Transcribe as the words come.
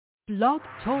Blog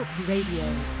Talk Radio.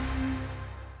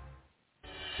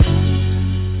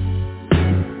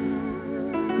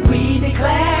 We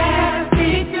declare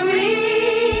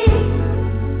victory,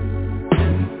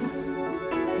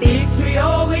 victory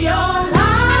over your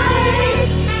life.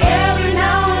 Every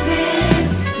now and then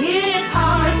it's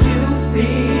hard to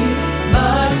see,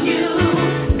 but you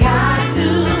got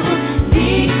to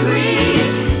decree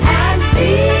and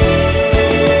see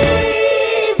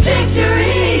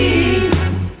victory.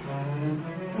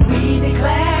 We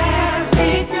declare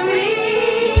victory,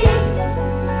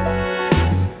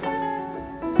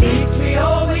 victory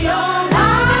over your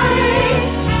life.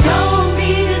 Don't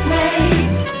be dismayed.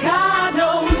 God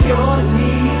knows your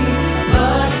need,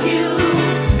 but you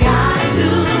got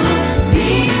to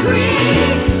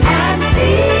decree and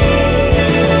see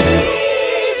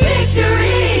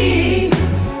victory.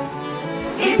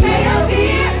 It may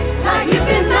appear like you've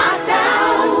been knocked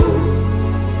down,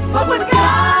 but with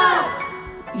God,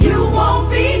 you won't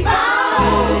be bound.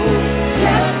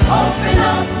 Just open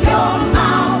up your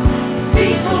mouth.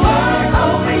 Speak the word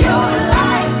over your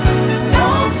life.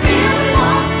 Don't fear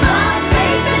lost by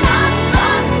faith and not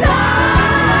by sight.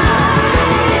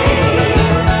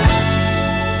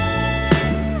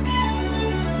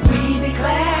 We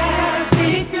declare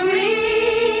victory.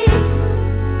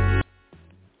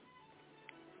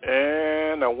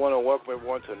 And I want to welcome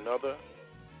everyone to another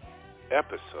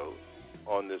episode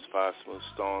on this Five Smooth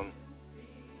Stone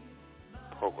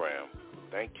program.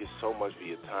 Thank you so much for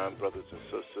your time, brothers and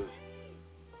sisters,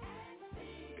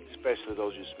 especially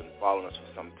those who've been following us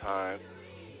for some time.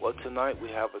 Well, tonight we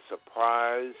have a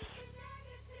surprise,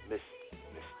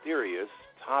 mysterious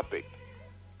topic,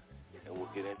 and we'll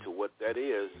get into what that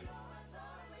is.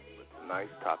 But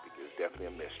tonight's topic is definitely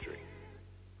a mystery.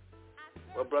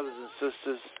 Well, brothers and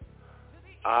sisters,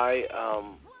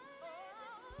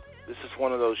 this is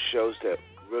one of those shows that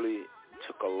really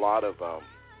took a lot of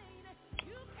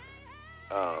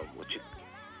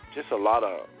just a lot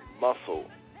of muscle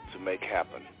to make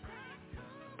happen,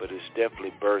 but it's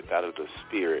definitely birthed out of the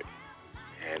spirit,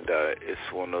 and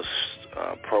it's one of those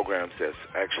programs that's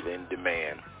actually in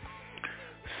demand.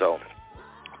 So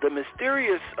the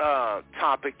mysterious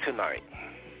topic tonight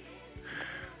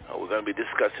we're going to be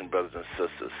discussing, brothers and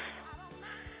sisters,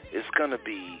 it's going to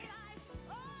be,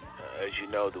 as you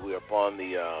know, that we're upon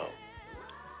the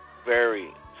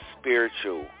very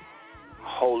spiritual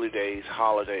holy days,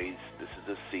 holidays. This is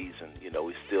the season. You know,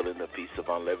 we're still in the Feast of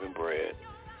Unleavened Bread,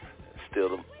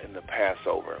 still in the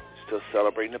Passover, still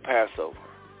celebrating the Passover.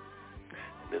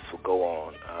 This will go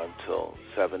on until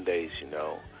 7 days, you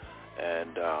know,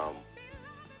 and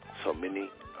so many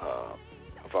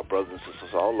of our brothers and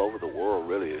sisters all over the world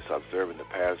really is observing the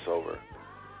Passover.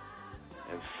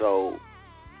 And so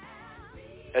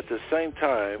at the same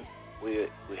time, we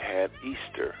had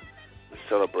Easter, the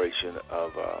celebration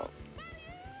of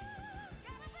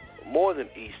more than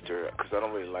Easter, because I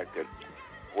don't really like that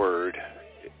word.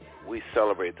 We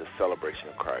celebrate the celebration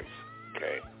of Christ,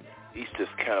 okay? Easter's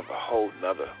kind of a whole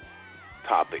nother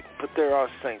topic, but there are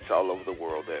saints all over the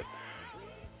world that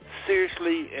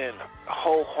seriously and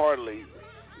wholeheartedly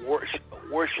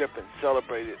worship and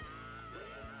celebrated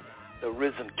the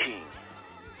risen King,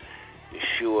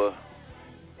 Yeshua,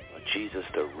 or Jesus,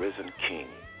 the risen King.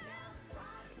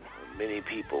 Many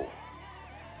people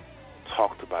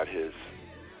talked about his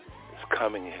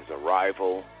coming, his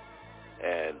arrival,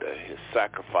 and his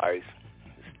sacrifice,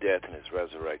 his death, and his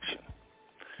resurrection.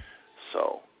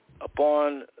 So,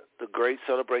 upon the great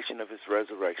celebration of his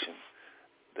resurrection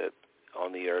that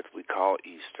on the earth we call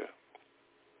Easter,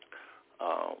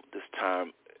 this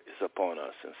time is upon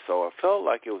us. And so I felt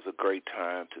like it was a great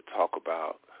time to talk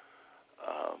about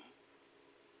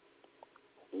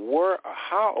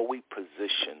how are we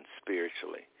positioned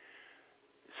spiritually.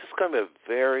 This is going to be a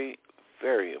very,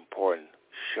 very important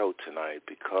show tonight,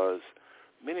 because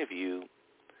many of you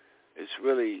is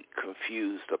really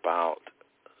confused about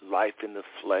life in the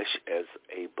flesh as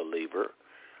a believer.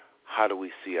 How do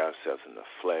we see ourselves in the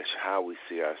flesh? How we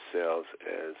see ourselves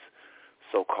as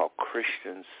so-called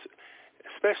Christians,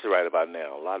 especially right about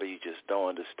now. A lot of you just don't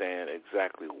understand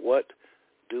exactly what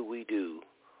do we do,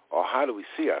 or how do we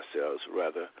see ourselves,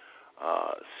 rather,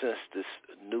 since this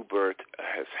new birth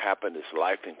has happened, this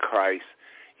life in Christ.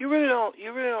 You really don't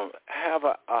have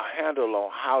a handle on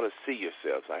how to see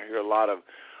yourselves. I hear a lot of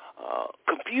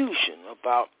confusion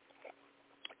about,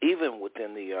 even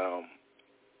within the,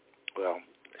 well,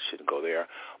 I shouldn't go there,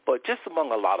 but just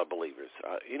among a lot of believers.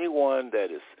 Anyone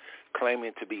that is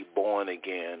claiming to be born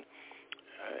again,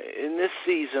 in this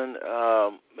season,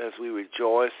 as we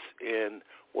rejoice in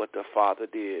what the Father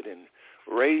did and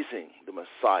raising the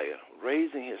Messiah,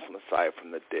 raising his Messiah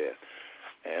from the dead.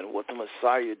 And what the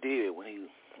Messiah did when he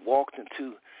walked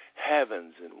into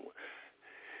heavens and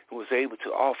was able to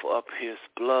offer up his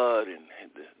blood and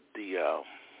the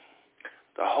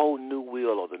whole new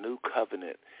will or the new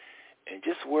covenant, and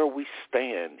just where we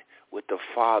stand with the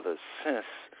Father since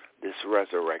this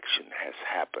resurrection has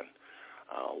happened.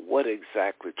 What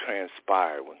exactly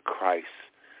transpired when Christ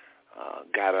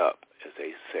got up, as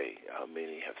they say,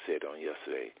 many have said on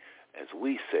yesterday, as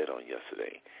we said on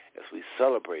yesterday, as we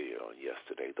celebrated on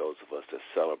yesterday, those of us that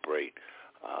celebrate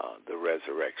the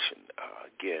resurrection.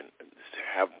 Again,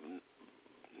 have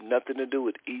nothing to do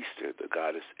with Easter, the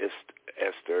goddess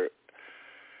Esther,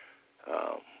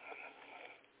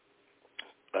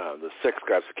 the sex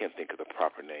goddess. I can't think of the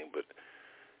proper name, but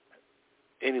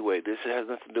anyway, this has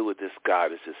nothing to do with this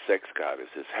goddess, this sex goddess.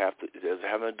 It does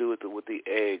have to do with the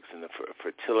eggs and the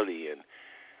fertility, and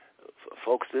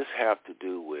folks, this have to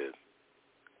do with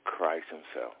Christ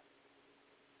himself.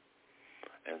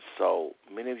 And so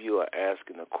many of you are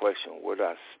asking the question, where do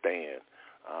I stand?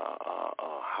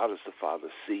 How does the Father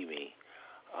see me?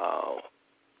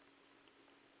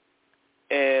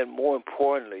 And more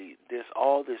importantly,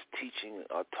 all this teaching,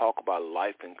 talk about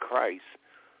life in Christ.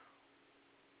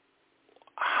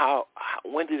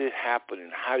 When did it happen,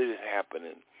 and how did it happen?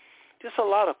 And just a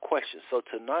lot of questions. So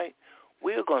tonight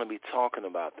we're going to be talking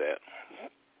about that.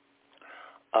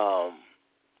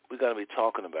 We're going to be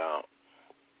talking about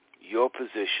your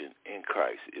position in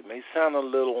Christ. It may sound a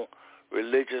little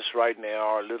religious right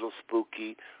now or a little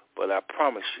spooky, but I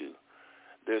promise you,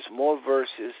 there's more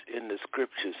verses in the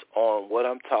scriptures on what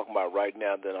I'm talking about right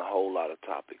now than a whole lot of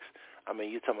topics. I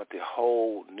mean, you're talking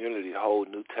about nearly the whole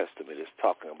New Testament is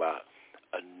talking about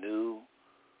a new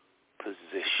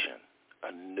position,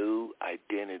 a new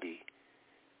identity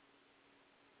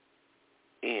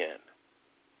in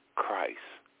Christ.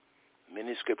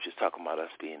 Many scriptures talking about us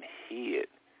being hid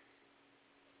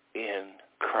in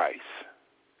Christ.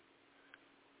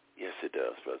 Yes, it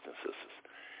does, brothers and sisters.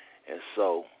 And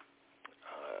so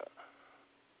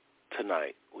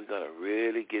tonight we're going to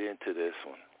really get into this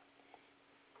one.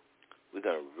 We're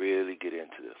going to really get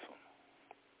into this one.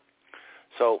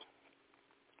 So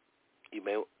you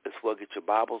may as well get your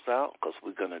Bibles out, because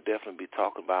we're going to definitely be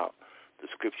talking about the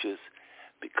scriptures,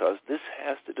 because this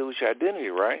has to do with your identity,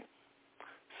 right?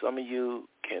 Some of you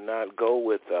cannot go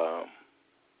with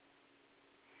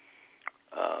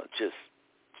just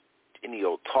any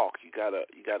old talk. You gotta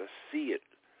see it.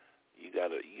 You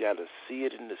gotta see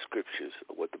it in the scriptures.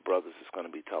 What the brothers is going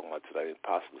to be talking about today,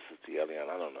 possibly Sister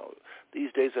Eliana. I don't know.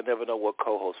 These days I never know what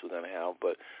co-hosts we're going to have,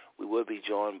 but we will be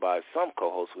joined by some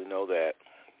co-hosts. We know that.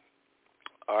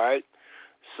 All right.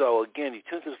 So again, you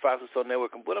tune to the 560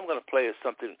 Network, and what I'm going to play is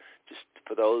something just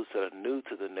for those that are new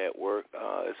to the network,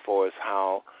 as far as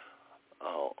how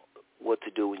what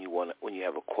to do when you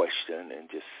have a question, and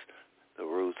just the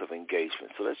rules of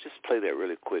engagement. So let's just play that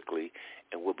really quickly,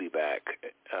 and we'll be back.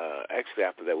 Actually,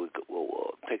 after that,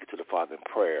 we'll take it to the Father in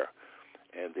prayer,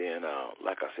 and then,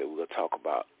 like I said, we're going to talk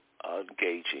about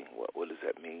engaging. What does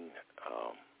that mean?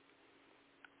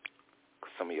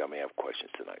 Some of y'all may have questions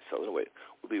tonight. So anyway,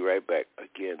 we'll be right back.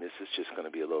 Again, this is just going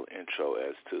to be a little intro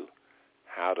as to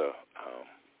how to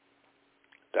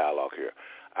dialogue here.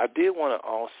 I did want to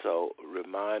also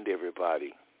remind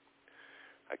everybody,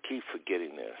 I keep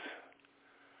forgetting this,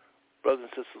 brothers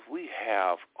and sisters, we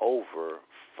have over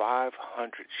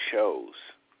 500 shows,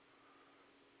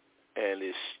 and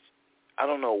I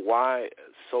don't know why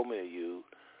so many of you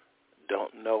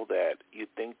don't know that. You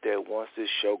think that once this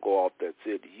show go off, that's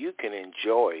it. You can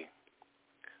enjoy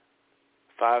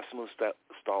Five Smooth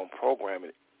Stone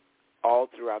programming all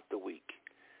throughout the week,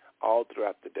 all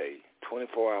throughout the day,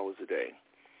 24 hours a day,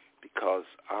 because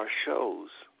our shows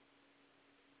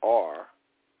are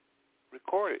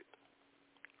recorded.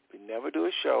 We never do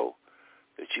a show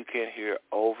that you can't hear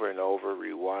over and over,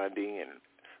 rewinding and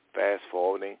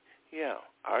fast-forwarding. Yeah,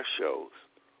 our shows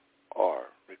are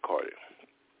recorded.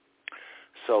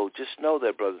 So just know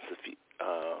that, brothers and sisters,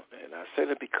 and I say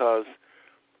that because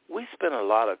we spend a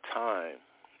lot of time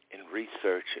in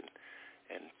research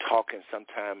and talking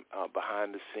sometime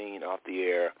behind the scene, off the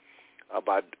air,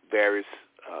 about various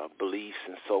beliefs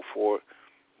and so forth.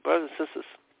 Brothers and sisters,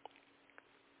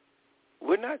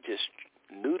 we're not just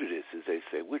new to this, as they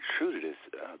say. We're true to this.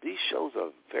 These shows are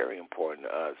very important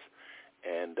to us.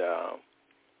 And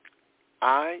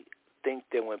I think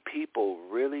that when people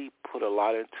really put a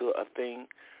lot into a thing,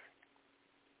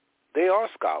 they are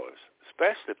scholars,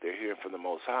 especially if they're hearing from the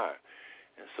Most High.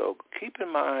 And so keep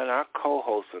in mind, our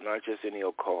co-hosts are not just any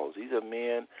old co-hosts. These are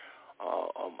men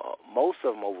most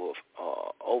of them over,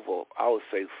 I would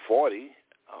say 40,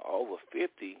 over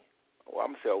 50, well,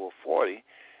 I'm going to say over 40,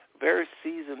 very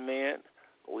seasoned men.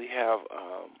 We have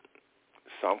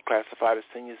some classified as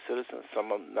senior citizens,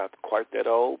 some of them not quite that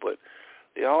old, but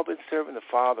they all been serving the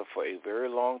Father for a very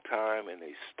long time, and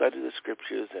they study the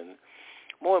Scriptures, and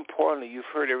more importantly,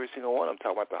 you've heard every single one of them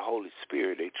talk about the Holy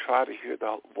Spirit. They try to hear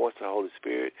the voice of the Holy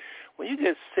Spirit. When you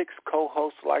get 6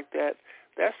 co-hosts like that,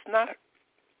 that's not,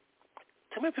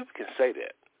 too many people can say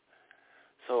that.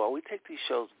 So we take these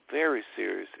shows very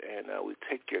serious, and we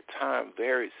take your time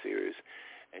very serious.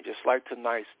 And just like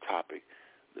tonight's topic,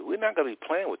 we're not going to be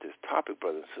playing with this topic,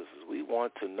 brothers and sisters. We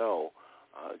want to know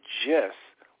just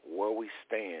where we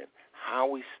stand, how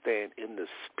we stand in the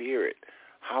Spirit,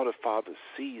 how the Father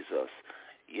sees us.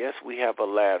 Yes, we have a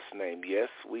last name. Yes,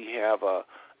 we have a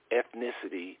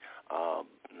ethnicity,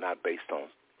 not based on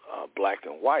black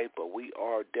and white, but we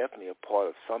are definitely a part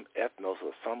of some ethnos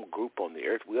or some group on the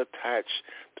earth. We're attached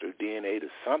through DNA to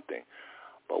something.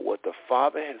 But what the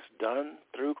Father has done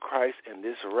through Christ in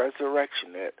this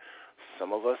resurrection that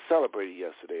some of us celebrated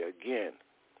yesterday, again,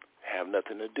 have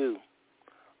nothing to do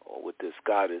with this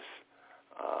goddess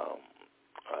of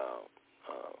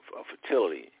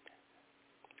fertility.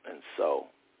 And so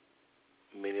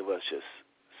many of us just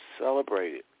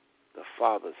celebrated the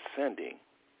Father sending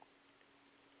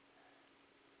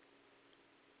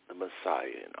the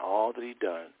Messiah and all that he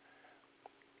done,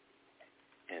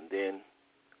 and then,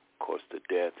 of course, the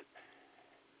death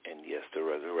and, yes, the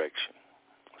resurrection.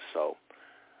 So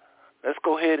let's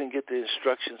go ahead and get the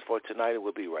instructions for tonight, and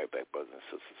we'll be right back, brothers and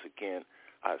sisters. Again,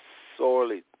 I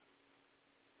sorely,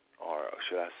 or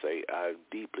should I say, I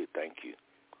deeply thank you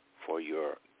for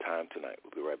your time tonight.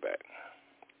 We'll be right back.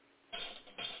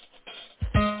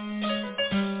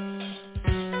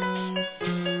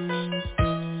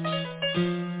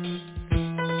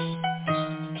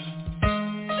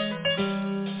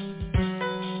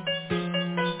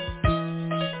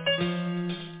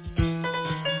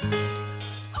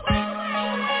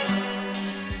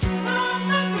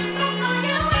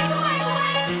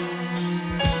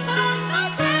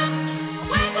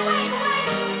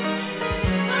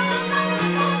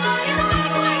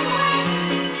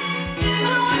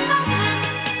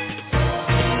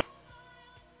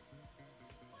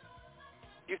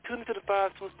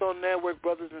 Network,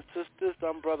 brothers and sisters.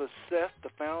 I'm Brother Seth, the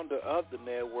founder of the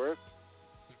network,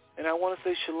 and I want to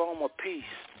say shalom or peace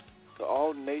to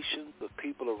all nations of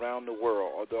people around the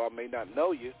world. Although I may not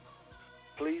know you,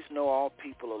 please know all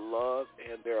people are loved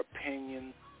and their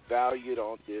opinions valued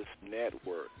on this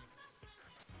network.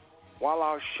 While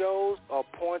our shows are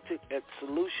pointed at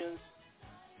solutions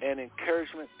and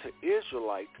encouragement to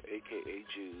Israelites, a.k.a.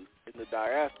 Jews, in the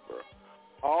diaspora,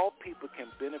 all people can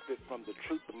benefit from the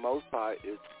truth the Most High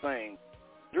is saying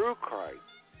through Christ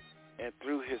and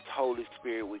through his Holy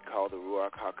Spirit we call the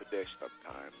Ruach HaKodesh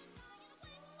sometimes.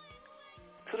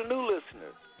 To the new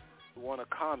listeners who want to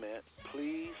comment,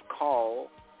 please call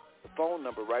the phone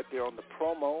number right there on the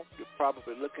promo. You're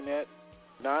probably looking at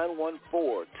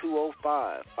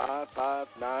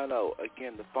 914-205-5590.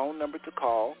 Again, the phone number to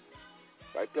call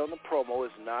right there on the promo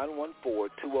is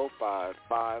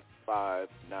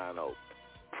 914-205-5590.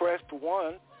 Press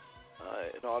 1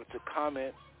 in order to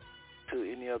comment to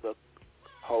any other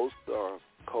host or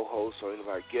co-host or any of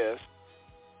our guests.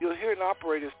 You'll hear an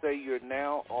operator say you're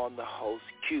now on the host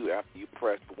queue after you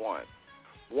press 1.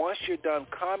 Once you're done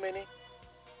commenting,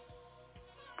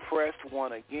 press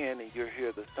 1 again, and you'll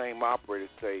hear the same operator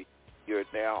say you're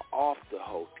now off the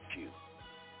host queue.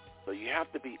 So you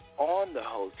have to be on the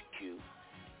host queue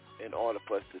in order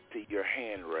for us to see your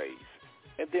hand raised.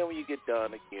 And then when you get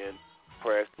done again,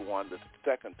 press 1 the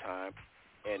second time,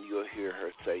 and you'll hear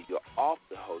her say you're off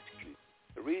the host queue.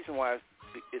 The reason why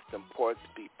it's important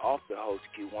to be off the host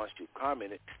queue once you've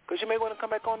commented, because you may want to come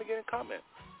back on again and comment,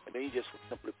 and then you just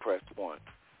simply press 1.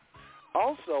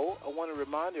 Also, I want to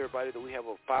remind everybody that we have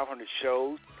over 500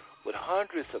 shows with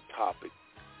hundreds of topics,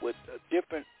 with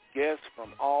different guests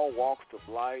from all walks of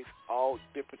life, all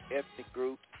different ethnic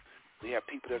groups. We have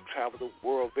people that travel the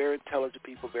world, very intelligent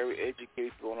people, very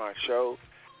educated people on our show.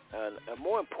 And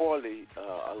more importantly,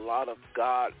 a lot of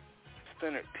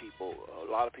God-centered people, a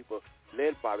lot of people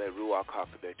led by that Ruach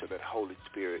HaKodesh, or that Holy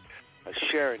Spirit, are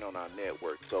sharing on our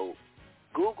network. So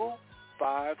Google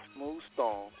 5 Smooth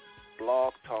Stone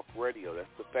Blog Talk Radio. That's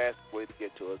the fastest way to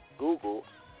get to us. Google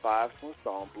 5 Smooth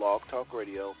Stone Blog Talk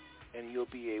Radio, and you'll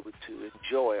be able to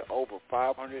enjoy over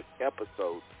 500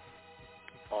 episodes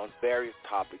on various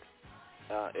topics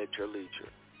at your leisure.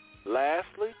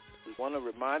 Lastly, we want to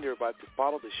remind everybody to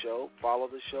follow the show. Follow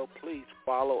the show. Please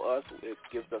follow us. It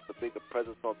gives us a bigger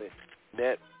presence on the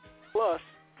net Plus,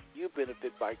 you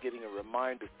benefit by getting a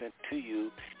reminder sent to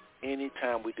you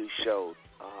anytime we do shows.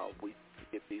 We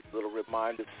get these little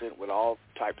reminders sent with all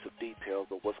types of details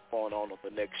of what's going on the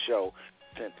next show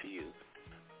sent to you.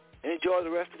 Enjoy the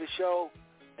rest of the show,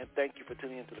 and thank you for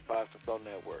tuning into the Pastor Soul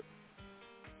Network.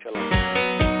 Shalom.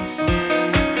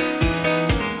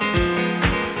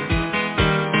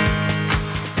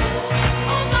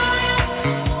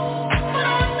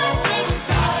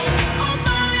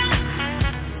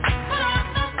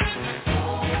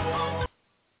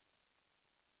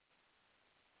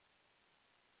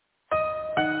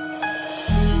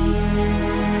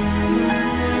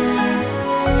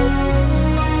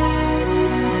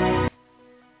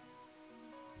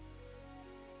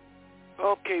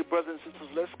 Okay, brothers and sisters,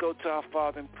 let's go to our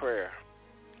Father in prayer.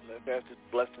 Let's ask His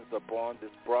blessings upon this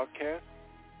broadcast.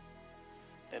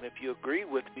 And if you agree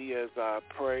with me as I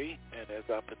pray and as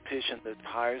I petition this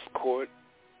highest court,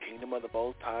 Kingdom of the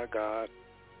Most High God,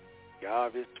 Yah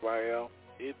of Israel,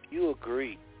 if you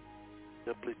agree,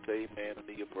 simply say amen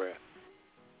under your breath.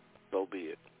 So be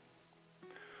it.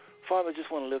 Father, I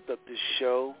just want to lift up this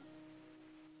show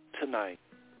tonight.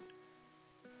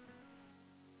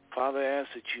 Father, I ask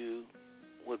that you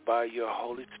would, by your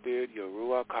Holy Spirit, your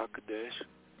Ruach HaKodesh,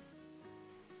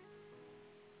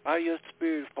 by your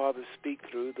Spirit, Father, speak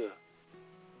through the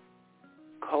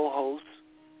co-host,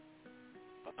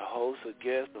 or the host, or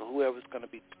guest, or whoever's going to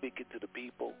be speaking to the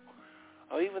people,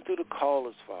 or even through the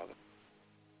callers, Father.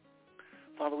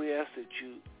 Father, we ask that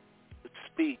you would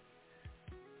speak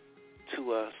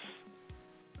to us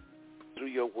through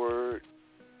your word.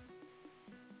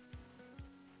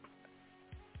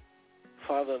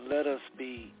 Father, let us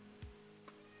be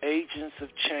agents of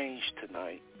change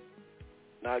tonight,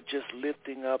 not just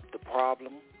lifting up the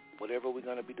problem, whatever we're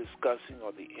going to be discussing,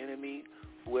 or the enemy,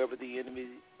 whoever the enemy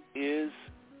is.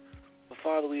 But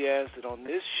Father, we ask that on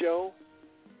this show,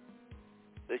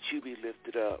 that you be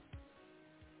lifted up.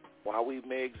 While we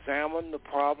may examine the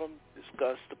problem,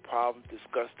 discuss the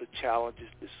challenges,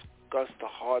 discuss the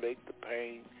heartache, the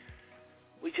pain,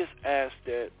 we just ask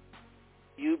that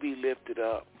you be lifted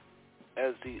up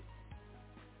as a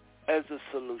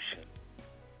solution.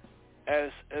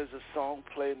 As a song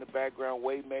play in the background,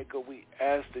 Waymaker, we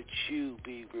ask that you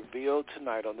be revealed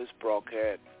tonight on this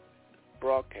broadcast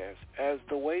as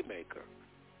the Waymaker.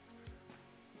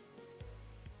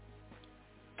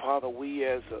 Father, we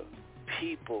as a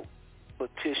people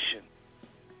petition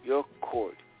your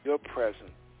court, your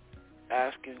presence,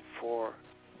 asking for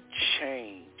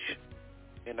change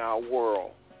in our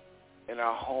world, in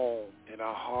our home, in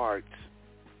our hearts.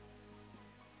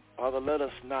 Father, let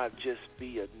us not just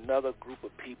be another group of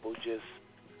people just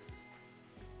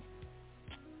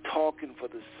talking for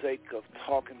the sake of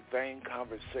talking vain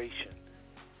conversation.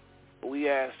 We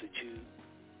ask that you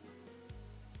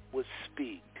would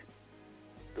speak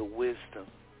the wisdom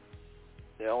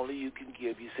that only you can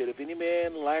give. You said, if any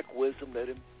man lack wisdom, let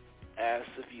him ask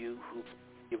of you, who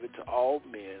give it to all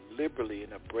men liberally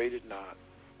and upbraid it not.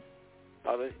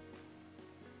 Father,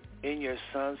 in your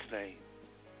Son's name,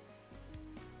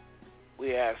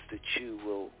 we ask that you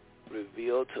will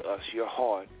reveal to us your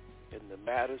heart in the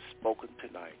matters spoken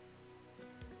tonight.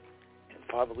 And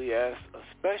Father, we ask a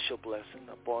special blessing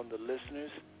upon the listeners,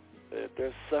 that if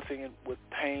they're suffering with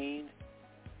pain,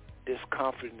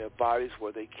 discomfort in their bodies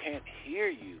where they can't hear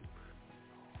you,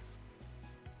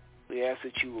 we ask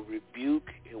that you will rebuke,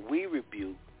 and we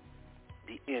rebuke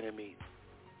the enemy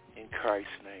in Christ's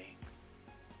name.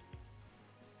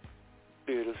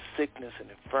 Spirit of sickness and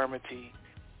infirmity,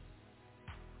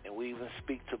 and we even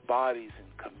speak to bodies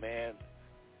and command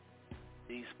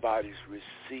these bodies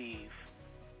receive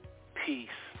peace.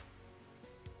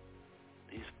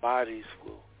 These bodies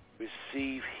will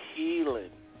receive healing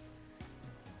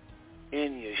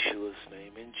in Yeshua's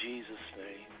name, in Jesus'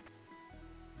 name.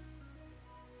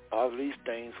 All of these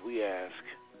things we ask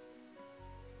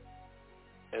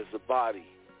as the body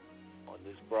on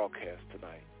this broadcast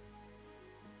tonight.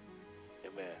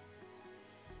 Amen.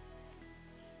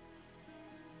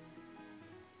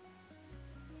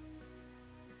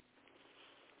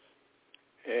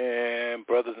 And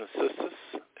brothers and sisters,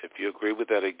 if you agree with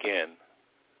that again,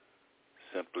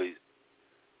 simply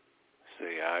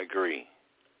say, I agree.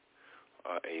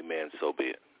 Amen, so be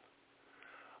it.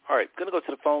 All right, going to go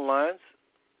to the phone lines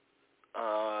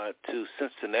to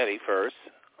Cincinnati first,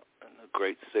 in the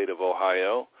great state of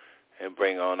Ohio, and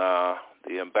bring on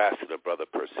the ambassador, Brother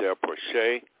Purcell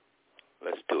Porcher.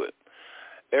 Let's do it.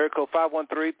 Area code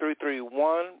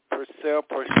 513-331. Purcell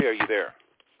Porcher, are you there?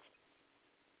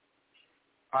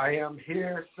 I am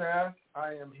here, Seth.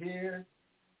 I am here.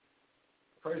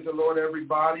 Praise the Lord,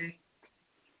 everybody.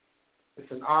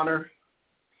 It's an honor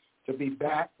to be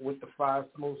back with the Five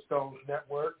Smooth Stones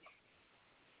Network.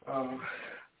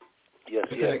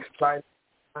 It's an exciting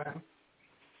time.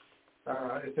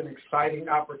 It's an exciting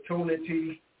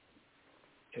opportunity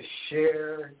to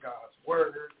share God's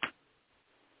Word.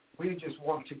 We just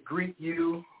want to greet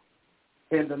you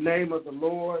in the name of the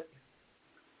Lord.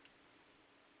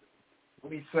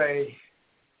 We say,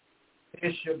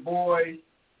 it's your boy,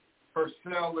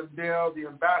 Purcell Lindell, the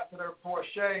Ambassador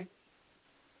Porsche,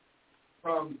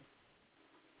 from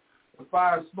the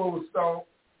Five Smooth Stone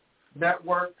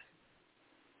Network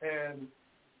and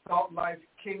Salt Life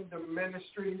Kingdom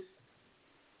Ministries,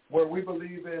 where we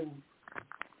believe in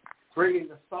bringing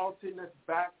the saltiness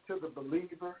back to the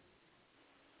believer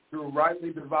through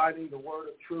rightly dividing the word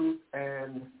of truth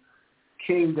and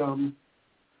kingdom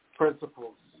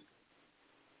principles.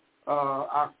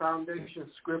 Our foundation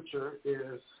scripture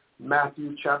is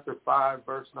Matthew chapter 5,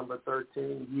 verse number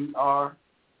 13. Ye are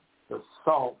the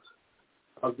salt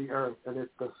of the earth. And if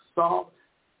the salt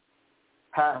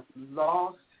hath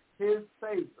lost his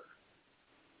savor,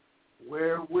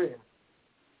 wherewith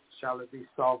shall it be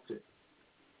salted?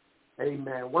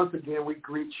 Amen. Once again, we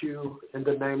greet you in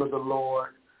the name of the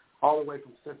Lord, all the way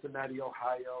from Cincinnati,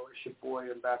 Ohio. It's your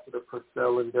boy, Ambassador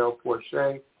Purcell Lindell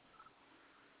Porsche,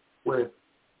 with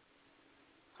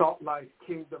Salt Life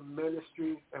Kingdom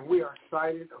Ministries, and we are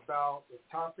excited about the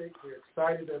topic. We're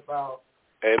excited about.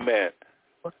 Amen.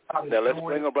 Now let's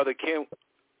bring on Brother Kim.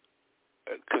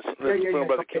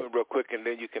 Brother Kim real quick, and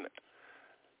then you can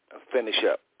finish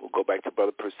up. We'll go back to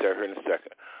Brother Purcell here in a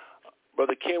second.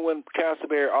 Brother Kenwin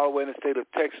Castleberry, all the way in the state of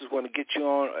Texas, want to get you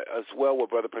on as well, where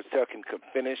Brother Purcell can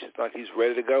finish. It's like he's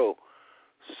ready to go.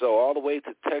 So all the way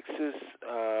to Texas,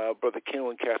 Brother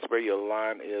Kenwin Castleberry, your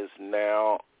line is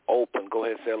now open. Go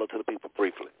ahead and say hello to the people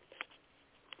briefly.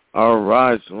 All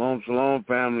right. Shalom, shalom,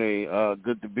 family.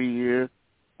 Good to be here.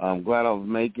 I'm glad I was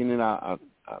making it. I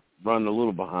run a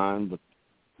little behind, but,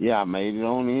 yeah, I made it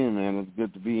on in, man. It's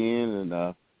good to be in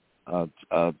and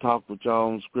talk with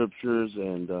y'all on scriptures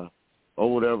and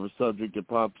or whatever subject that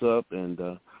pops up. And,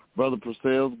 Brother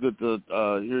Purcell, it's good to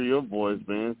hear your voice,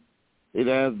 man. It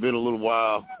has been a little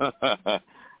while.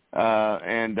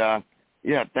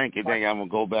 Yeah, thank you. I'm going to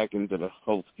go back into the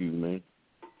host queue, man.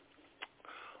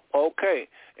 Okay.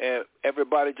 And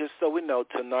everybody, just so we know,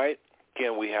 tonight,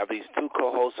 again, we have these two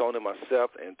co-hosts on and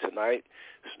myself, and tonight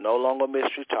it's no longer a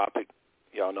mystery topic.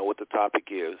 Y'all know what the topic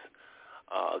is.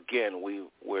 Again,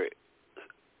 we're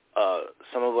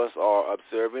some of us are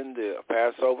observing the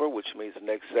Passover, which means the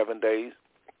next 7 days,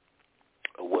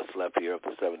 or what's left here of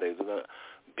the 7 days. We're going to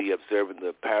be observing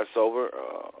the Passover.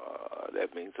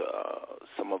 That means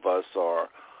some of us are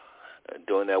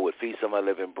doing that with Feast of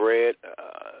Unleavened Bread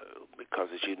because,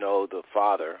 as you know, the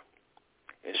Father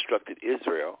instructed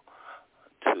Israel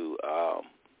to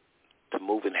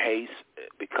move in haste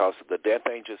because the death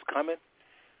angel is coming,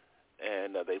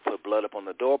 and they put blood up on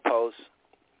the doorposts,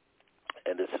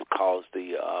 and this has caused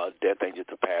the death angel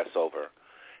to pass over.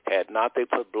 Had not they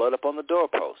put blood up on the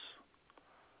doorposts,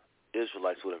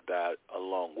 Israelites would have died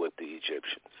along with the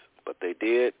Egyptians. But they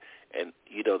did, and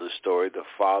you know the story. The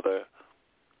Father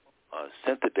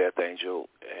sent the death angel,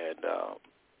 and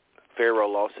Pharaoh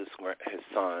lost his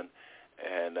son,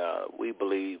 and we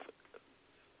believe,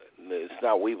 it's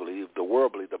not we believe, the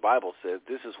world believes, the Bible says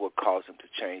this is what caused him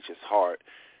to change his heart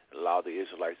and allow the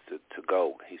Israelites to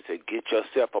go. He said, get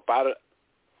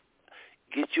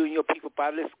you and your people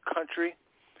out of this country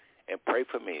and pray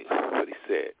for me. That's what he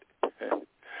said.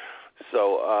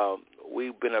 So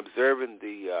we've been observing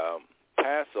the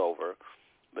Passover,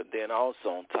 but then also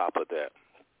on top of that,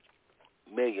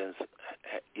 millions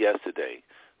yesterday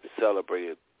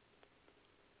celebrated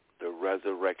the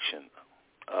resurrection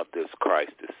of this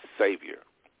Christ, this Savior.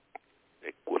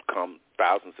 It would come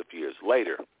thousands of years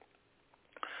later.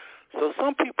 So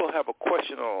some people have a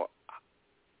question on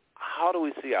how do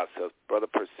we see ourselves. Brother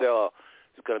Purcell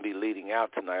is going to be leading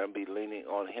out tonight. I'm going to be leaning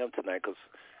on him tonight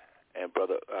and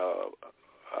Brother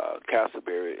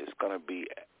Castleberry is going to be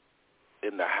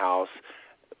in the house,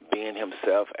 being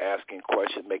himself, asking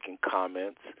questions, making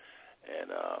comments.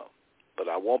 And but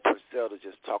I want Purcell to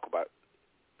just talk about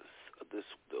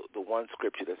the one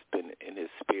scripture that's been in his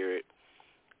spirit.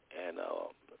 And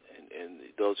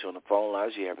those who are on the phone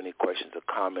lines, you have any questions or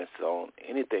comments on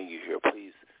anything you hear,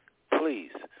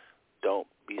 please don't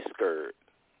be scared.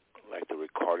 Like the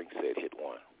recording said, hit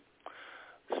one.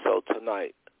 So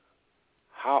tonight,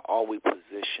 how are we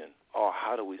positioned, or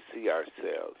how do we see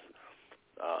ourselves?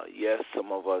 Yes,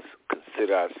 some of us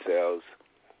consider ourselves,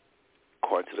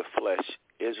 according to the flesh,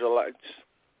 Israelites,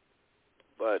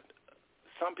 but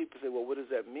some people say, well, what does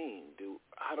that mean?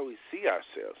 How do we see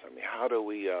ourselves? I mean, how do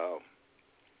we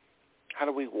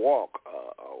walk?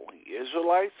 Are we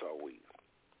Israelites? Are we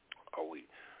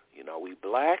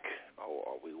black?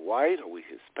 Are we white? Are we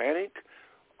Hispanic?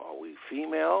 Are we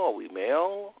female? Are we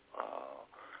male?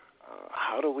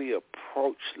 How do we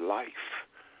approach life?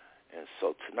 And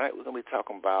so tonight we're going to be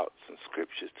talking about some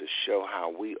scriptures to show how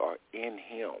we are in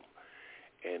him.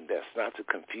 And that's not to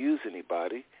confuse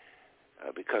anybody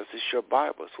because it's your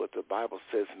Bible. It's what the Bible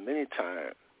says many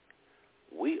times.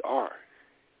 We are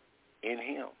in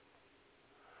him.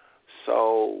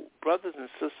 So, brothers and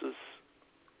sisters,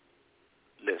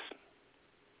 listen.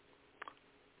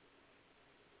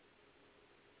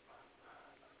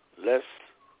 Let's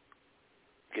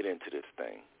get into this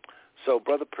thing. So,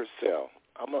 Brother Purcell,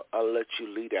 I'll let you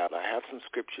lead out. I have some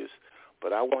scriptures,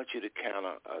 but I want you to kind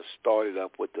of start it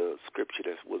up with the scripture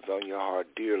that was on your heart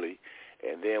dearly,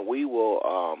 and then we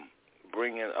will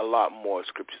bring in a lot more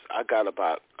scriptures.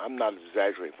 I'm not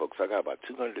exaggerating, folks, I got about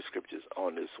 200 scriptures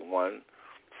on this one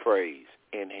phrase,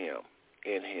 in him,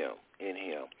 in him, in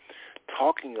him,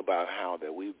 talking about how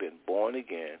that we've been born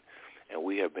again and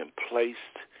we have been placed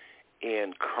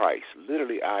in Christ.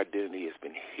 Literally, our identity has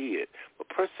been hid. But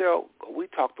Purcell, we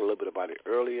talked a little bit about it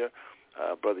earlier.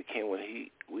 Brother Ken, when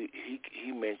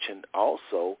he mentioned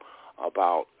also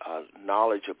about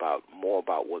knowledge more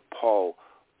about what Paul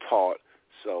taught.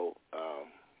 So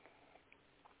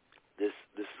this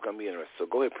is going to be interesting. So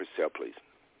go ahead, Purcell, please.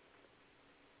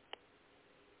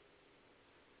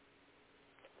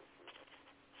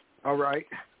 All right.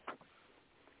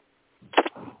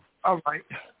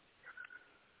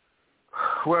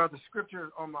 Well, the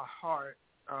scripture on my heart.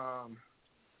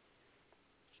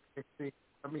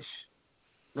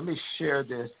 Let me share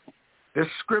this. This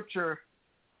scripture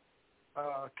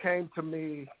came to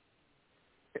me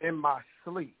in my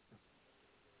sleep,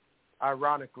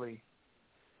 ironically,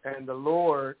 and the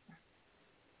Lord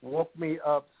woke me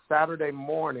up Saturday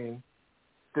morning.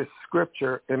 This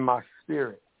scripture in my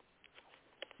spirit.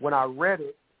 When I read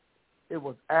it, it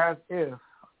was as if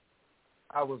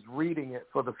I was reading it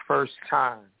for the first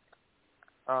time.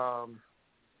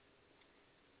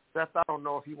 Seth, I don't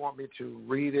know if you want me to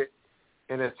read it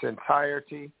in its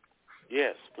entirety.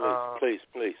 Yes,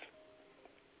 please.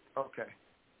 Okay.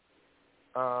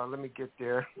 Let me get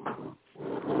there.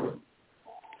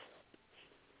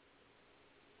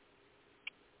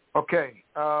 Okay.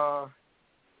 The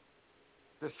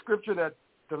scripture that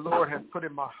the Lord had put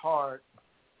in my heart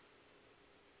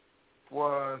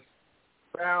was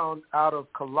found out of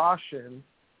Colossians,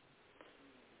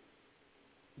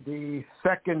 the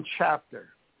 2nd chapter.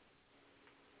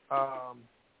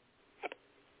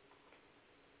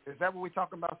 Is that what we're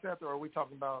talking about, Seth, or are we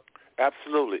talking about?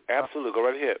 Absolutely. Go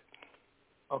right ahead.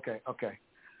 Okay.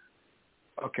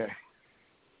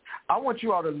 I want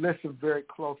you all to listen very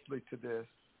closely to this,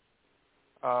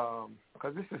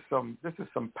 because this is some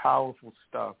powerful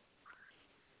stuff.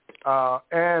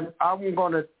 And I'm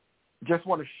going to just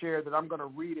want to share that I'm going to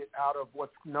read it out of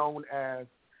what's known as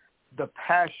the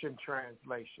Passion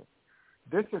Translation.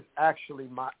 This is actually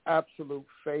my absolute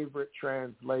favorite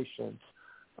translation.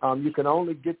 You can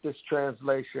only get this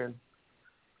translation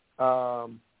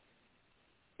in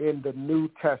the New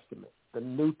Testament.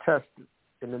 In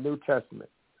the New Testament.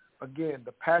 Again,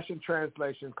 the Passion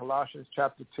Translation, Colossians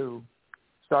chapter 2,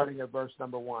 starting at verse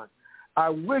number 1. I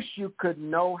wish you could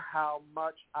know how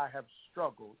much I have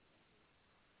struggled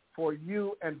for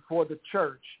you and for the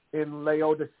church in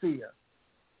Laodicea,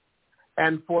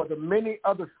 and for the many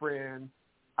other friends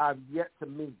I've yet to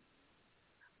meet.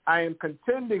 I am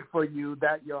contending for you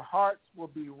that your hearts will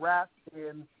be wrapped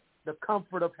in the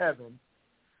comfort of heaven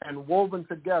and woven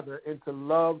together into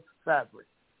love's fabric.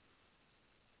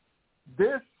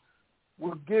 This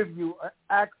will give you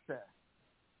access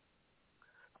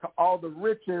to all the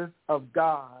riches of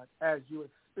God as you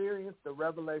experience the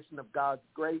revelation of God's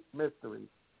great mystery,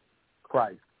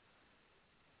 Christ.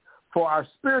 For our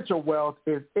spiritual wealth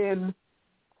is in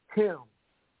him,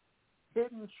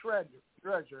 hidden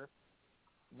treasure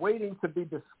waiting to be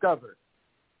discovered,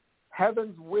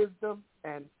 heaven's wisdom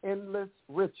and endless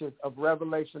riches of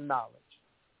revelation knowledge.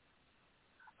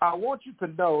 I want you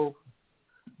to know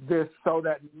this so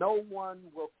that no one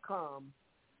will come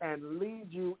and lead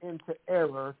you into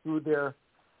error through their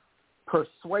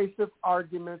persuasive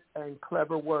arguments and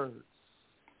clever words.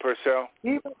 Purcell?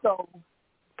 Even though...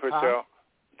 Purcell,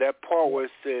 that part where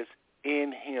it says,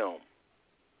 in him.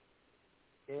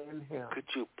 In him. Could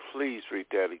you please read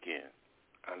that again?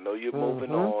 I know you're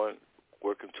moving on,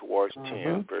 working towards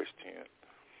 10, verse 10.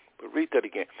 But read that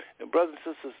again. And brothers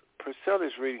and sisters, Purcell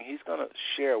is reading. He's going to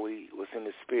share what's in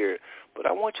the spirit. But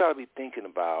I want y'all to be thinking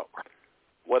about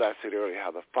what I said earlier,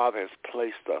 how the Father has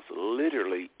placed us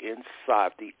literally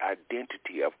inside the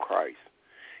identity of Christ.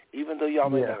 Even though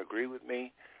y'all may not agree with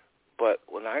me, but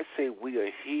when I say we are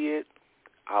hid,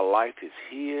 our life is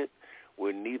hid.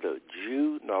 We're neither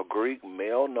Jew nor Greek,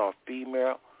 male nor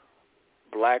female,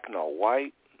 black nor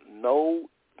white, no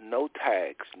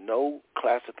tags, no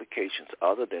classifications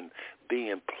other than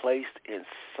being placed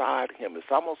inside him. It's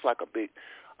almost like a big,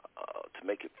 to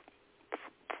make it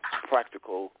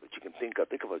practical that you can think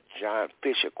of a giant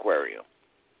fish aquarium.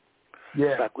 Yeah.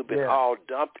 It's like we've been all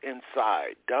dumped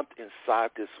inside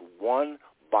this one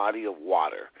body of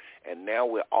water, and now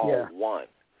we're all one.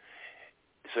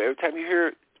 So every time you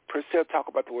hear Priscilla talk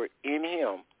about the word in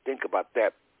him, think about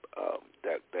that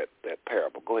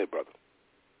parable. Go ahead, brother.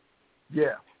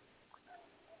 Yeah.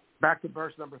 Back to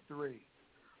verse number 3.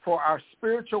 For our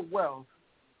spiritual wealth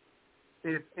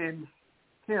is in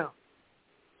him,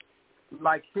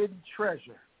 like hidden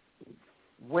treasure,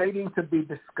 waiting to be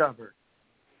discovered.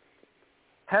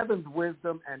 Heaven's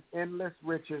wisdom and endless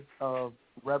riches of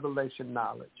revelation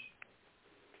knowledge.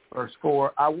 Verse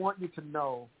 4, I want you to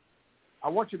know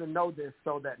this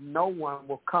so that no one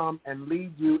will come and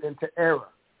lead you into error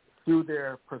through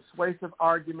their persuasive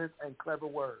arguments and clever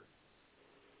words.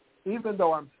 Even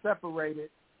though I'm separated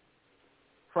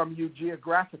from you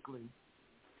geographically,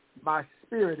 my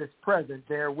spirit is present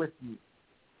there with you.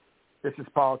 This is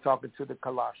Paul talking to the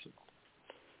Colossians.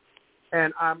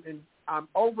 And I'm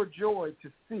overjoyed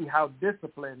to see how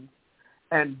disciplined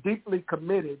and deeply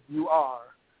committed you are,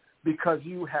 because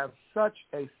you have such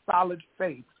a solid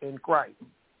faith in Christ,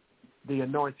 the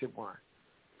Anointed One.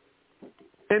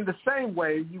 In the same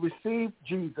way, you received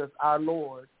Jesus, our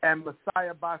Lord and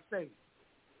Messiah, by faith.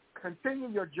 Continue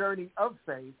your journey of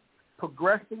faith,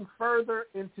 progressing further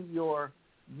into your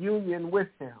union with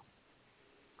him.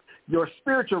 Your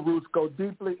spiritual roots go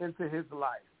deeply into his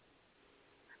life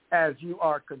as you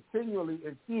are continually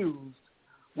infused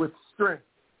with strength,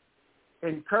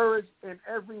 encouraged in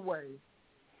every way,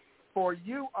 for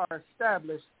you are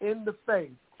established in the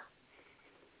faith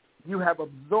you have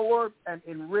absorbed and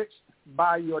enriched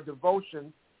by your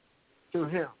devotion to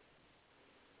him.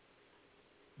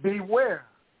 Beware,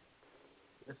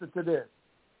 listen to this,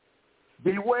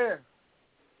 beware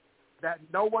that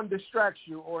no one distracts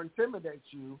you or intimidates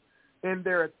you in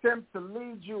their attempt to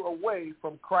lead you away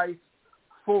from Christ's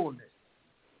fullness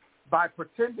by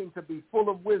pretending to be full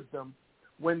of wisdom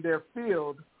when they're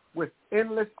filled with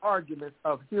endless arguments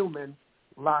of human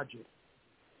logic.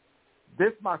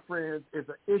 This, my friends, is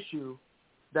an issue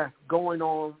that's going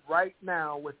on right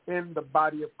now within the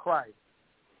body of Christ.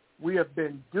 We have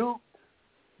been duped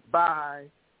by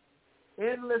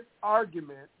endless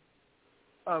arguments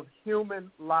of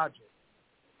human logic.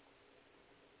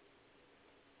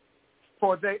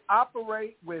 For they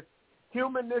operate with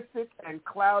humanistic and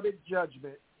clouded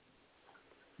judgment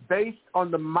based on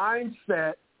the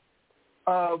mindset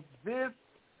of this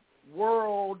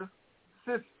world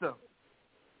system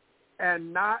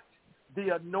and not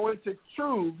the anointed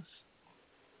truths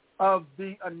of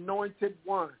the Anointed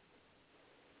One.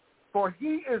 For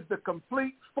he is the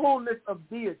complete fullness of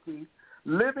deity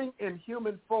living in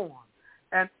human form,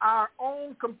 and our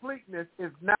own completeness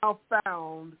is now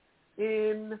found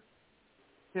in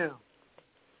him.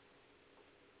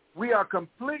 We are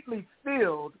completely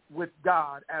filled with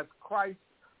God as Christ's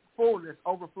fullness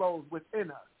overflows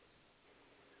within us.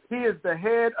 He is the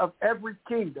head of every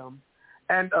kingdom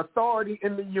and authority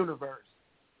in the universe.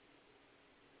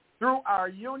 Through our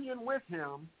union with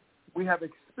him, we have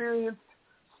experienced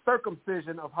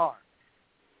circumcision of heart.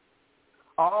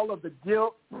 All of the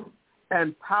guilt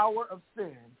and power of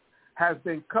sin has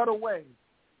been cut away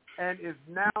and is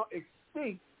now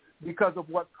extinct because of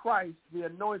what Christ, the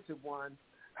Anointed One,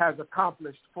 has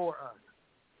accomplished for us.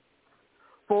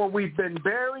 For we've been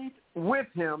buried with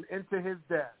him into his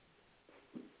death.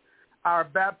 Our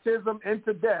baptism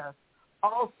into death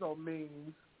also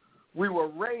means we were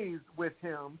raised with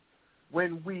him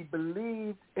when we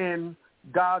believed in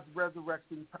God's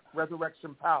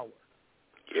resurrection power.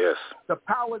 Yes. The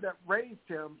power that raised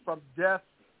him from death's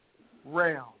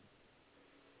realm.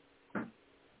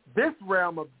 This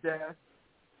realm of death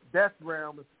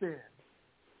realm of sin.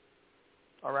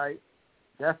 All right?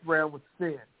 Death realm of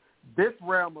sin. This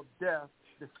realm of death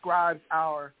describes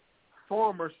our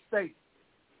former state,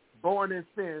 born in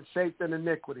sin, shaped in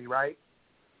iniquity, right?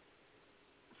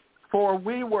 For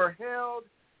we were held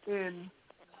in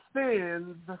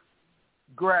sin's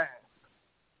grasp.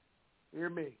 Hear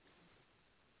me.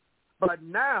 But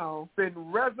now been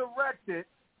resurrected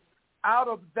out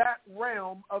of that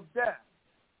realm of death,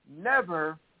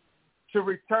 never to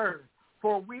return.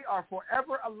 for we are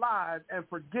forever alive and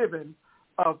forgiven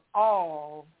of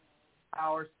all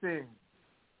our sins.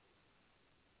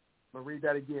 I'm going to read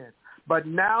that again. But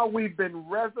now we've been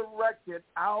resurrected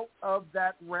out of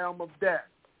that realm of death,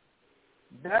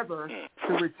 never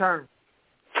to return.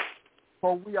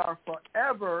 For we are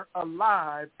forever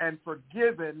alive and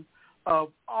forgiven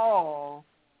of all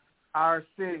our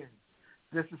sins.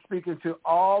 This is speaking to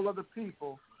all of the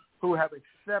people who have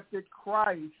accepted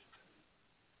Christ,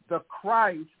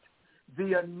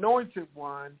 the anointed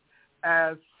one,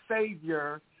 as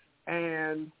Savior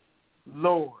and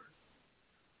Lord.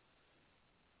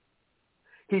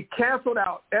 He canceled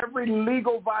out every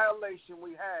legal violation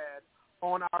we had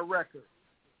on our record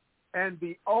and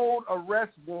the old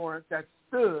arrest warrant that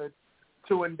stood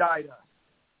to indict us.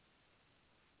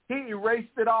 He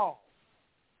erased it all,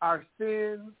 our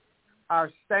sins,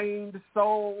 our stained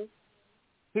soul.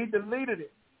 He deleted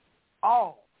it.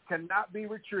 All cannot be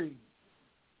retrieved.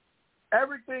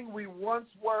 Everything we once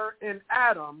were in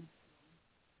Adam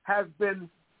has been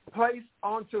placed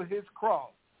onto his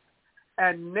cross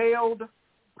and nailed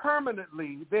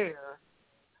permanently there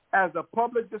as a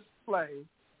public display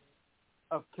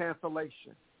of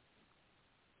cancellation.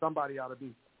 Somebody ought to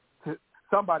be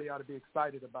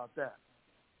excited about that.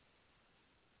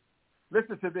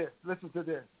 Listen to this.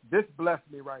 This blessed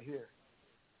me right here.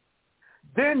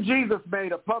 Then Jesus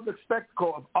made a public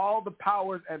spectacle of all the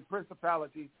powers and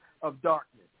principalities of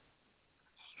darkness,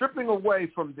 stripping away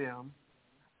from them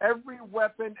every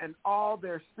weapon and all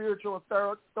their spiritual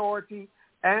authority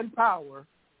and power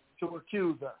to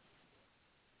accuse us.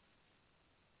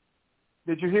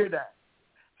 Did you hear that?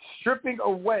 Stripping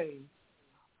away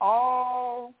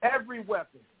every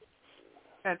weapon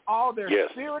and all their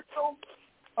spiritual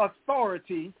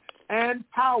authority and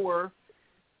power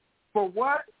for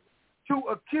what? To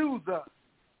accuse us.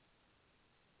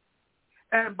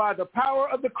 And by the power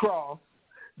of the cross,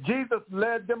 Jesus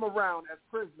led them around as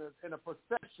prisoners in a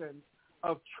procession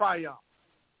of triumph.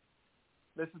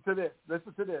 Listen to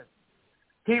this.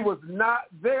 He was not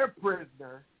their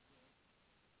prisoner.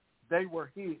 They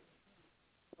were his.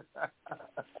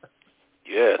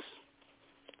 Yes.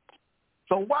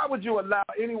 So why would you allow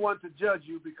anyone to judge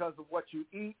you because of what you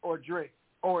eat or drink,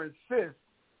 or insist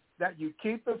that you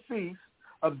keep the feast,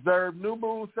 observe new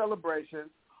moon celebrations,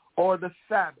 or the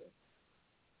Sabbath?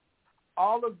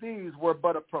 All of these were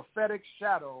but a prophetic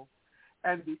shadow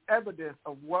and the evidence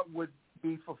of what would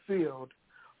be fulfilled,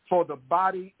 for the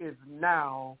body is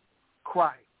now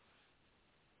Christ.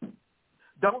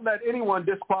 Don't let anyone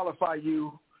disqualify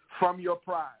you from your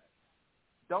pride.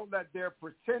 Don't let their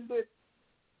pretended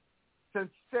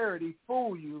sincerity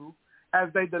fool you as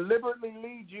they deliberately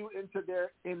lead you into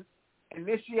their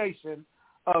initiation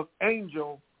of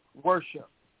angel worship.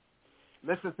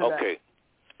 Listen to that. Okay.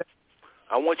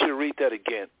 I want you to read that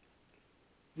again.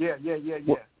 Yeah.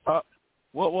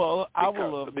 Well, I would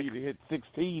love you to hit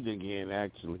 16 again,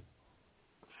 actually.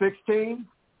 16?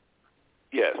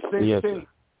 Yes. 16. Yes, sir.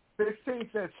 16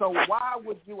 says, so why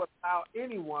would you allow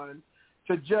anyone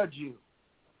to judge you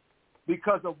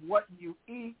because of what you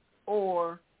eat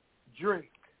or drink,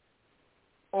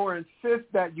 or insist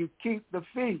that you keep the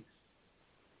feast,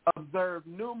 observe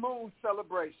new moon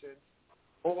celebrations,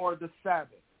 or the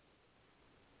Sabbath?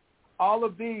 All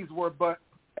of these were but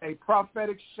a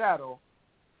prophetic shadow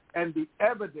and the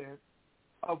evidence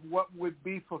of what would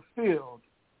be fulfilled,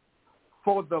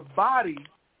 for the body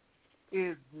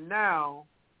is now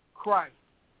Christ.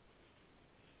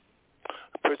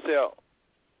 Purcell,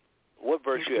 what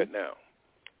verse you at now?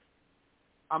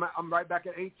 I'm right back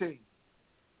at 18.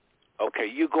 Okay,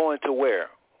 you going to where?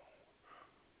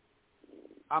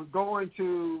 I'm going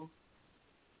to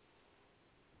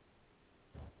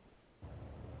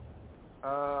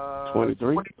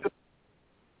 23.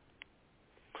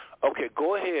 Okay,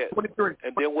 go ahead. 23.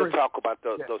 And then we'll talk about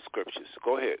those scriptures.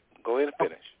 Go ahead and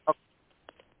finish. Okay.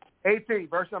 18,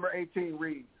 verse number 18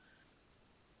 reads.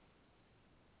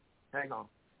 Hang on.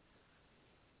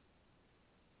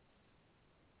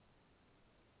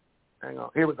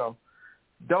 Here we go.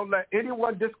 Don't let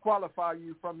anyone disqualify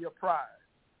you from your pride.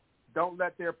 Don't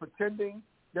let their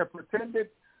pretended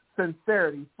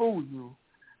sincerity fool you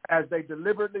as they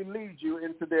deliberately lead you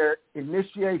into their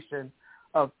initiation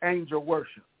of angel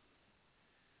worship.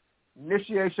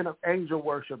 Initiation of angel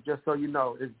worship, just so you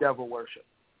know, is devil worship.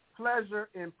 Pleasure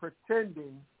in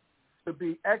pretending to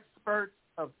be experts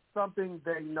of something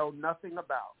they know nothing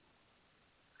about.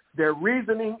 Their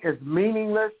reasoning is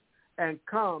meaningless and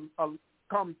comes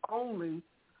only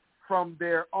from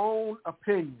their own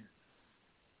opinions.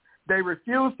 They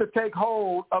refuse to take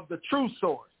hold of the true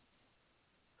source,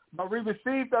 but we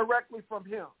receive directly from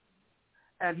him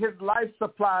and his life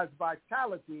supplies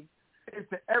vitality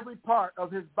into every part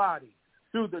of his body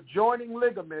through the joining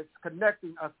ligaments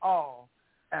connecting us all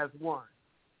as one.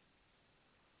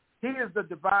 He is the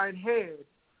divine head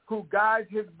who guides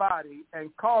his body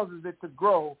and causes it to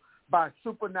grow by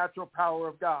supernatural power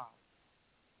of God.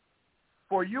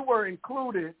 For you were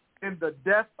included in the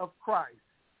death of Christ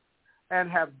and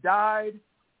have died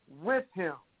with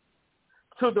him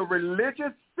to the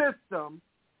religious system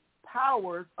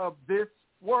powers of this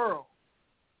world.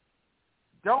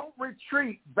 Don't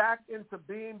retreat back into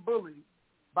being bullied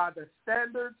by the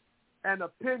standards and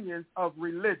opinions of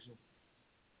religion.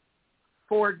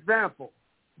 For example,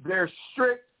 their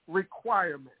strict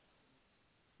requirements.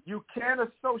 You can't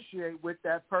associate with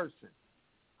that person,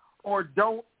 or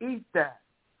don't eat that,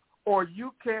 or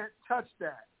you can't touch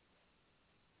that.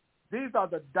 These are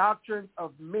the doctrines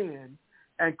of men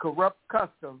and corrupt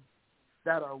customs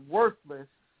that are worthless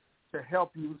to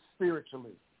help you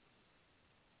spiritually.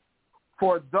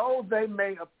 For though they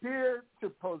may appear to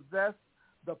possess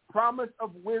the promise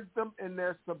of wisdom in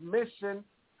their submission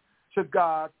to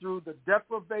God through the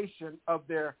deprivation of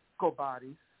their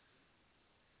bodies,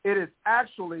 it is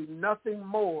actually nothing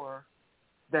more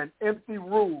than empty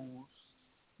rules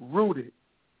rooted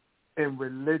in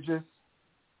religious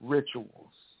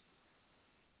rituals.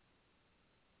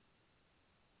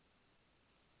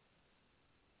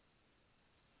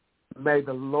 May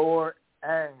the Lord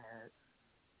add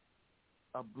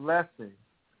a blessing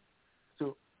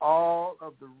to all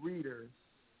of the readers,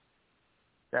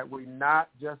 that we not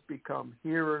just become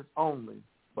hearers only,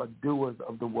 but doers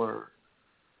of the word.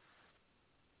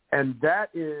 And that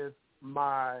is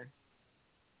my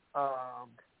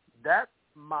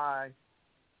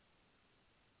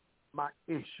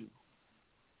issue.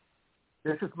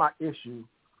 This is my issue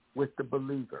with the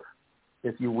believer,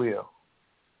 if you will.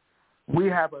 We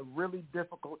have a really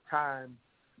difficult time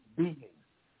being.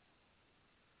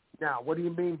 Now, what do you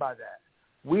mean by that?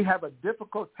 We have a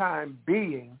difficult time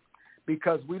being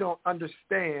because we don't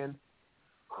understand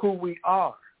who we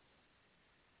are.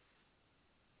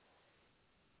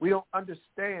 We don't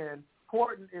understand.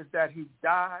 Important is that he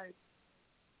died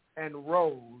and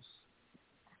rose,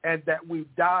 and that we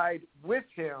died with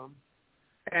him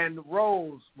and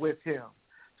rose with him.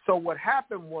 So what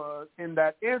happened was, in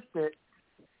that instant,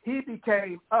 he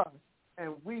became us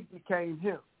and we became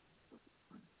him.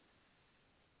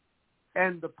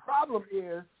 And the problem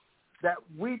is that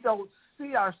we don't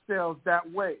see ourselves that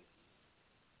way.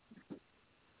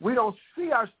 We don't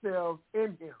see ourselves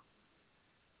in him.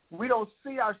 We don't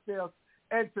see ourselves,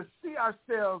 and to see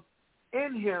ourselves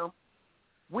in him,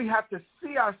 we have to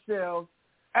see ourselves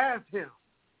as him.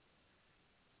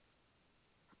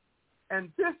 And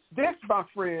this, my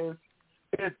friends,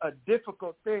 is a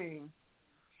difficult thing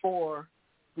for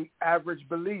the average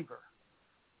believer.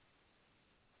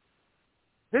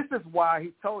 This is why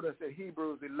he told us in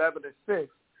Hebrews 11:6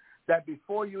 that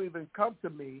before you even come to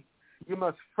me, you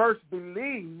must first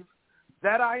believe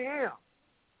that I am,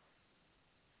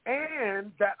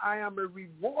 and that I am a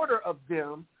rewarder of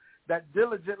them that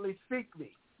diligently seek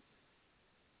me.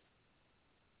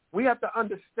 We have to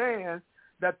understand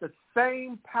that the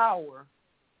same power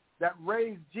that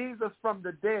raised Jesus from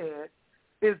the dead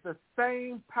is the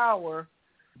same power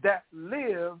that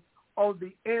lives on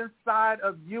the inside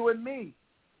of you and me,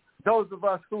 those of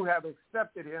us who have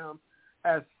accepted him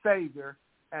as Savior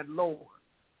and Lord.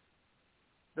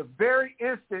 The very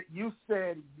instant you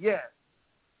said yes,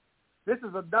 this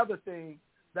is another thing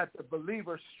that the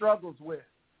believer struggles with.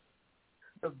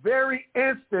 The very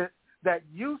instant that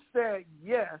you said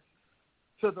yes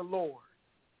to the Lord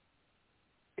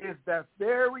is that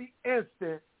very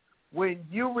instant when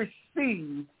you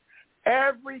received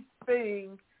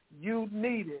everything you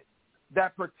needed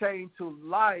that pertained to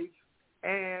life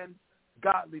and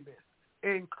godliness,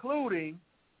 including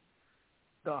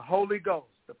the Holy Ghost,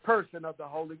 the person of the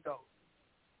Holy Ghost.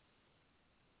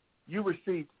 You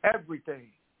received everything.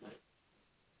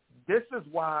 This is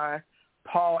why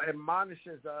Paul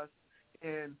admonishes us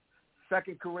in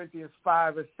 2 Corinthians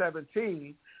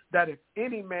 5:17 that if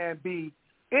any man be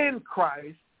in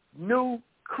Christ, new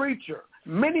creature.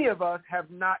 Many of us have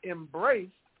not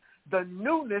embraced the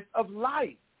newness of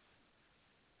life.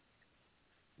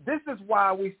 This is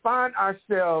why we find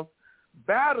ourselves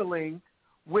battling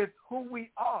with who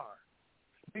we are,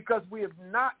 because we have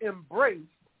not embraced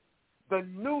the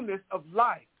newness of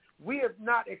life. We have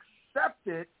not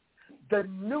accepted the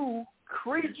new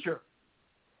creature.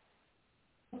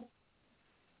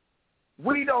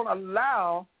 We don't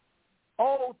allow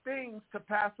old things to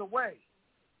pass away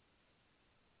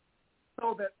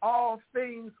so that all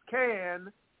things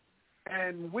can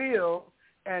and will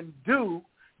and do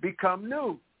become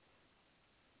new.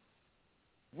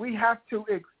 We have to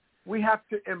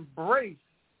embrace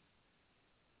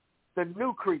the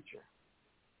new creature.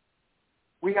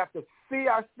 We have to see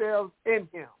ourselves in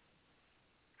him.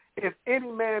 If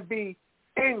any man be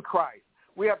in Christ,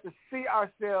 we have to see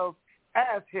ourselves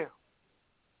as him.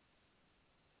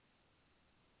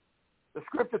 The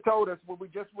scripture told us, what we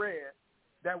just read,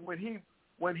 that when he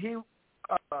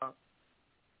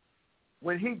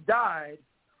died,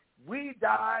 we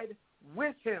died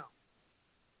with him.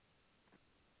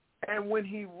 And when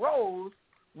he rose,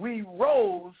 we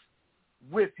rose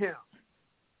with him.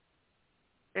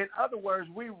 In other words,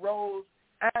 we rose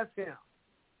as him.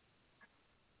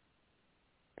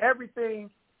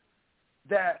 Everything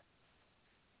that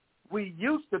we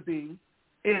used to be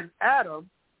in Adam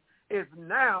is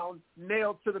now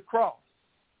nailed to the cross.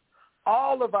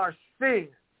 All of our sins,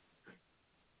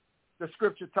 the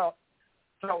scripture told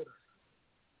us,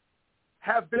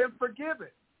 have been forgiven.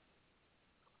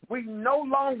 We no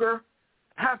longer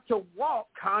have to walk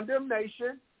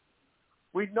condemnation.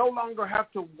 We no longer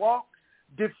have to walk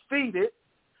defeated.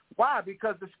 Why?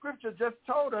 Because the scripture just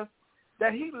told us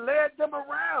that he led them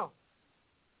around.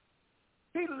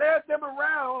 He led them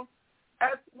around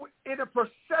as in a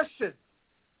procession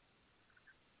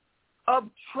of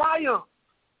triumph.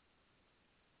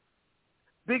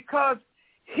 Because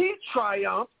he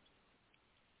triumphed,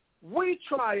 we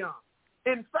triumph.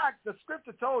 In fact, the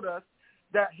scripture told us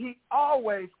that he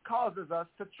always causes us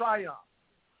to triumph.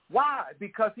 Why?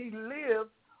 Because he lives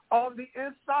on the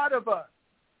inside of us.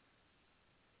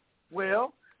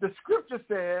 Well, the scripture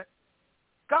said,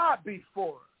 God be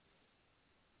for us.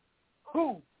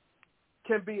 Who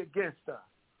can be against us?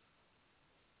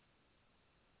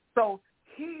 So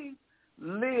he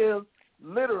lives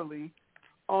literally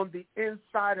on the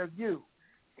inside of you.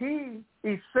 He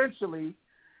essentially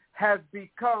has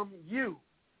become you,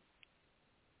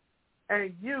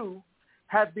 and you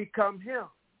have become him.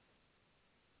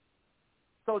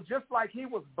 So just like he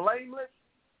was blameless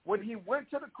when he went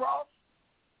to the cross,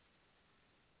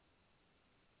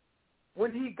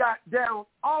 when he got down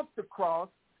off the cross,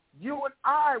 you and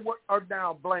I are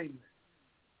now blameless.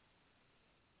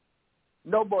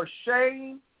 No more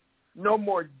shame, no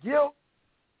more guilt.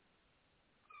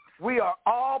 We are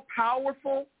all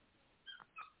powerful.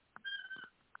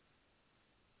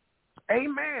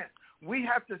 Amen. We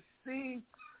have to see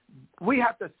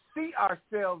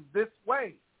ourselves this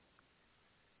way.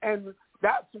 And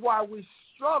that's why we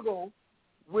struggle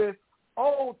with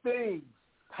old things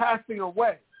passing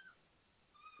away,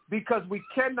 because we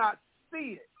cannot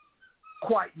see it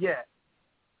quite yet.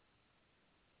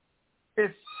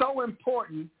 It's so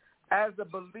important as a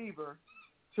believer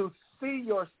to see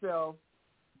yourself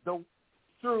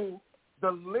through the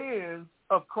lens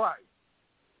of Christ,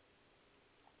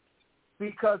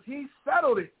 because he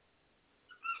settled it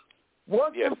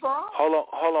once and for all.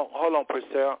 Hold on,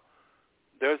 Purcell.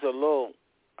 There's a little,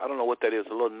 I don't know what that is,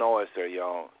 a little noise there,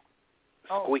 y'all.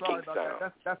 Squeaking sorry about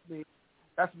sound.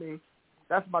 That's me.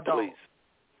 That's my dog. Please.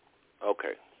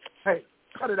 Okay. Hey,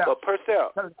 cut it out. But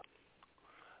Purcell, cut it out.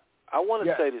 I want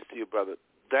to say this to you, brother.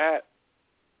 That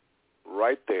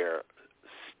right there,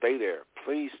 stay there.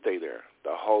 Please stay there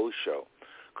the whole show.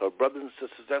 Because, brothers and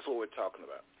sisters, that's what we're talking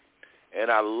about.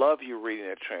 And I love you reading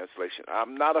that translation.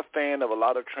 I'm not a fan of a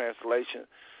lot of translation,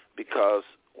 because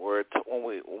when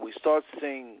we start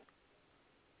seeing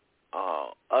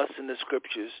us in the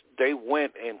scriptures, they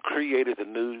went and created the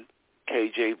new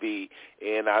KJV,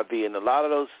 NIV, and a lot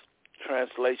of those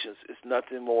translations is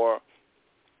nothing more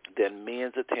than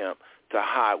men's attempt to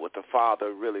hide what the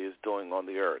Father really is doing on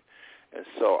the earth. And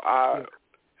so I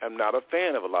am not a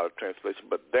fan of a lot of translations,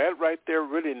 but that right there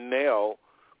really nailed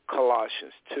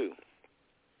Colossians 2.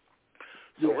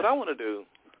 So what I want to do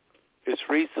is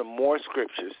read some more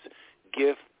scriptures,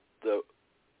 give the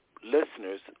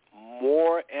listeners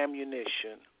more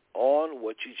ammunition on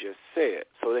what you just said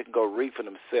so they can go read for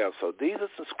themselves. So these are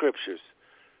some scriptures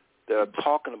that are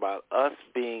talking about us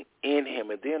being in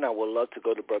him. And then I would love to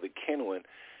go to Brother Kenwin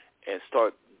and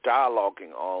start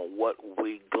dialoguing on what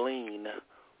we glean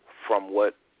from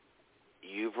what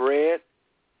you've read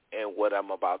and what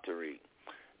I'm about to read.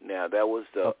 Now, that was,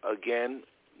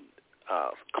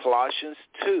 Colossians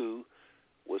 2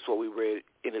 was what we read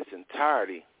in its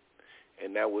entirety,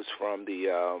 and that was from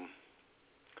the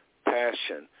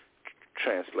Passion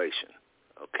Translation.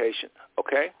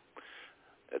 Okay?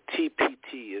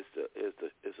 TPT is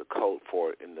a code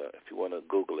for it if you want to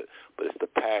Google it, but it's the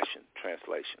Passion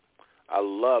Translation. I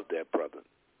love that, brother.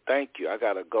 Thank you. I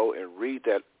got to go and read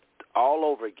that all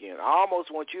over again. I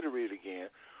almost want you to read it again,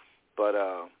 but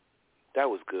that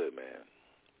was good, man.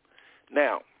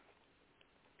 Now,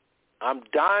 I'm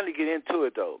dying to get into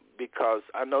it, though, because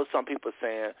I know some people are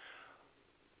saying,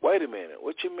 wait a minute,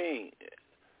 what you mean?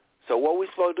 So what we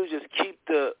supposed to do is just keep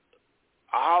the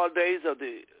holidays of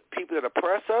the people that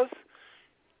oppress us,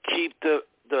 keep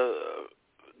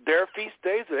their feast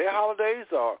days, their holidays,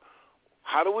 or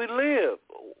how do we live?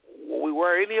 We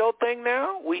wear any old thing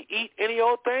now? We eat any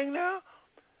old thing now?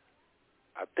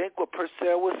 I think what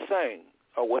Purcell was saying,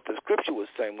 or what the scripture was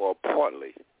saying more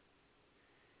importantly,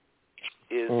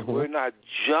 is we're not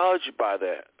judged by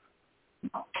that.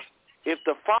 If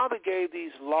the Father gave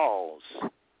these laws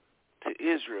to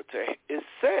Israel, it's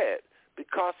said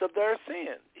because of their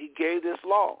sin, he gave this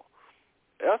law.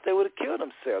 Else they would have killed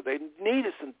themselves. They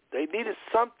needed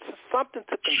something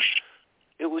to.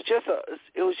 It was just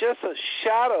a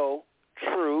shadow,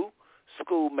 true,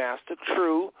 schoolmaster,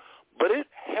 true, but it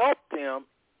helped them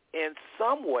in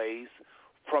some ways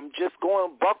from just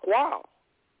going buck wild.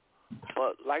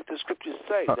 But like the scriptures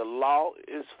say, the law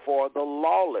is for the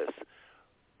lawless.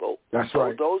 But That's so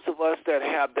right. those of us that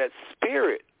have that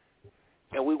spirit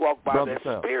and we walk by Brother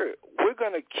that spirit, we're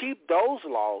going to keep those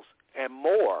laws and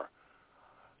more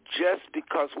just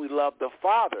because we love the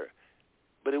Father.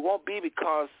 But it won't be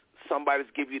because somebody's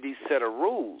give you these set of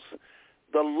rules.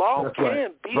 The law That's can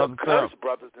right. be Brother a curse, Sal.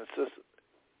 brothers and sisters.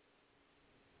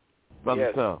 Brother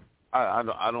Yes. Sal,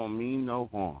 I don't mean no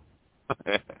harm.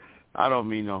 I don't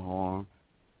mean no harm.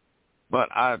 But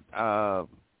I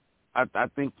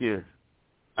think you're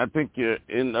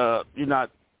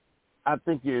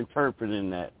interpreting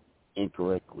that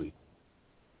incorrectly.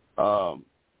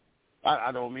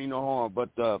 I don't mean no harm, but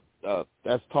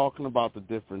that's talking about the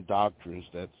different doctrines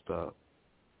that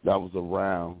was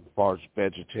around as far as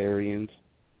vegetarians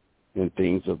and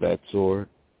things of that sort,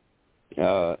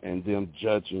 and them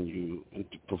judging you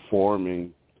into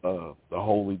performing the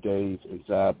holy days and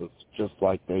Sabbaths just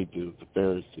like they do, the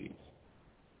Pharisees.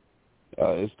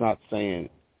 It's not saying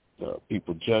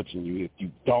people judging you if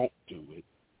you don't do it.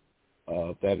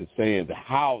 That is saying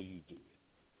how you do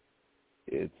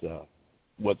it. It's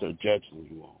what they're judging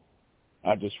you on.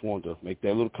 I just wanted to make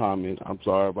that little comment. I'm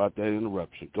sorry about that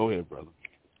interruption. Go ahead, brother.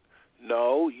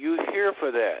 No, you're here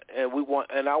for that, and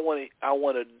I want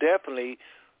to definitely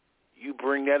you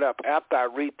bring that up after I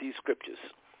read these scriptures,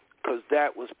 because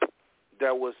that was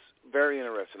very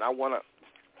interesting. I want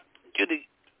you to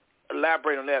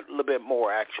elaborate on that a little bit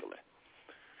more, actually.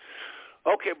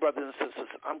 Okay, brothers and sisters,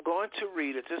 I'm going to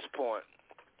read at this point.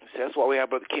 That's why we have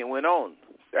Brother King went on.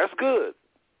 That's good.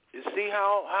 You see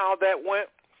how that went?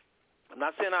 I'm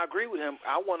not saying I agree with him.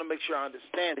 I want to make sure I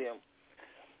understand him,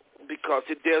 because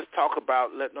it does talk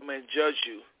about let no man judge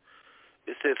you.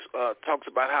 It says talks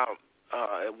about how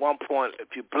at one point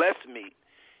if you bless me,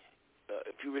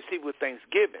 if you receive with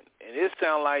thanksgiving, and it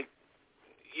sounds like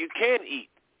you can eat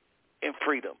in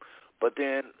freedom, but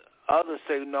then others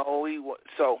say no.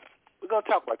 So we're going to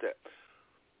talk about that.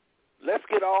 Let's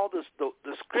get all the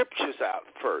scriptures out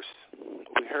first.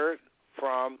 We heard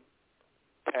from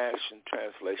Passion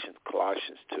Translation,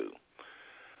 Colossians 2.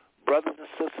 Brothers and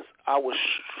sisters, I would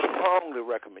strongly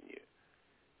recommend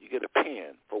you get a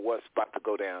pen for what's about to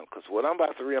go down, because what I'm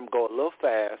about to read, I'm going a little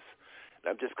fast, and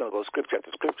I'm just going to go scripture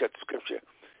after scripture after scripture,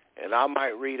 and I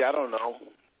might read,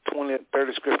 20 or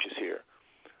 30 scriptures here.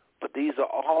 But these are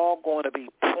all going to be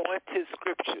pointed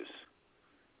scriptures,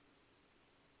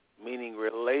 meaning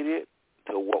related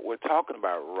to what we're talking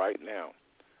about right now.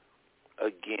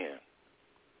 Again,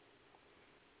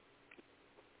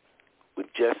 we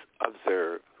just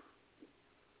observed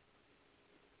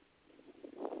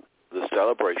the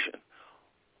celebration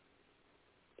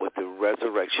with the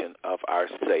resurrection of our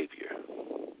Savior.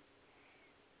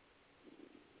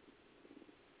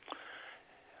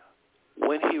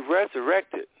 When he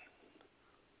resurrected,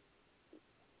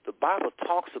 the Bible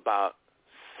talks about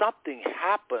something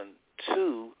happened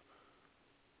to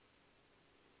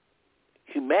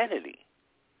humanity.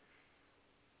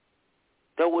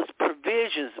 There was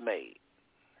provisions made.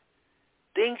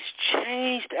 Things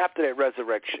changed after that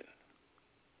resurrection.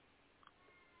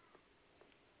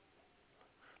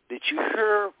 Did you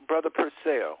hear, Brother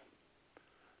Purcell?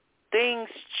 Things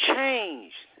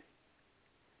changed.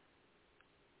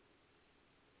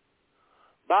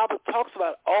 Bible talks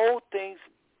about old things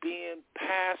being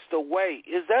passed away.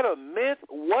 Is that a myth?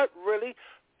 What really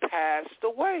passed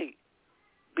away?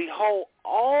 Behold,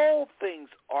 all things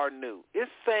are new.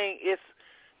 It's saying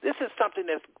this is something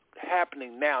that's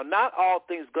happening now. Not all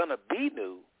things going to be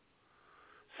new.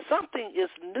 Something is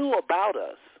new about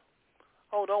us.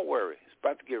 Oh, don't worry. It's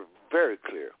about to get very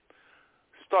clear.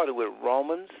 Starting with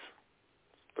Romans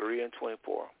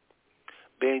 3:24.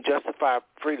 Being justified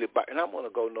freely by, and I'm going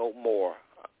to go no more.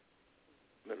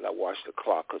 Maybe I watch the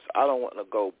clock because I don't want to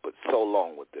go but so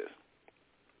long with this.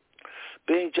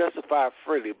 Being justified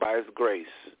freely by his grace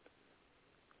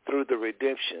through the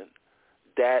redemption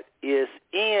that is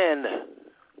in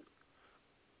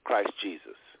Christ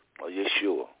Jesus, or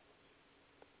Yeshua.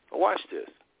 Now watch this.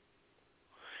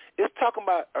 It's talking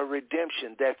about a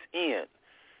redemption that's in.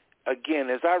 Again,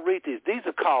 as I read these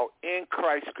are called in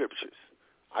Christ scriptures.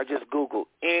 I just Googled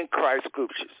in Christ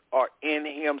scriptures or in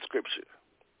him scripture.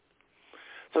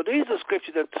 So these are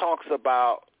scriptures that talks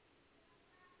about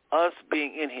us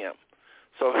being in him.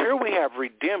 So here we have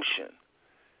redemption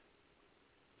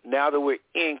now that we're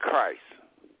in Christ.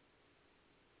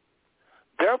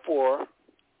 Therefore,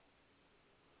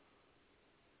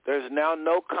 there's now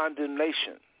no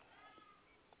condemnation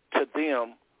to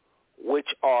them which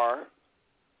are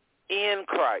in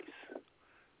Christ,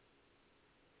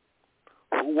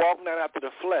 who walk not after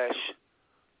the flesh,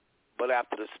 but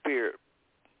after the Spirit.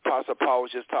 Apostle Paul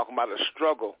was just talking about a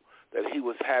struggle that he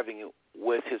was having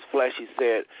with his flesh. He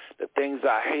said, the things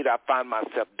I hate, I find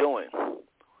myself doing.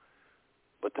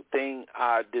 But the thing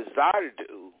I desire to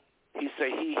do, he said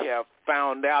he have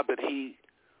found out that he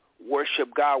worship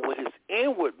God with his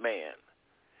inward man,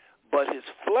 but his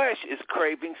flesh is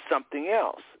craving something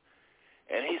else.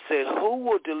 And he said, who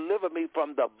will deliver me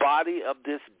from the body of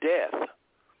this death?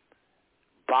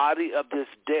 Body of this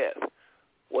death.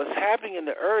 What's happening in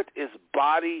the earth is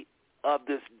body of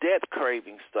this death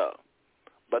craving stuff.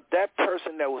 But that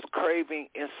person that was craving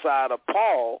inside of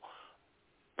Paul,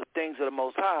 the things of the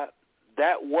Most High,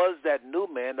 that was that new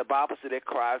man, the Bible said, that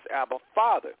cries, Abba,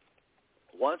 Father.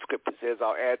 One scripture says,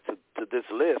 I'll add to this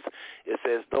list, it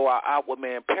says, though our outward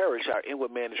man perish, our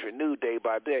inward man is renewed day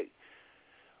by day.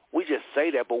 We just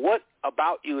say that, but what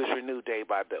about you is renewed day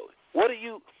by day?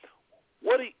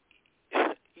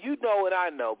 You know and I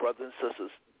know, brothers and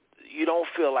sisters, you don't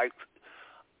feel like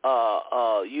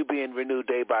you being renewed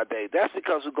day by day. That's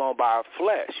because we're going by our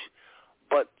flesh.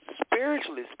 But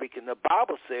spiritually speaking, the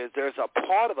Bible says there's a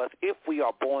part of us, if we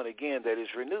are born again, that is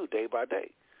renewed day by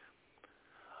day.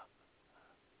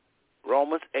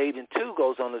 Romans 8:2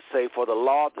 goes on to say, for the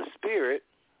law of the Spirit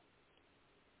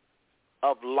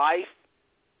of life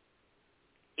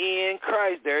in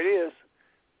Christ, there it is,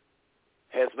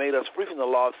 has made us free from the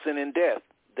law of sin and death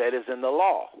that is in the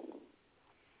law.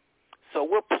 So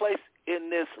we're placed in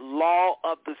this law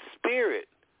of the Spirit,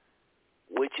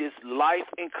 which is life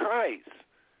in Christ.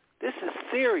 This is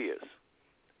serious.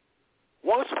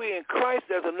 Once we're in Christ,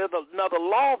 there's another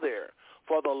law there.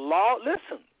 For the law,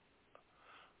 listen,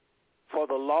 for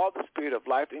the law of the Spirit of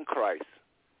life in Christ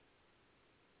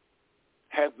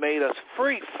have made us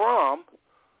free from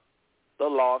the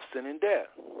law of sin and death.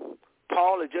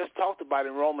 Paul had just talked about it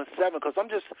in Romans 7, because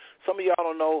some of y'all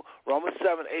don't know, Romans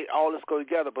 7, 8, all this go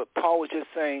together, but Paul was just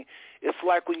saying, it's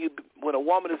like when a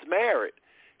woman is married,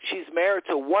 she's married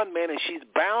to one man and she's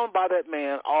bound by that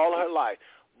man all her life.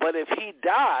 But if he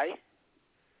die,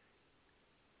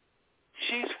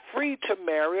 she's free to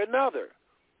marry another.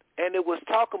 And it was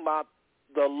talking about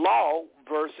the law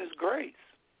versus grace.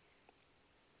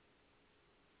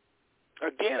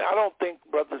 Again, I don't think,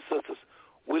 brothers and sisters,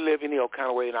 we live any old kind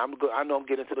of way. And I know I'm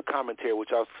getting into the commentary, which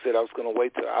I said I was going to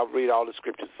wait till I'll read all the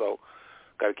scriptures, so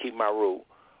got to keep my rule.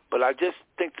 But I just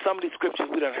think some of these scriptures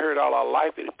we done heard all our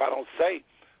life, and if I don't say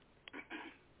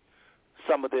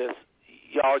some of this,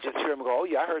 y'all just hear me go, oh,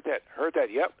 yeah, I heard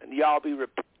that, yep. And y'all be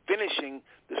finishing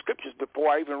the scriptures before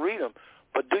I even read them.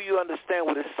 But do you understand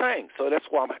what it's saying? So that's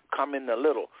why I'm coming a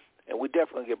little. And we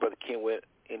definitely get Brother Kenwood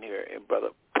in here and Brother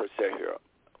Purcell here.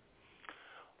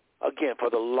 Again, for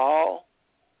the law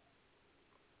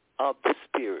of the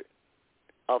Spirit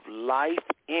of life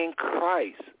in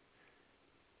Christ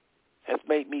has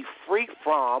made me free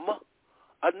from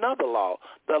another law.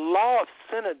 The law of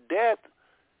sin and death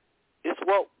is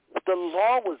what the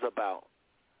law was about.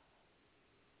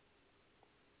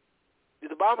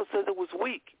 The Bible says it was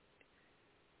weak.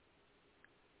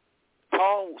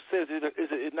 Paul says, is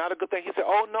it not a good thing? He said,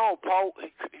 oh, no, Paul,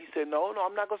 he said, no,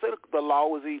 I'm not going to say the law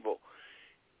was evil.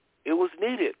 It was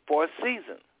needed for a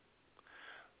season.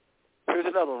 Here's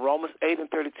another one, Romans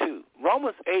 8:32.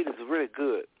 Romans 8 is really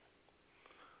good.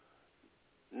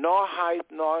 Nor height,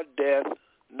 nor depth,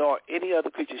 nor any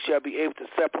other creature shall be able to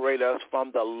separate us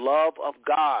from the love of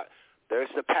God. There's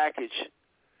the package,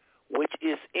 which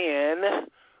is in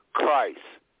Christ.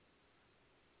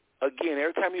 Again,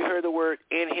 every time you hear the word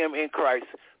in him, in Christ,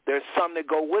 there's something that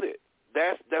go with it.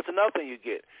 That's another thing you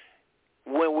get.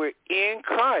 When we're in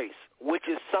Christ, which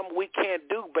is something we can't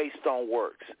do based on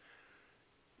works,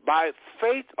 by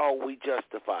faith are we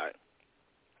justified.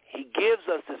 He gives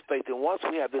us this faith, and once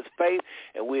we have this faith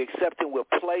and we accept him, we're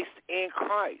placed in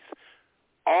Christ.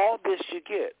 All this you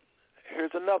get.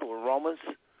 Here's another one, Romans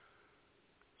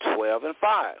 12:5.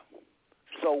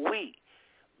 So we,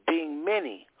 being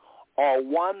many, are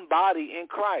one body in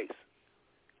Christ.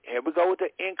 Here we go with the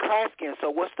in Christ again. So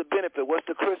what's the benefit? What's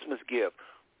the Christmas gift?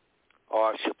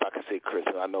 Or if I can say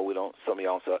Christmas. I know we don't, some of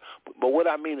y'all say. But what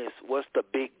I mean is, what's the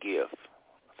big gift?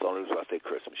 That's the only reason I say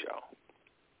Christmas, y'all.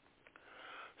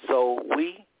 So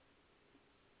we,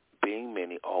 being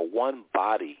many, are one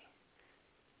body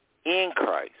in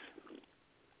Christ.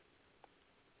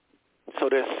 So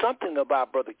there's something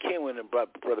about Brother Kenwin and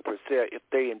Brother Purcell, if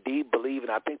they indeed believe,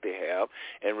 and I think they have,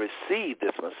 and receive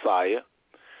this Messiah,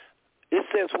 it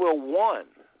says we're one.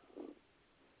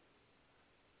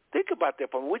 Think about that.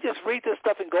 We just read this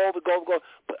stuff and go over.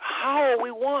 But how are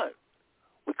we one?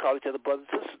 We call each other brothers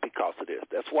and sisters because of this.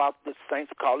 That's why the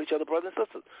saints call each other brothers and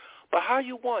sisters. But how are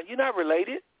you one? You're not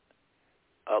related.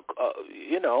 I'm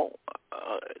talking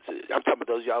about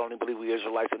those y'all don't even believe we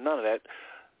Israelites and none of that.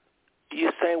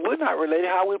 You're saying we're not related.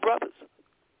 How are we brothers?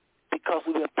 Because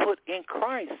we've been put in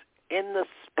Christ, in the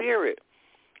Spirit.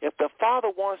 If the Father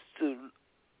wants to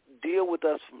deal with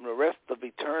us from the rest of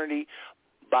eternity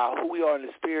by who we are in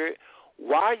the Spirit,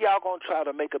 why are y'all going to try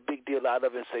to make a big deal out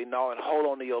of it and say no and hold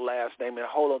on to your last name and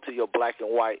hold on to your black and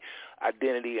white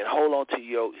identity and hold on to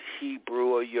your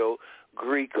Hebrew or your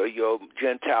Greek or your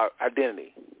Gentile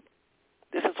identity?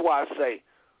 This is why I say,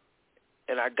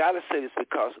 and I got to say this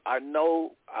because I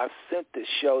know I've sent this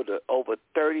show to over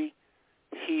 30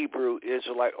 Hebrew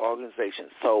Israelite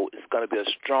organizations, so it's going to be a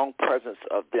strong presence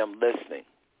of them listening.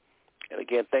 And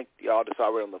again, thank y'all that's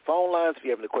already on the phone lines. If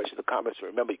you have any questions or comments,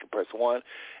 remember you can press 1.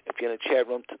 If you're in the chat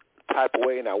room, type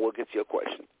away and I will get to your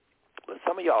question. But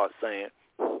some of y'all are saying,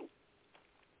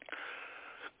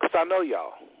 because I know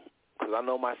y'all, because I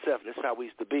know myself, this is how we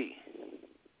used to be.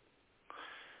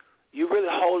 You're really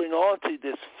holding on to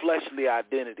this fleshly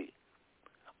identity.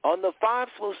 On the 5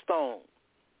 smooth stone,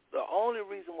 the only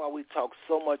reason why we talk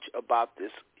so much about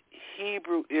this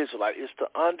Hebrew Israelite is to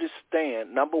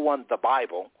understand, number one, the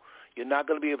Bible. You're not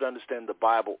going to be able to understand the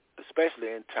Bible,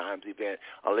 especially in times event,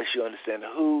 unless you understand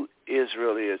who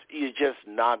Israel is. You're just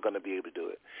not going to be able to do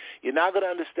it. You're not going to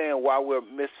understand why we're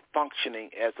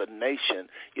misfunctioning as a nation.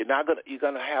 You're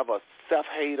going to have a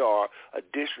self-hate or a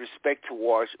disrespect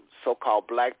towards so-called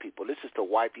black people. This is to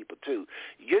white people too.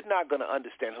 You're not going to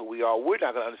understand who we are. We're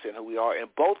not going to understand who we are, and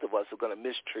both of us are going to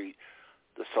mistreat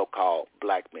the so-called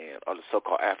black man or the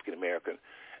so-called African American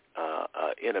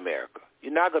in America.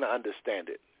 You're not going to understand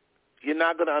it. You're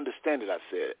not going to understand it, I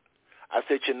said. I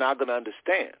said you're not going to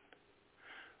understand.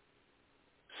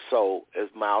 So, as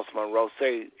Miles Monroe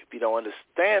said, if you don't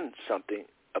understand something,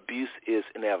 abuse is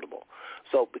inevitable.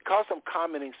 So, because I'm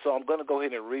commenting, so I'm going to go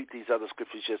ahead and read these other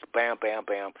scriptures just bam, bam,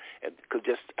 bam, and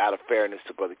just out of fairness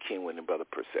to Brother Kenwin and Brother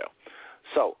Purcell.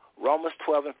 So, Romans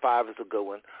 12:5 is a good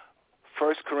one.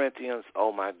 1 Corinthians,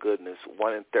 oh my goodness,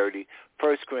 1:30.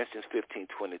 1 Corinthians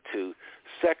 15:22. 2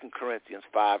 Corinthians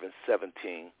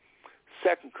 5:17.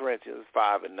 2 Corinthians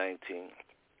 5:19,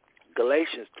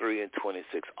 Galatians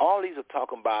 3:26. All these are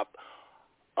talking about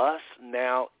us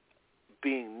now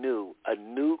being new, a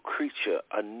new creature,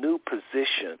 a new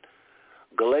position.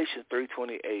 Galatians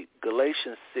 3:28,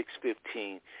 Galatians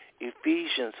 6:15,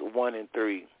 Ephesians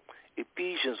 1:3,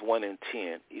 Ephesians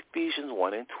 1:10, Ephesians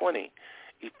 1:20,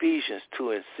 Ephesians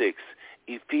 2:6,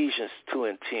 Ephesians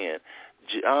 2:10,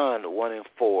 John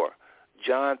 1:4,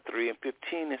 John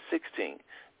 3:15 and 16.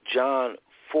 John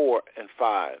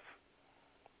 4:5.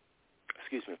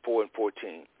 4 and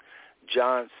 14.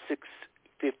 John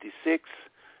 6:56.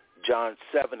 John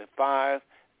 7:5.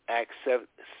 Acts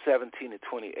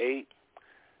 17:28.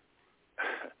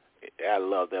 I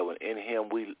love that one. In him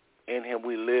we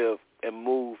live and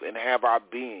move and have our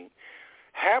being.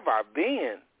 Have our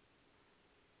being.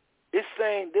 It's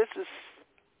saying this is.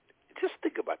 Just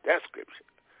think about that scripture.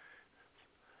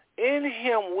 In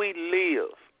him we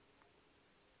live.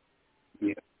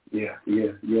 Yeah.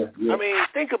 I mean,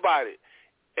 think about it.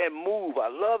 And move. I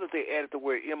love that they added the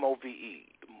word MOVE.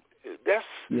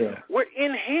 We're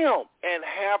in him and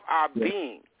have our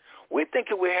being. We're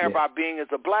thinking we have our being as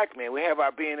a black man. We have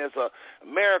our being as an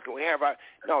American.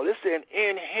 No, this is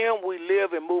in him we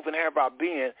live and move and have our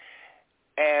being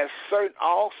as certain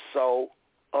also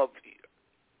of,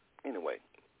 anyway,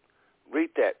 read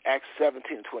that, Acts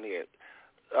 17:28.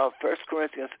 1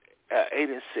 Corinthians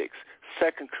 8:6.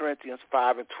 2 Corinthians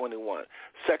 5:21,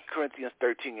 2 Corinthians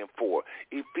 13:4,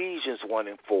 Ephesians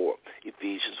 1:4,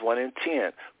 Ephesians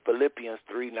 1:10, Philippians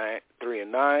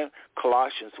 3:9,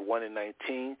 Colossians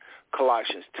 1:19,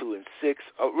 Colossians 2:6,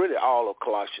 really all of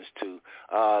Colossians 2,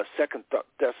 2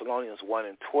 Thessalonians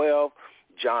 1:12,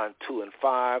 John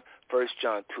 2:5, 1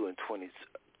 John 2:20,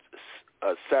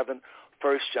 7,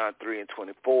 1 John 3 and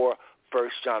 24, 1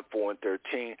 John 4 and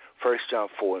 13, 1 John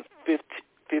 4 and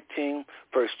 15,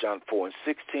 1 John 4 and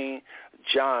 16,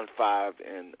 John 5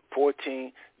 and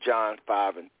 14, John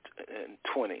 5 and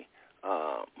 20.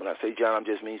 When I say John, I'm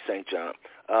just mean St. John.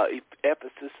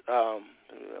 Ephesus,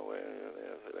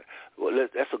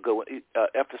 that's a good one.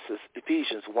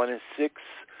 Ephesians 1 and 6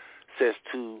 says,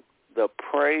 to the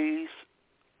praise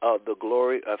of the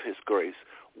glory of his grace,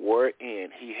 wherein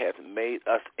he hath made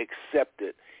us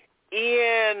accepted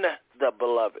in the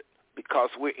beloved. Because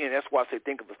we're in, that's why I say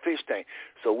think of a fish tank.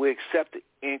 So we're accepted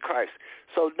in Christ.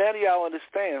 So now y'all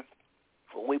understand,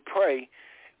 when we pray,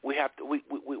 we have to we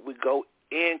go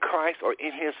in Christ or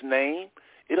in his name.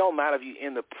 It don't matter if you're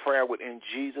in the prayer within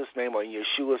Jesus' name or in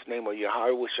Yeshua's name or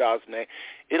Yahweh Shah's name.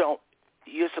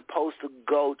 You're supposed to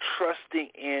go trusting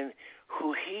in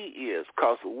who he is,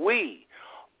 because we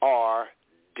are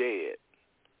dead.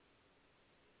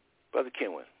 Brother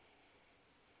Kenwin.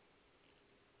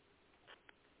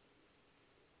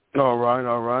 All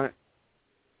right.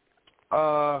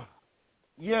 Well,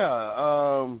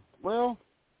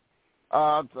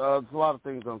 there's a lot of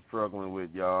things I'm struggling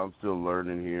with, y'all. I'm still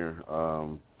learning here.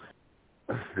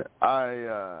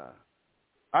 I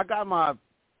got my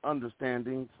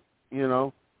understandings,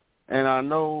 and I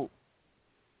know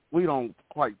we don't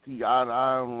quite see eye to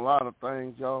eye on a lot of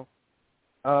things, y'all.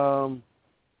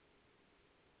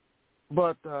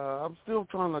 But I'm still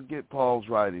trying to get Paul's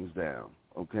writings down,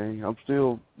 okay? I'm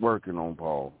still working on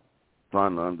Paul,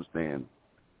 trying to understand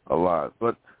a lot.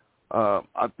 But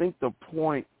I think the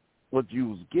point, what you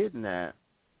was getting at,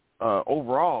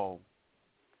 overall,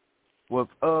 was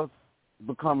us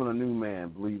becoming a new man,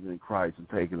 believing in Christ and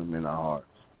taking him in our hearts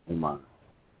and minds.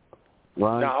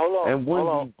 Right? Now, hold on. And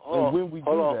when we do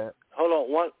that... Hold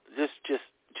on.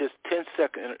 Just 10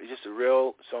 seconds, just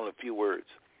it's only a few words.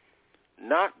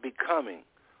 Not becoming.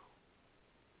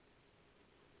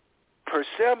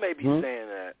 Purcell may be saying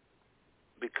that,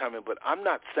 becoming, but I'm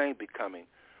not saying becoming.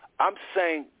 I'm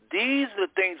saying these are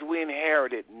the things we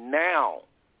inherited now.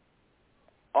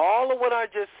 All of what I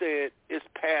just said is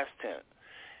past tense.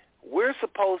 We're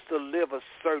supposed to live a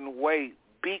certain way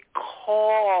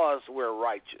because we're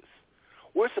righteous.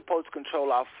 We're supposed to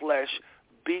control our flesh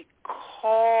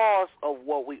because of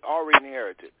what we already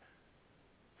inherited.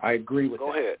 I agree with that.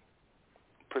 Go ahead.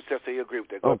 Purcell, you agree with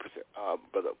that. Go ahead,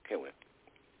 Brother Kenwin.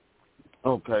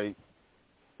 Okay.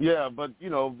 Yeah, but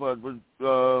with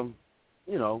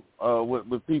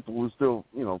people who still,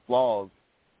 flaws,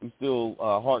 we still,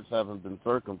 hearts haven't been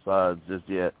circumcised just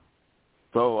yet.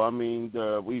 So, I mean,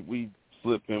 we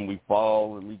slip and we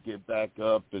fall and we get back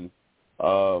up, and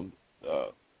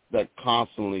that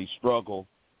constantly struggle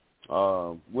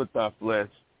with our flesh,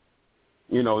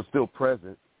 is still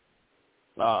present.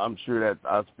 I'm sure that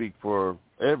I speak for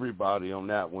everybody on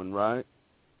that one, right?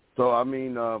 So, I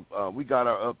mean, we got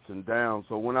our ups and downs.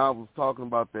 So when I was talking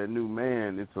about that new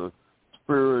man, it's a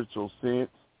spiritual sense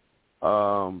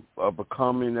of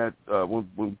becoming that when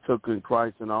we took in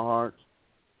Christ in our hearts,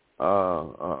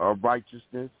 our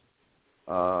righteousness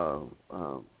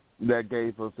that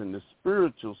gave us in the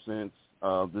spiritual sense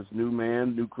this new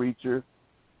man, new creature,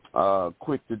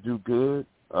 quick to do good,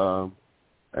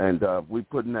 and we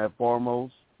put in that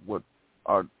foremost what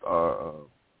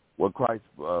Christ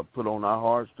put on our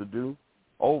hearts to do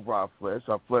over our flesh.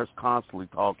 Our flesh constantly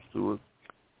talks to us,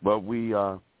 but we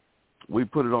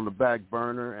put it on the back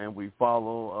burner and we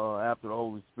follow after the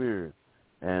Holy Spirit,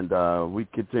 and we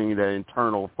continue that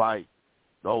internal fight.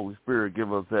 The Holy Spirit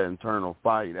gives us that internal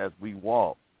fight as we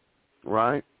walk,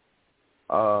 right?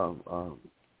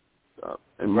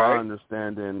 In my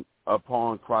understanding,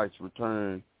 upon Christ's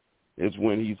return is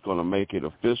when he's going to make it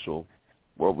official,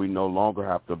 where we no longer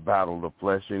have to battle the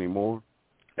flesh anymore.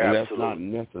 And that's not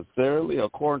necessarily,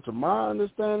 according to my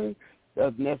understanding,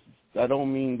 that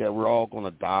don't mean that we're all going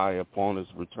to die upon his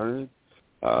return.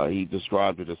 He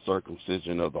described it as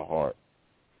circumcision of the heart.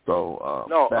 So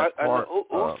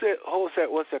who said? Hold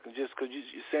on 1 second, just because you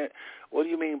said, what do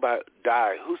you mean by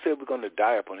die? Who said we're going to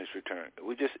die upon his return?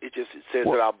 It says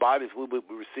that our bodies will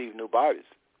receive new bodies.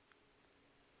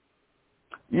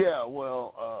 Yeah,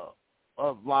 well,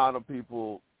 a lot of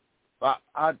people.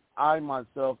 I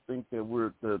myself think that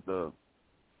we're the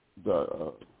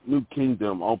new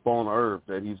kingdom upon earth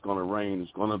that he's going to reign is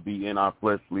going to be in our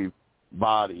fleshly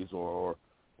bodies, or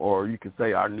you could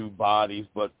say our new bodies,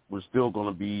 but we're still going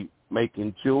to be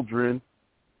making children.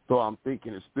 So I'm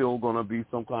thinking it's still going to be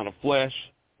some kind of flesh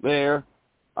there.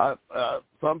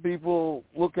 Some people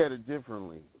look at it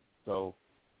differently. So,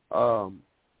 I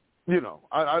don't know.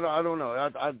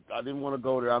 I didn't want to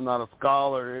go there. I'm not a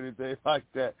scholar or anything like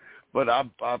that. But I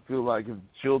feel like if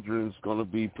children's going to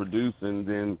be producing,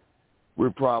 then we're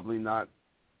probably not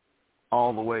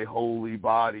all the way holy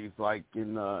bodies like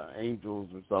in angels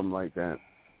or something like that.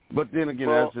 But then again,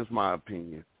 that's just my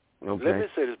opinion. Okay? Let me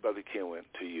say this, Brother Kenwin,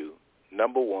 to you.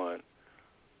 Number one,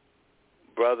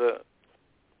 brother,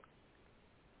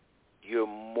 you're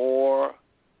more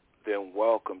than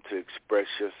welcome to express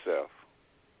yourself.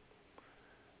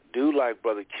 Do like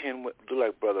Brother Kenwin, do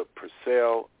like Brother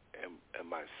Purcell and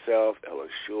myself, Ella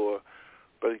Shore.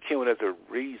 Brother Kenwin, there's a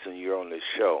reason you're on this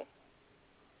show.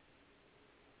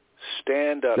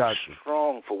 Stand up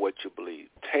strong for what you believe.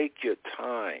 Take your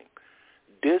time.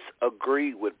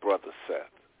 Disagree with Brother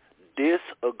Seth.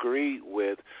 Disagree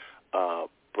with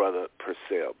Brother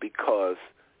Purcell, because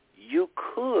you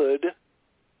could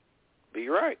be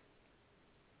right.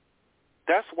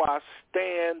 That's why I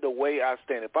stand the way I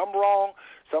stand. If I'm wrong,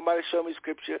 somebody show me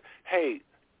scripture. Hey,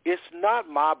 it's not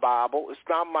my Bible. It's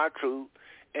not my truth.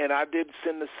 And I didn't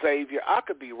send the Savior. I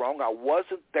could be wrong. I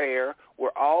wasn't there.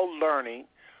 We're all learning.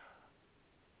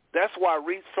 That's why I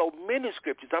read so many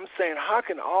scriptures. I'm saying, how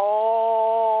can all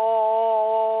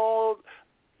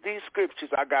these scriptures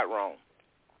I got wrong?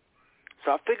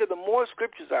 So I figure the more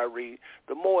scriptures I read,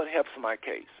 the more it helps my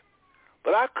case.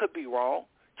 But I could be wrong.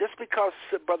 Just because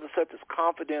Brother Seth is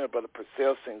confident or Brother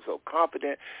Purcell seems so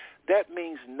confident, that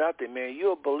means nothing, man.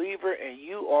 You're a believer, and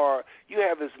you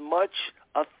have as much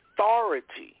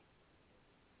authority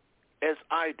as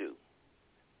I do.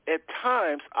 At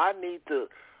times, I need to,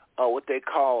 what they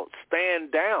call,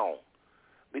 stand down,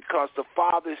 because the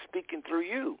Father is speaking through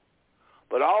you.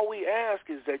 But all we ask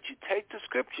is that you take the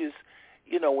scriptures,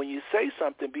 when you say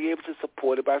something, be able to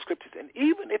support it by scriptures. And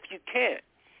even if you can't,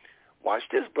 watch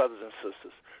this, brothers and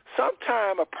sisters.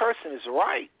 Sometimes a person is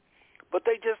right, but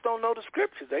they just don't know the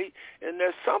scriptures. And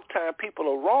there's sometimes people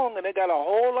are wrong, and they got a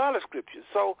whole lot of scriptures.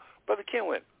 So, Brother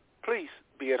Kenwin, please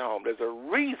be at home. There's a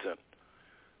reason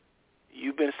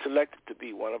you've been selected to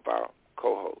be one of our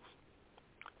co-hosts.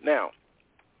 Now,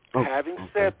 having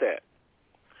said that,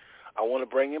 I want to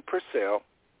bring in Purcell,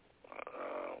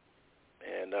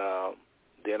 and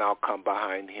then I'll come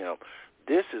behind him.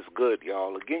 This is good,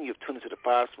 y'all. Again, you've tuned into the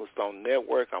Five Smooth Stone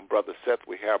Network. I'm Brother Seth.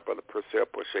 We have Brother Purcell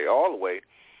Porche all the way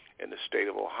in the state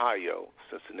of Ohio,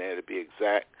 Cincinnati to be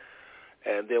exact.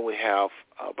 And then we have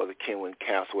Brother Kenwin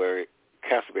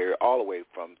Castleberry all the way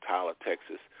from Tyler,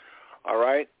 Texas. All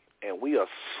right? And we are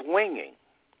swinging.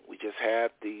 We just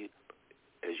had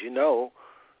as you know,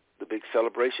 the big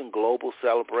celebration, global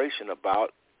celebration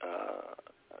about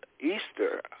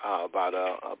Easter,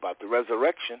 about the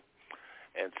resurrection.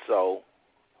 And so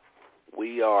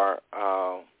we are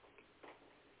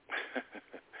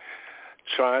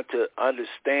trying to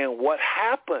understand what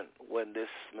happened when this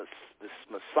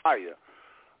Messiah,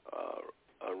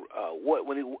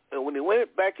 when he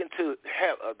went back into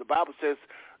hell. The Bible says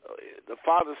the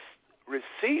Father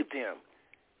received him.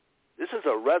 This is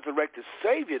a resurrected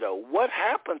Savior, though. What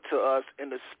happened to us in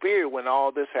the spirit when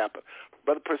all this happened?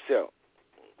 Brother Purcell,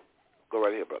 go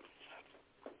right here, brother.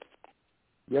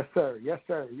 Yes, sir. Yes,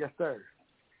 sir. Yes, sir.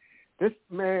 This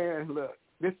man, look,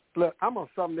 I'm going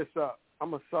to sum this up.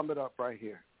 I'm going to sum it up right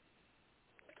here.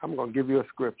 I'm going to give you a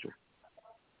scripture.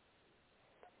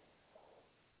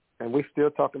 And we're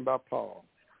still talking about Paul.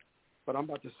 But I'm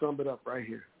about to sum it up right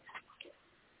here.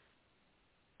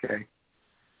 Okay.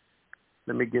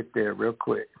 Let me get there real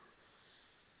quick.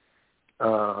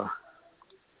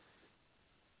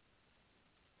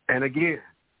 And again,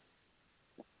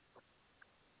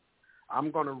 I'm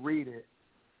going to read it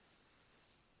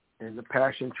in the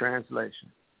Passion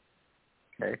Translation.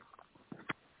 Okay.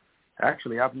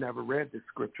 Actually, I've never read this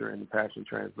scripture in the Passion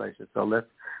Translation, so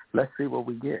let's see what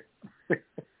we get.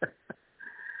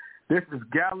 This is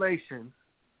Galatians.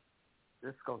 This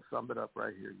is going to sum it up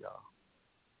right here, y'all.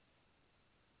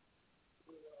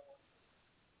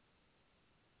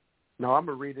 No, I'm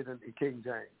going to read it in King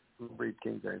James. I'm going to read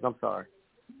King James. I'm sorry.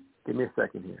 Give me a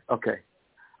second here. Okay.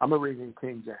 I'm going to read it in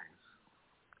King James.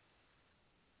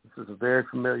 This is a very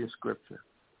familiar scripture.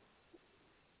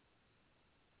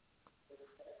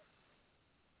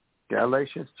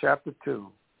 Galatians chapter 2,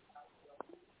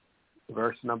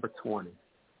 verse number 20.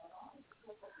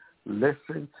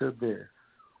 Listen to this.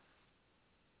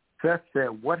 Seth said,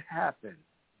 what happened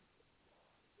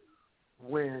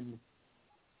when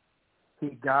he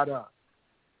got up?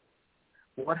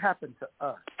 What happened to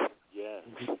us? Yes.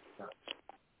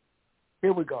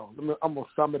 Here we go. I'm going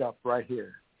to sum it up right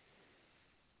here.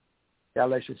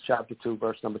 Galatians chapter 2,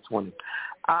 verse number 20.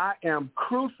 I am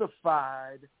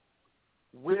crucified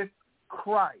with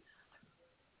Christ.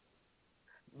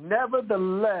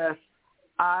 Nevertheless,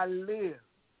 I live.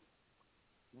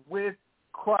 With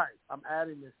Christ. I'm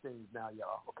adding these things now,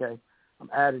 y'all, okay? I'm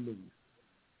adding these.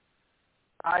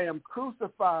 I am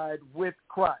crucified with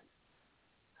Christ.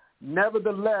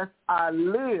 Nevertheless, I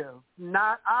live,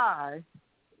 not I,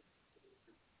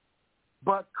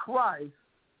 but Christ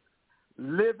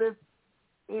liveth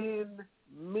in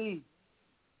me.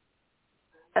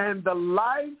 And the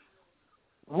life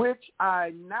which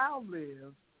I now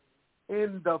live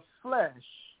in the flesh,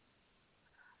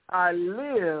 I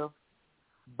live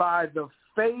by the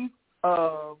faith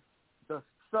of the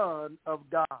Son of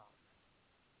God,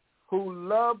 who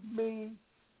loved me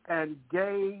and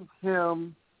gave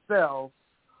himself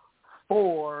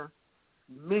for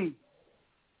me.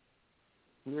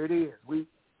 Here it is. We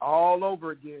all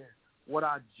over again. What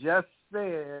I just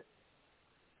said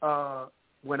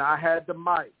when I had the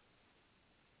mic.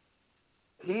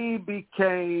 He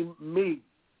became me.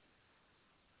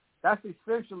 That's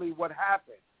essentially what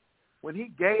happened. When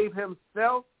he gave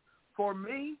himself for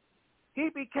me, he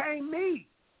became me.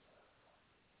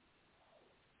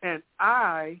 And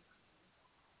I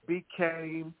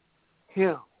became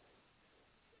him.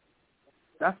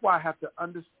 That's why I have to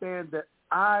understand that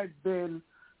I've been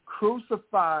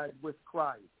crucified with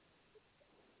Christ.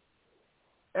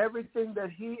 Everything that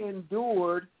he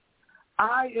endured,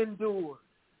 I endured,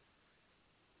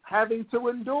 having to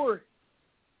endure it.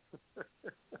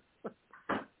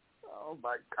 Oh,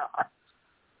 my God.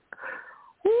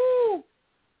 Woo!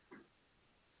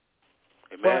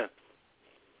 Amen. But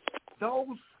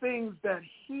those things that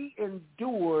he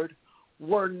endured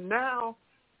were now,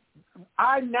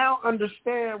 I now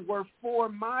understand, were for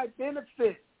my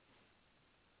benefit.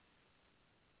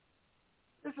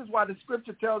 This is why the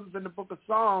scripture tells us in the book of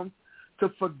Psalms to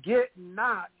forget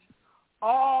not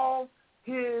all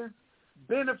his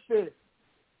benefits.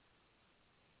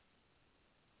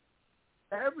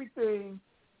 Everything,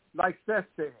 like Seth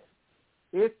said,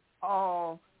 it's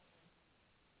all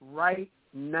right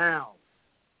now.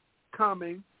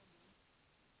 Coming.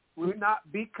 We're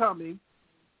not becoming.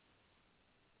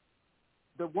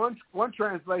 The one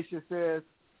translation says,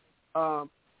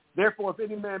 therefore, if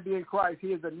any man be in Christ, he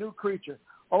is a new creature.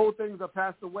 Old things are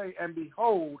passed away, and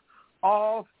behold,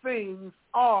 all things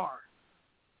are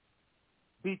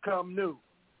become new.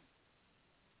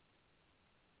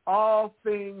 All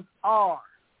things are.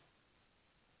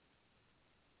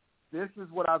 This is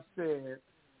what I've said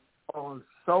on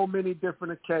so many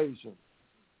different occasions.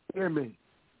 Hear me.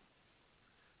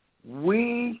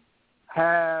 We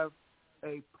have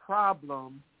a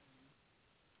problem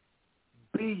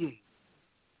being.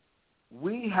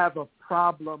 We have a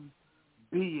problem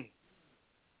being.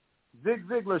 Zig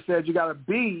Ziglar said you got to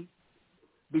be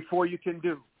before you can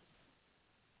do.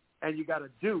 And you got to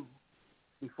do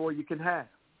before you can have.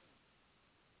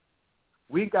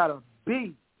 We got to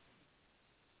be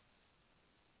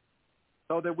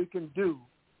so that we can do,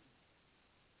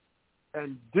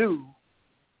 and do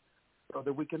so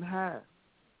that we can have.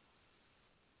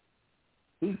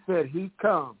 He said he'd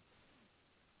come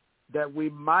that we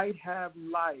might have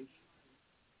life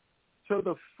to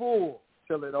the full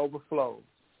till it overflows.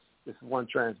 This is one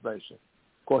translation.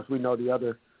 Of course, we know the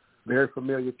other very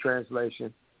familiar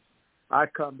translation. I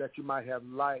come that you might have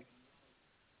life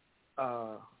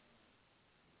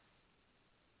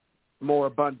more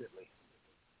abundantly.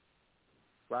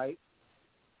 Right?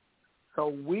 So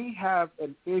we have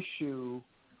an issue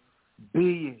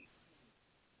being.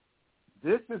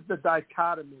 This is the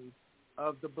dichotomy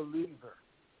of the believer.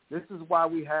 This is why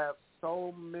we have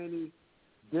so many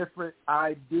different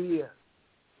ideas.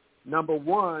 Number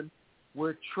one,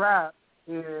 we're trapped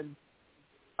in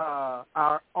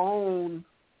our own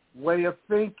way of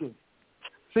thinking.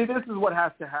 See, this is what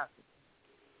has to happen.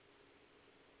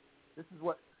 This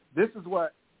is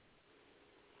what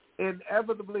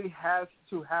inevitably has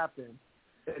to happen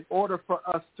in order for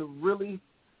us to really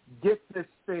get this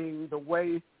thing the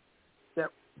way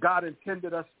that God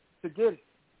intended us to get it.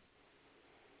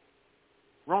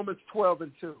 Romans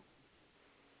 12:2.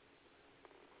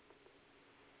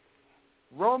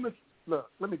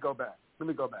 Look, let me go back.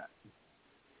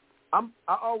 I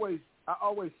always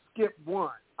skip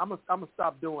one. I'm gonna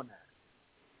stop doing that.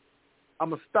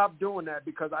 I'm gonna stop doing that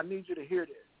because I need you to hear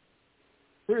this.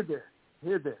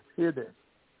 Hear this.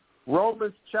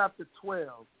 Romans chapter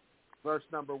 12, verse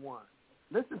number 1.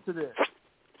 Listen to this.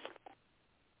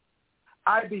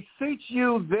 I beseech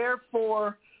you,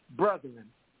 therefore, brethren,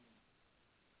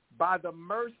 by the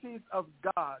mercies of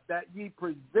God, that ye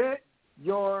present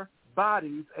your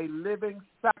bodies a living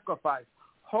sacrifice,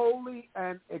 holy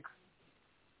and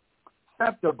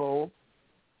acceptable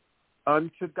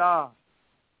unto God,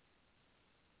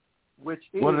 which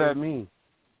is what does that mean?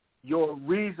 Your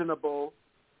reasonable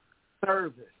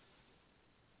service.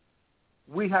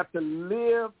 We have to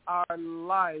live our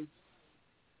life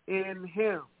in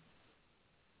him.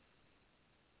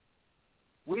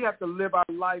 We have to live our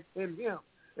life in him,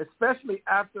 especially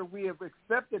after we have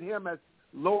accepted him as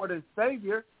Lord and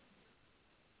Savior.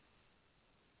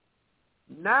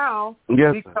 Now,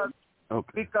 yes,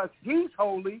 because he's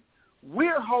holy,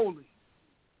 we're holy.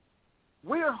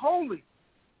 We're holy.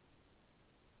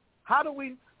 How do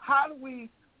we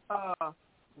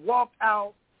walk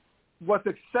out what's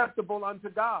acceptable unto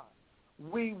God?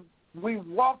 We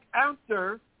walk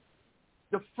after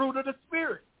the fruit of the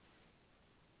Spirit.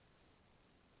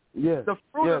 Yes. The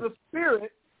fruit of the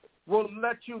Spirit will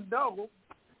let you know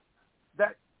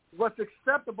that what's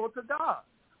acceptable to God.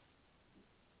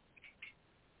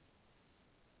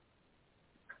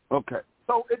 Okay.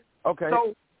 So it's okay.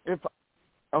 So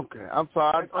okay, I'm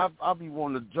sorry. I'll be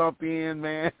wanting to jump in,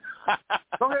 man.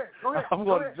 Go ahead. I'm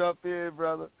going to jump in,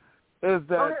 brother. Is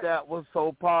that was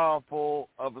so powerful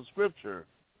of a scripture.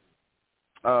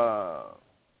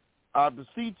 I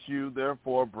beseech you,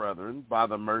 therefore, brethren, by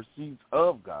the mercies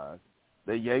of God,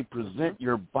 that ye present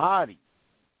your body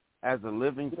as a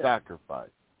living sacrifice,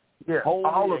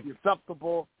 holy,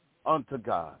 acceptable unto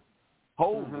God.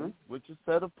 Holy, which is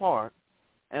set apart,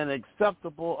 and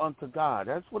acceptable unto God.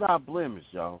 That's without blemish,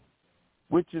 y'all,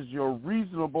 which is your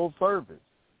reasonable service.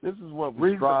 This is what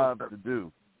we strive to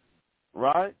do,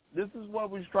 right? This is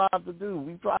what we strive to do.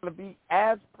 We try to be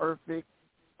as perfect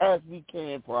as we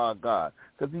can for our God,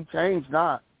 because he changed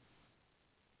not.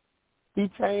 He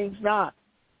changed not.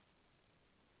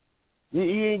 He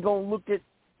ain't going to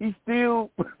he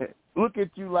still look at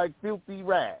you like filthy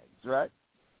rags, right?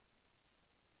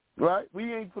 Right?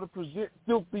 We ain't going to present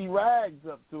filthy rags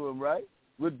up to him, right?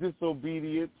 With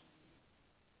disobedience,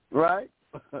 right?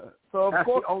 So that's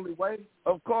the only way.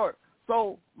 Of course.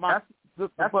 So that's the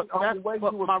only way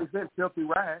you would present filthy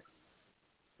rags.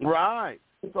 Right.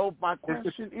 So my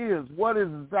question is, what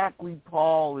exactly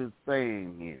Paul is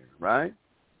saying here, right?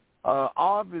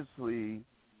 Obviously,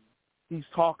 he's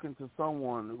talking to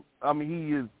someone.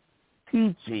 He is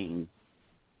teaching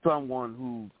someone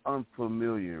who's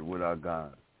unfamiliar with our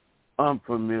God,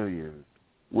 unfamiliar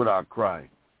with our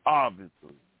Christ,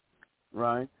 obviously,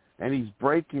 right? And he's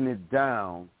breaking it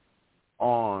down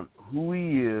on who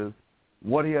he is,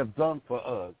 what he has done for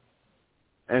us,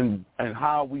 and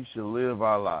how we should live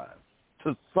our lives.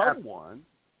 To someone,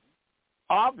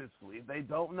 obviously, they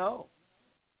don't know,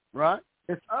 right?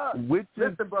 It's us. Which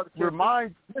listen, brother,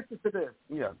 listen to this.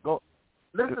 Yeah, go.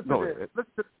 Listen to this. Ahead.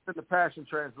 Listen to the Passion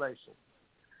Translation.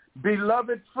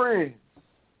 Beloved friends,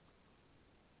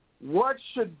 what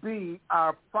should be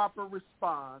our proper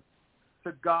response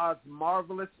to God's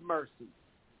marvelous mercy?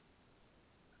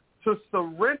 To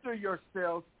surrender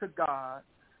yourselves to God,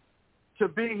 to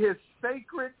be his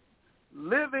sacred,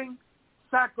 living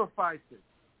sacrifices,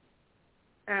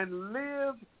 and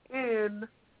live in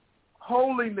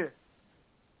holiness,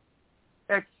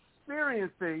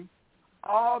 experiencing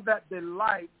all that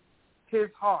delights his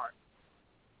heart.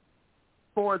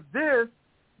 For this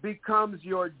becomes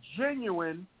your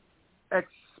genuine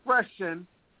expression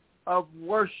of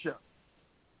worship.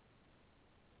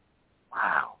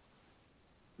 Wow.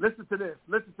 Listen to this.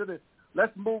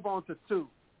 Let's move on to 2.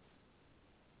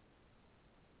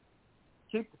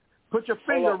 Put your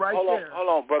finger right there. Hold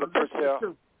on, Brother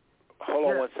Purcell. Hold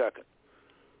on 1 second.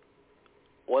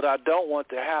 What I don't want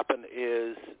to happen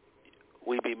is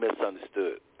we be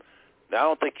misunderstood. Now, I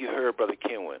don't think you heard Brother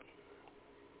Kenwin.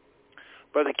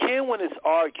 Brother Kenwin is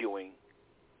arguing,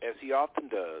 as he often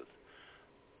does,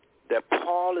 that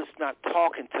Paul is not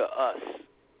talking to us.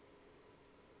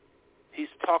 He's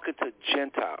talking to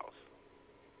Gentiles.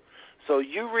 So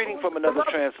you reading from another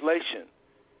translation,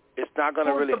 it's not going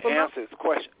to really answer his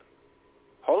question.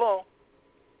 Hold on.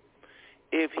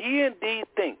 If he indeed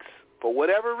thinks, for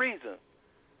whatever reason,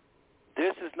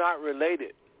 this is not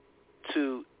related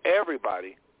to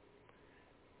everybody,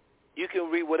 you can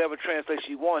read whatever translation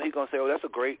you want. He's going to say, that's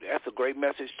a great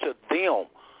message to them.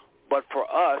 But for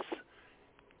us,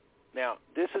 now,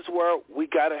 this is where we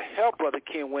got to help Brother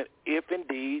Kenwin if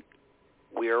indeed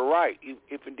we are right,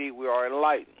 if indeed we are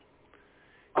enlightened.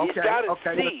 He's got to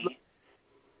see.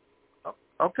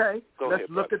 Okay, let's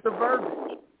look at the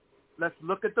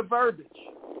verbiage.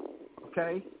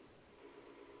 Okay?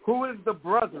 Who is the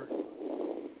brethren?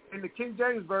 In the King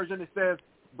James Version, it says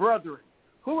brethren.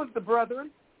 Who is the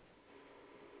brethren?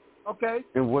 Okay?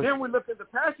 Then we look at the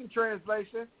Passion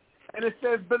Translation, and it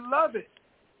says beloved.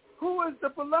 Who is the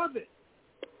beloved?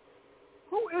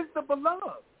 Who is the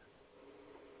beloved?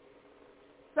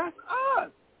 That's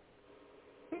us.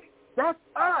 That's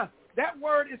us. That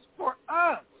word is for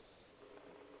us.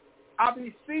 I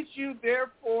beseech you,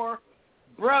 therefore,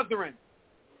 brethren,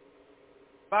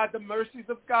 by the mercies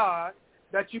of God,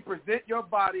 that you present your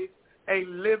bodies a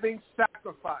living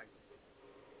sacrifice,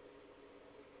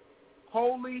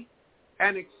 holy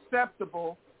and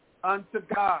acceptable unto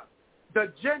God.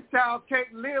 The Gentile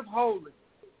can't live holy.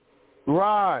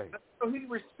 Right. So he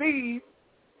received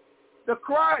the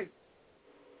Christ,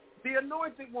 the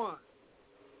anointed one.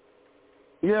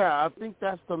 Yeah, I think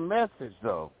that's the message,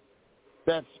 though,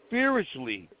 that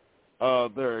spiritually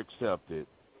they're accepted,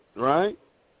 right?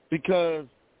 Because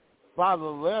by the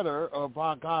letter or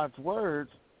by God's words,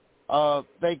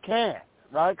 they can't,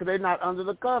 right? Because they're not under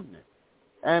the covenant.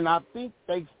 And I think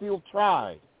they still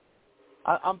tried.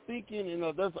 I'm thinking,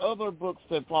 there's other books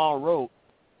that Paul wrote.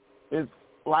 It's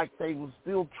like they were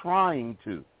still trying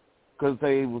to, because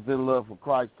they was in love with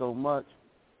Christ so much.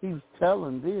 He was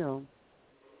telling them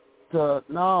to,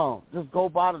 no, just go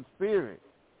by the Spirit.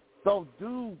 Don't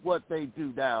do what they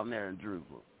do down there in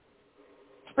Jerusalem.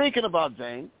 Speaking about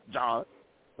James, John,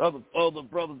 other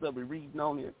brothers that we're reading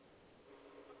on here.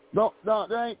 No,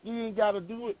 you ain't got to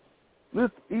do it.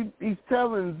 Listen, he's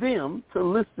telling them to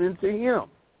listen to him.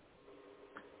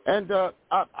 And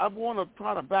I want to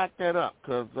try to back that up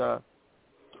because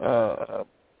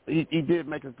he did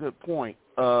make a good point,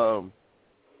 Brother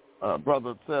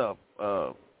Self.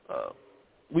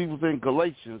 We was in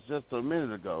Galatians just a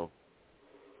minute ago.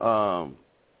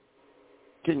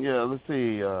 Let's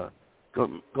see,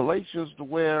 Galatians to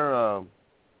where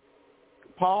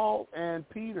Paul and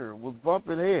Peter was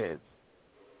bumping heads.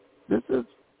 This is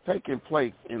taking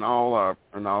place in all our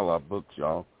books,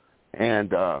 y'all.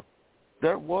 And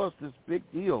there was this big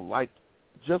deal,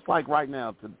 just like right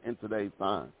now in today's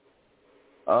time.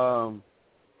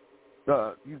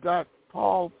 You got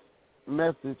Paul's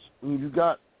message, and you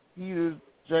got Peter,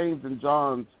 James, and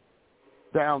John's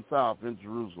down south in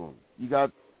Jerusalem.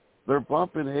 They're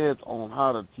bumping heads on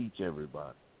how to teach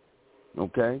everybody.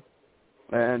 Okay,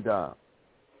 and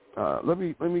let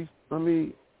me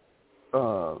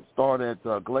start at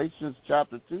Galatians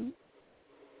chapter 2,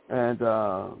 and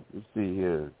let's see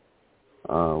here.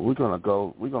 We're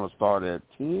gonna start at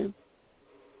 10.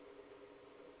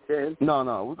 10?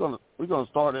 No, we're gonna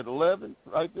start at 11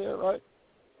 right there, right?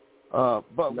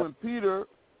 But when Peter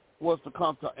was to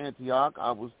come to Antioch,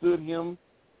 I withstood him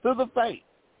to the face,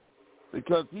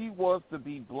 because he was to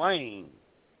be blamed.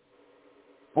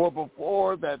 For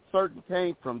before that certain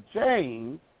came from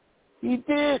James, he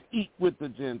did eat with the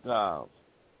Gentiles.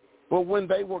 But when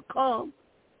they were come,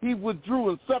 he withdrew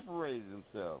and separated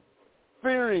himself,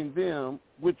 fearing them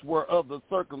which were of the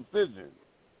circumcision.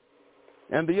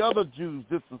 And the other Jews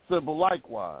disassembled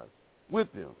likewise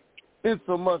with him,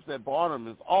 insomuch that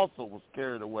Barnabas also was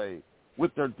carried away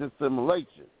with their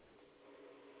dissimulation.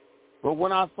 But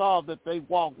when I saw that they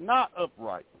walked not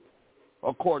uprightly,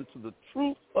 according to the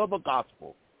truth of the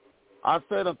gospel, I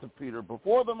said unto Peter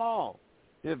before them all,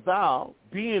 if thou,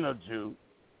 being a Jew,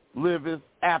 livest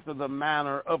after the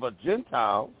manner of a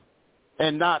Gentile,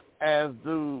 and not as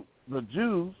do the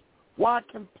Jews, why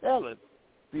compellest,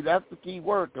 see that's the key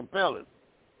word, compellest,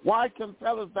 why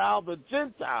compellest thou the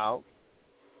Gentiles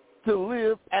to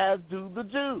live as do the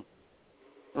Jews?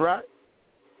 Right?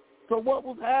 So what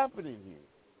was happening here?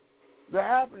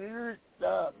 They're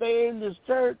in this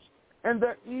church, and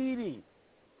they're eating.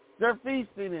 They're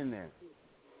feasting in there,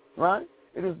 right?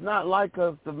 It is not like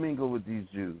us to mingle with these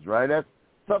Jews, right? That's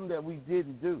something that we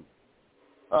didn't do.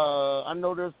 I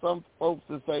know there's some folks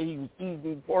that say he was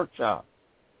eating pork chop,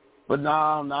 but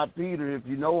no, not Peter, if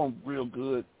you know him real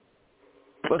good.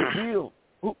 But still,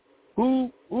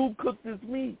 who cooked this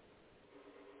meat?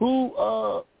 Who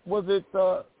was it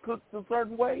cooked a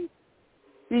certain way?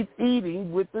 He's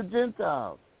eating with the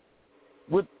Gentiles,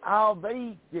 with how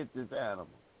they did this animal,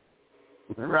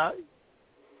 right?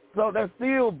 So that's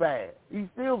still bad. He's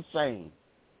still sane,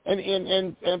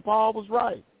 and Paul was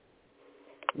right.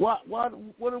 What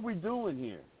are we doing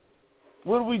here?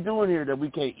 What are we doing here that we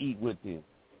can't eat with him,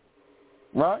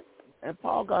 right? And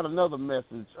Paul got another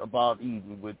message about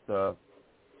eating with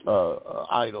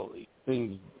idol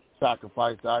things,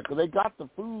 sacrificed because they got the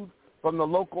food from the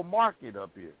local market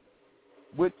up here.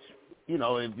 Which,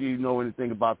 if you know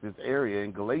anything about this area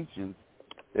in Galatians,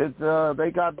 it's they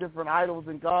got different idols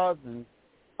and gods and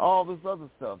all this other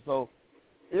stuff. So,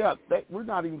 yeah, we're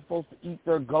not even supposed to eat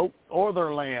their goats or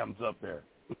their lambs up there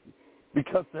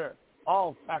because they're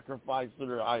all sacrificed to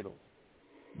their idols.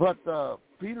 But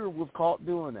Peter was caught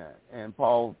doing that, and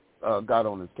Paul got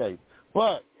on his case.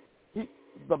 But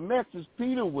the message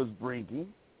Peter was bringing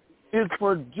is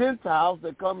for Gentiles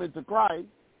that come into Christ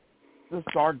to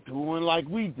start doing like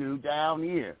we do down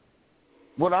here.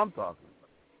 What I'm talking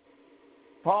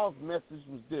Paul's message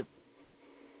was different.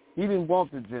 He didn't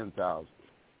want the Gentiles.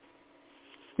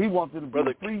 He wanted to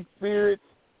be free spirits.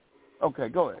 Okay,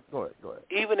 go ahead.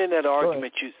 Even in that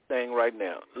argument you're saying right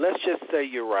now, let's just say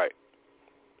you're right.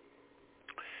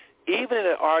 Even in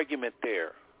that argument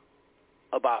there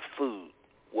about food,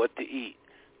 what to eat,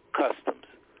 customs,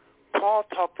 Paul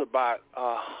talked about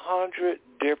 100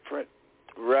 different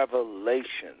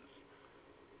revelations.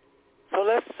 So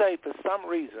let's say for some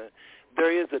reason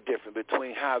there is a difference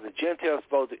between how the Gentiles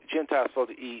supposed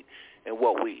to eat and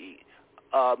what we eat.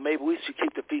 Maybe we should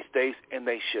keep the feast days and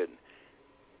they shouldn't.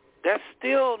 That's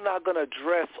still not going to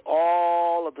address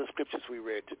all of the scriptures we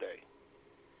read today.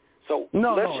 So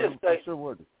let's just say, sure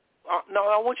would. No,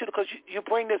 I want you to, because you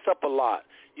bring this up a lot.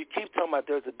 You keep talking about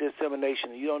there's a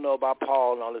dissemination and you don't know about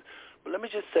Paul and all this. But let me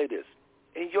just say this.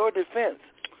 In your defense,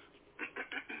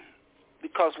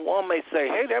 because one may say,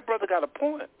 hey, that brother got a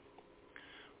point,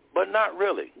 but not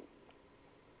really.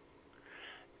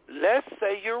 Let's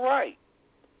say you're right.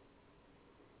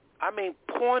 I mean,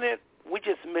 pointed, we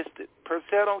just missed it.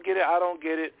 Purcell don't get it, I don't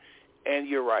get it, and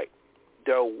you're right.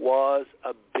 There was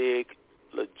a big,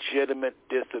 legitimate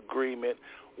disagreement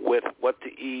with what to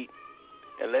eat,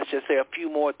 and let's just say a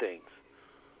few more things.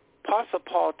 Apostle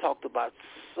Paul talked about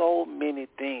so many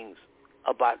things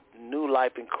about new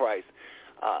life in Christ,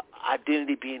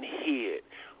 identity being hid,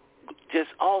 just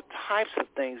all types of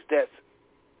things that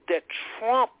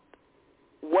trump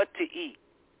what to eat.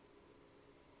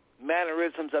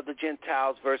 Mannerisms of the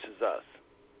Gentiles versus us.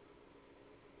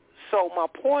 So my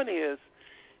point is,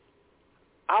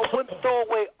 I wouldn't throw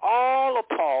away all of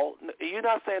Paul. You're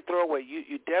not saying throw away.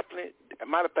 You definitely,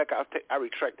 matter of fact, I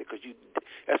retract it because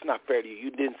that's not fair to you. You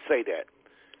didn't say that.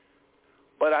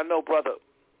 But I know, brother,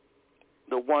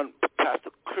 the one,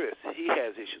 Pastor Chris, he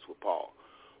has issues with Paul.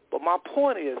 But my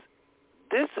point is,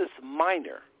 this is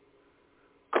minor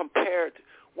compared to,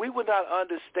 we would not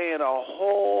understand a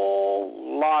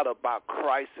whole lot about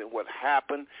Christ and what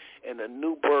happened in the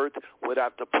new birth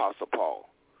without the Apostle Paul.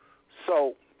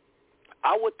 So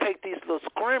I would take these little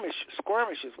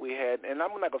skirmishes we had, and I'm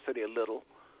not going to say they're little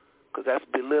because that's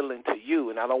belittling to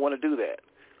you, and I don't want to do that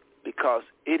because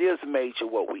it is major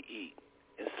what we eat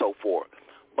and so forth.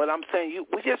 But I'm saying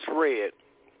we just read,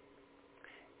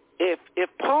 if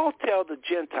Paul tells the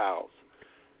Gentiles,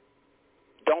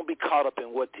 don't be caught up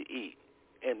in what to eat,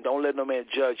 and don't let no man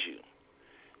judge you,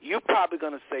 you're probably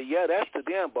going to say, yeah, that's to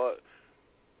them, but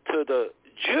to the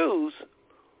Jews,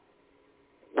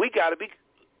 we got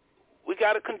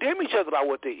to condemn each other about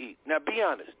what they eat. Now, be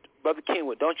honest, Brother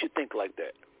Kenwood, don't you think like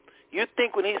that? You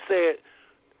think when he said,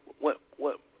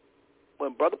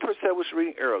 when Brother Purcell was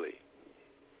reading early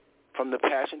from the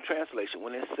Passion Translation,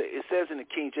 when it says in the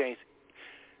King James,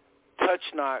 touch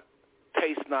not,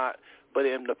 taste not, but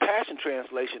in the Passion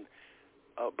Translation,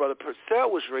 Brother Purcell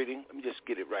was reading. Let me just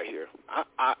get it right here.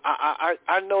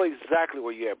 I know exactly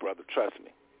where you're at, brother. Trust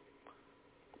me.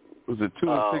 Was it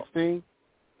 2 and 16?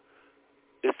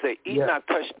 It say, eat not,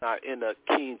 touch not in the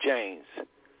King James.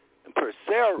 And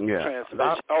Purcell translation,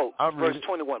 verse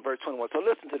 21. So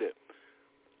listen to this.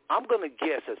 I'm going to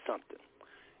guess at something.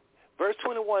 Verse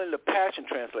 21 in the Passion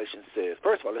Translation says,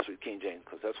 first of all, let's read King James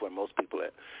because that's where most people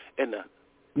at. In the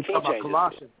King James,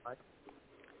 Colossians, right?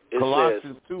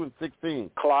 Colossians 2 and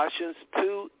 16. Colossians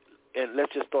 2, and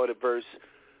let's just start at verse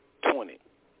 20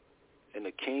 in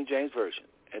the King James Version,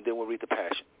 and then we'll read the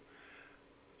Passion.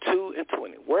 2 and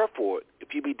 20. Wherefore,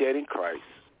 if you be dead in Christ,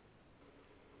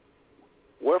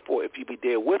 if you be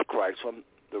dead with Christ from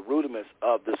the rudiments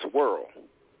of this world,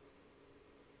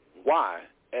 why,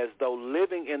 as though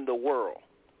living in the world,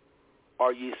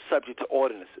 are ye subject to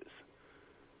ordinances?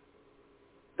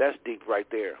 That's deep right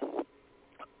there.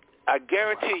 I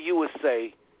guarantee you would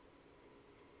say,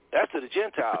 that's to the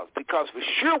Gentiles, because for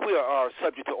sure we are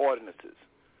subject to ordinances.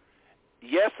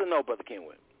 Yes or no, Brother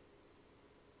Kenwood?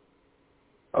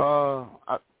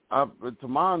 To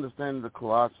my understanding, the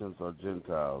Colossians are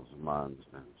Gentiles, my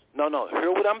understanding. No.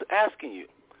 Hear what I'm asking you.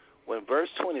 When verse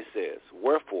 20 says,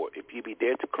 wherefore, if ye be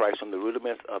dead to Christ from the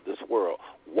rudiments of this world,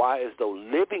 why, as though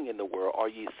living in the world, are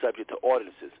ye subject to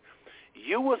ordinances?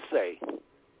 You will say,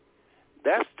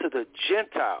 that's to the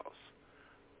Gentiles.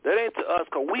 That ain't to us,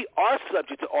 because we are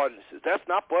subject to ordinances. That's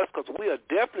not for us, because we are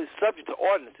definitely subject to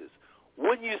ordinances.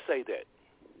 Wouldn't you say that?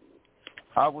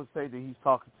 I would say that he's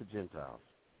talking to Gentiles.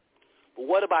 But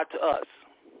what about to us?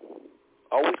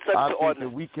 Are we subject to ordinances? I think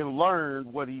that we can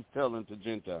learn what he's telling to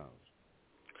Gentiles.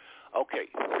 Okay,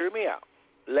 hear me out.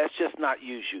 Let's just not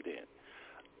use you then.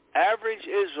 Average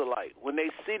Israelite, when they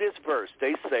see this verse,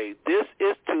 they say, this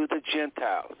is to the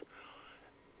Gentiles.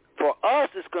 For us,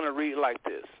 it's going to read like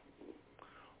this.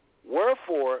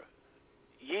 Wherefore,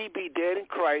 ye be dead in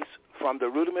Christ from the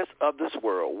rudiments of this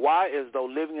world. Why, as though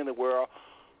living in the world,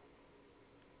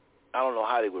 I don't know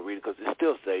how they would read it because it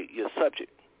still say you're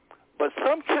subject. But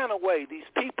some kind of way, these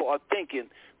people are thinking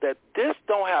that this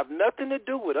don't have nothing to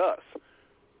do with us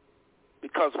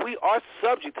because we are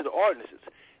subject to the ordinances.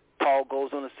 Paul goes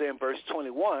on to say in verse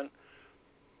 21,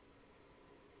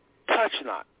 touch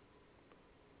not,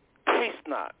 taste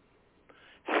not,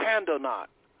 handle not.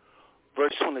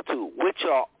 Verse 22, which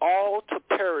are all to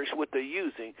perish with the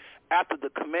using after the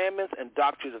commandments and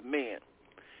doctrines of men.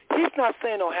 He's not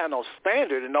saying don't have no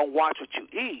standard and don't watch what you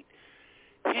eat.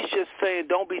 He's just saying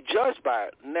don't be judged by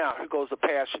it. Now, here goes the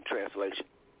Passion Translation.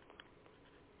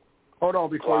 Hold on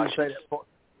before you say that.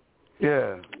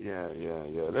 Yeah.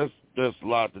 There's a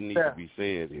lot that needs to be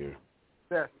said here.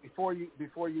 Seth, before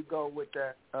you go with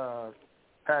that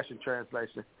Passion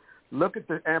Translation, look at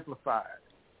the Amplified.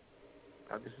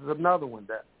 Now, this is another one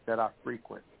that I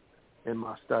frequent in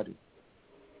my study.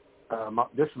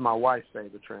 This is my wife's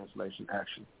favorite translation,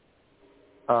 actually.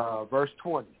 Verse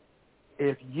 20.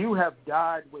 If you have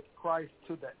died with Christ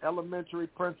to the elementary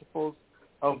principles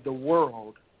of the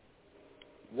world,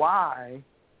 why,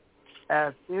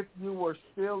 as if you were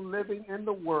still living in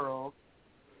the world,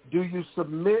 do you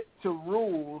submit to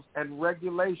rules and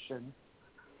regulations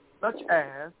such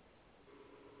as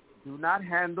do not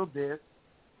handle this,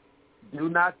 do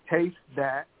not taste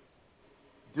that,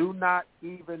 do not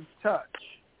even touch?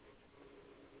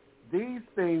 These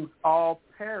things all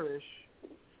perish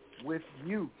with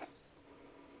use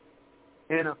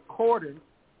in accordance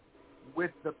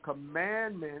with the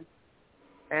commandments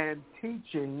and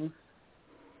teachings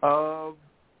of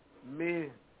men.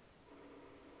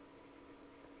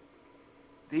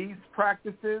 These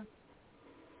practices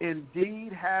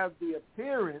indeed have the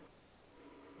appearance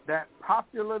that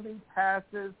popularly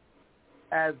passes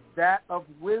as that of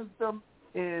wisdom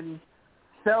in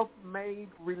self-made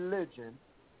religion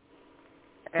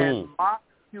and mock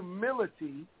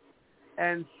humility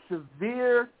and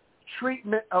severe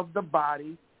treatment of the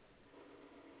body,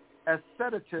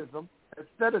 asceticism,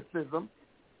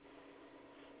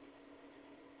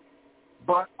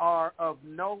 but are of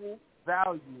no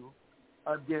value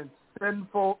against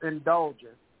sinful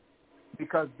indulgence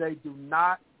because they do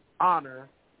not honor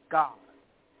God.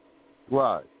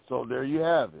 Right. So there you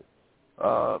have it.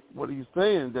 What he's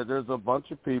saying that there's a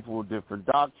bunch of people with different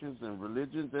doctrines and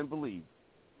religions and beliefs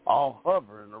all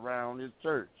hovering around his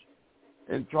church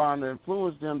and trying to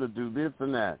influence them to do this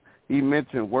and that. He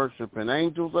mentioned worshiping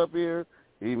angels up here.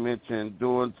 He mentioned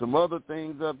doing some other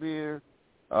things up here.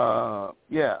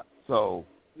 So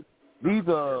these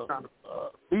are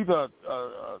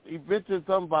he mentioned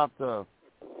something about the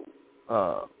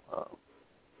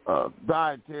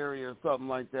dietary or something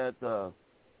like that,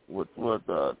 with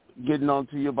getting on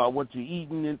to you about what you're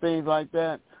eating and things like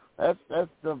that. That's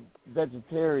the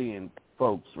vegetarian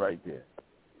folks right there.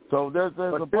 So there's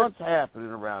a bunch happening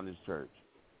around this church.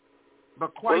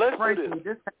 But quite frankly,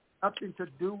 this has nothing to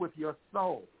do with your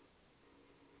soul.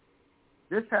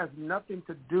 This has nothing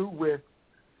to do with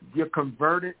your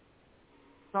converted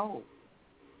soul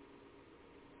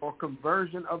or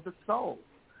conversion of the soul.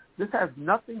 This has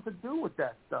nothing to do with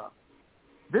that stuff.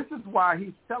 This is why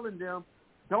he's telling them,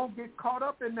 don't get caught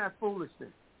up in that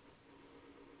foolishness.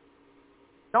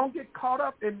 Don't get caught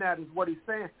up in that is what he's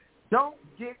saying. Don't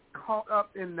get caught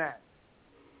up in that.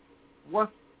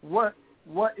 What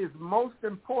is most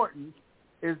important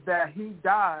is that he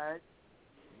died,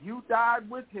 you died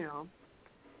with him,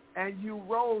 and you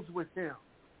rose with him.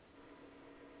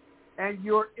 And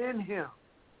you're in him,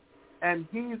 and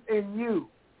he's in you.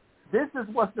 This is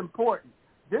what's important.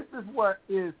 This is what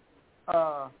is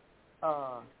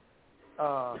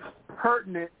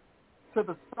pertinent to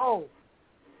the soul,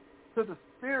 to the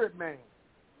spirit man,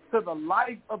 to the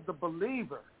life of the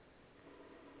believer.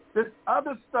 This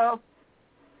other stuff,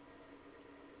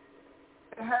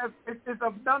 it's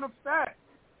of none effect.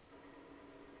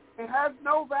 It has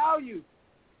no value.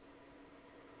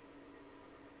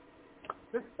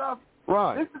 This stuff,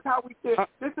 right. This is how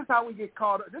we get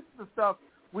caught up. This is the stuff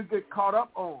we get caught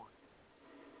up on,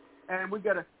 and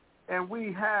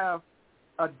we have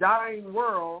a dying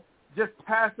world just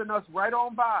passing us right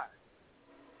on by,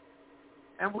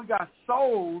 and we got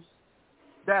souls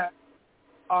that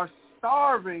are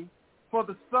starving for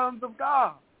the sons of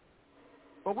God,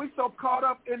 but we so caught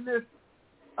up in this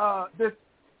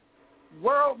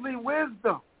worldly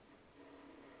wisdom,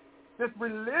 this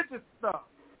religious stuff,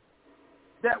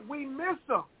 that we miss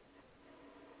them.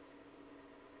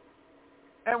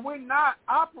 And we're not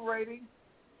operating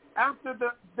after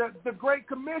the Great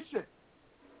Commission.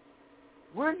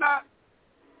 We're not,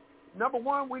 number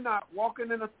one, we're not walking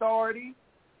in authority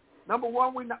Number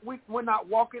one, we're not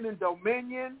walking in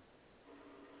dominion.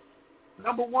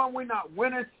 Number one, we're not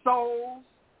winning souls.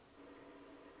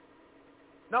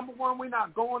 Number one, we're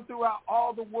not going throughout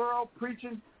all the world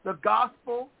preaching the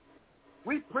gospel.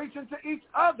 We preaching to each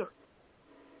other.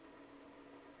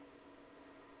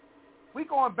 We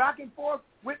going back and forth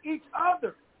with each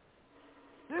other.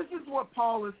 This is what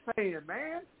Paul is saying,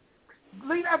 man.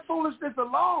 Leave that foolishness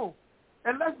alone,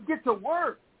 and let's get to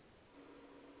work.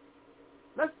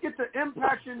 Let's get to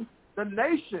impacting the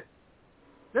nation.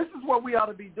 This is what we ought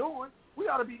to be doing. We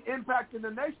ought to be impacting the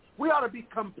nation. We ought to be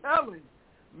compelling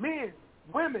men,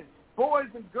 women, boys,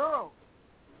 and girls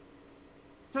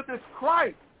to this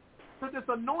Christ, to this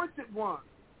anointed one.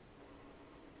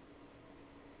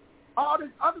 All this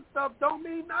other stuff don't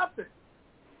mean nothing.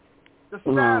 The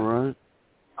Sabbath, right.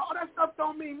 all that stuff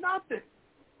don't mean nothing.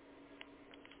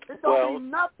 It don't mean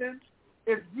nothing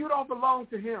if you don't belong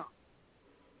to him.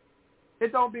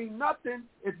 It don't mean nothing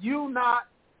if you not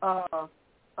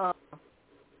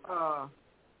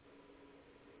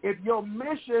if your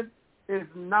mission is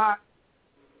not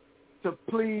to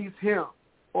please him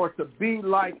or to be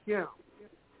like him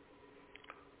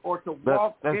or to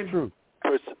walk in That's true.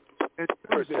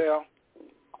 Purcell,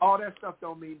 all that stuff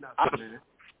don't mean nothing, man.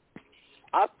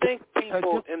 I think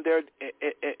people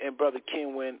and Brother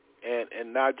Kenwin,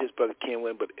 and not just Brother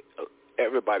Kenwin, but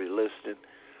everybody listening,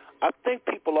 I think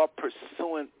people are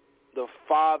pursuing the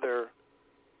Father,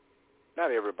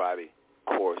 not everybody,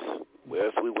 of course,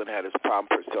 else we wouldn't have this problem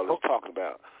Purcell is talking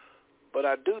about. But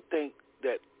I do think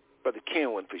that Brother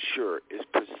Kenwin, for sure, is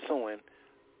pursuing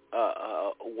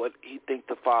what he thinks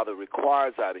the Father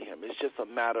requires out of him. It's just a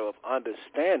matter of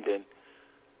understanding,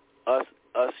 us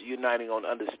uniting on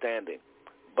understanding.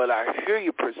 But I hear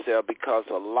you, Purcell, because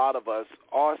a lot of us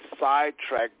are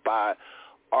sidetracked by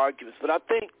arguments. But I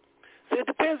think it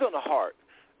depends on the heart,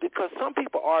 because some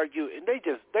people argue and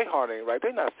they heart ain't right.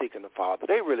 They're not seeking the Father.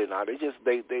 They really not.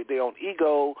 They own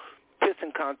ego,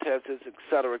 pissing contests, et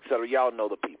cetera, et cetera. Y'all know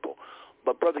the people.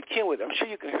 But Brother Kenwood, I'm sure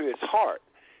you can hear his heart.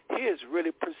 He is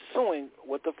really pursuing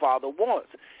what the Father wants,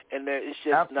 and there is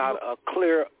just not a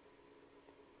clear.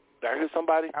 Did I hear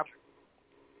somebody?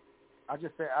 I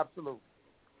just said absolutely.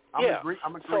 I'm agreeing.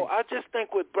 So I just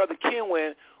think with Brother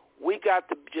Kenwin, we got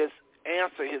to just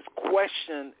answer his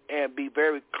question and be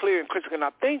very clear and critical. And I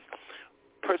think,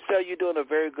 Purcell, you're doing a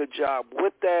very good job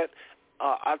with that.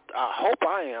 I hope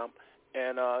I am.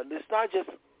 And it's not just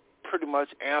pretty much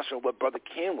answering what Brother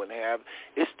Kenwin have.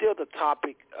 It's still the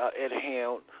topic at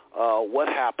hand, what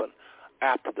happened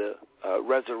after the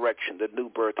resurrection, the new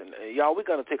birth. And y'all, we're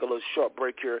going to take a little short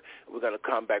break here. We're going to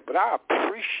come back. But I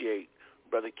appreciate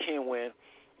Brother Kenwin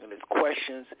and his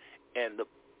questions and the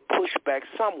pushback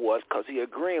somewhat, because he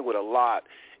agreeing with a lot,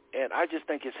 and I just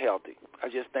think it's healthy. I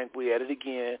just think we at it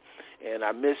again, and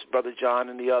I miss Brother John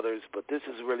and the others, but this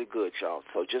is really good, y'all.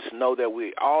 So just know that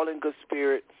we're all in good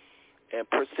spirit, and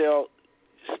Purcell,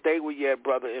 stay where you at,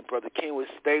 brother, and Brother Kenwood,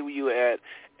 stay where you at,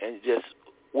 and just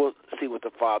we'll see what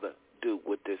the Father do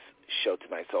with this show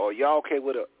tonight. So are y'all okay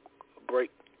with a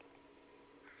break?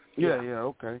 Yeah,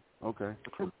 okay.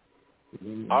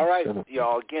 All right,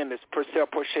 y'all. Again, this Purcell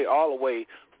Porche all the way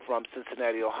from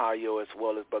Cincinnati, Ohio, as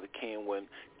well as Brother Kenwin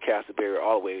Castleberry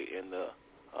all the way in the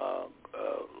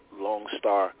Lone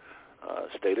Star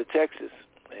state of Texas.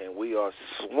 And we are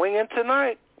swinging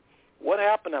tonight. What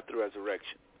happened after the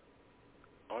resurrection?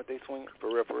 Aren't they swinging?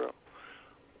 For real, for real.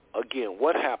 Again,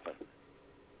 what happened?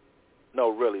 No,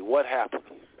 really, what happened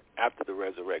after the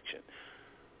resurrection?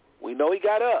 We know he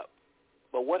got up,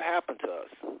 but what happened to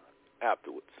us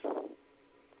afterwards?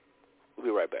 We'll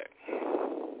be right back.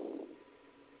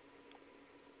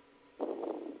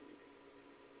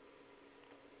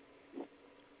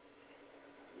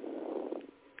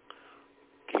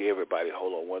 Okay, everybody,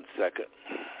 hold on 1 second.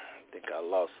 I think I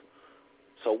lost.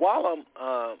 So while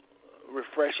I'm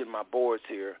refreshing my boards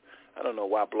here, I don't know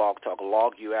why Blog Talk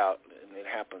log you out, and it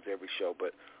happens every show,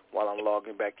 but while I'm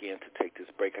logging back in to take this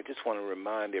break, I just want to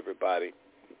remind everybody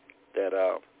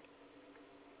that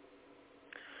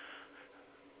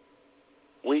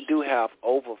we do have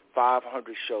over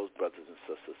 500 shows, brothers and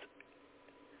sisters.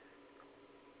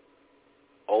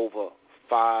 Over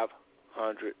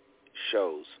 500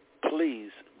 shows.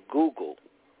 Please Google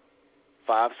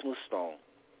 5 Smooth Stone,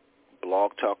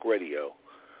 Blog Talk Radio,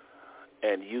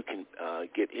 and you can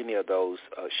get any of those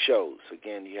shows.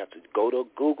 Again, you have to go to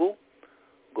Google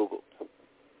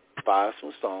 5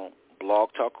 Smooth Stone, Blog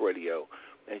Talk Radio,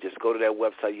 and just go to that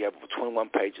website. You have 21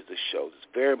 pages of shows. It's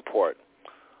very important.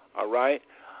 All right?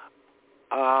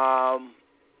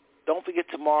 Don't forget,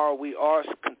 tomorrow we are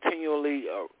continually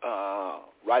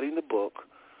writing the book,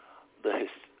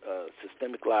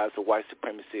 systemic lies of white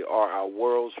supremacy are our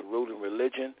world's ruling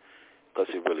religion,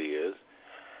 because it really is.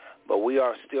 But we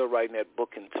are still writing that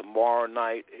book, and tomorrow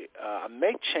night, I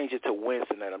may change it to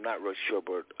Wednesday night. I'm not real sure,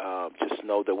 but just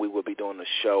know that we will be doing a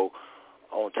show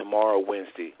on tomorrow,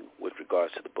 Wednesday, with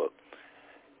regards to the book.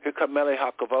 Here comes Mele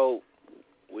HaKavod,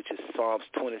 which is Psalms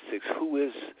 26. Who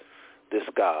is this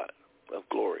God of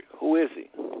glory? Who is he?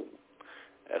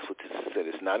 That's what this said.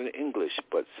 It's not in English,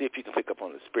 but see if you can pick up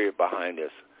on the spirit behind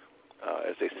this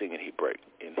as they sing in Hebrew.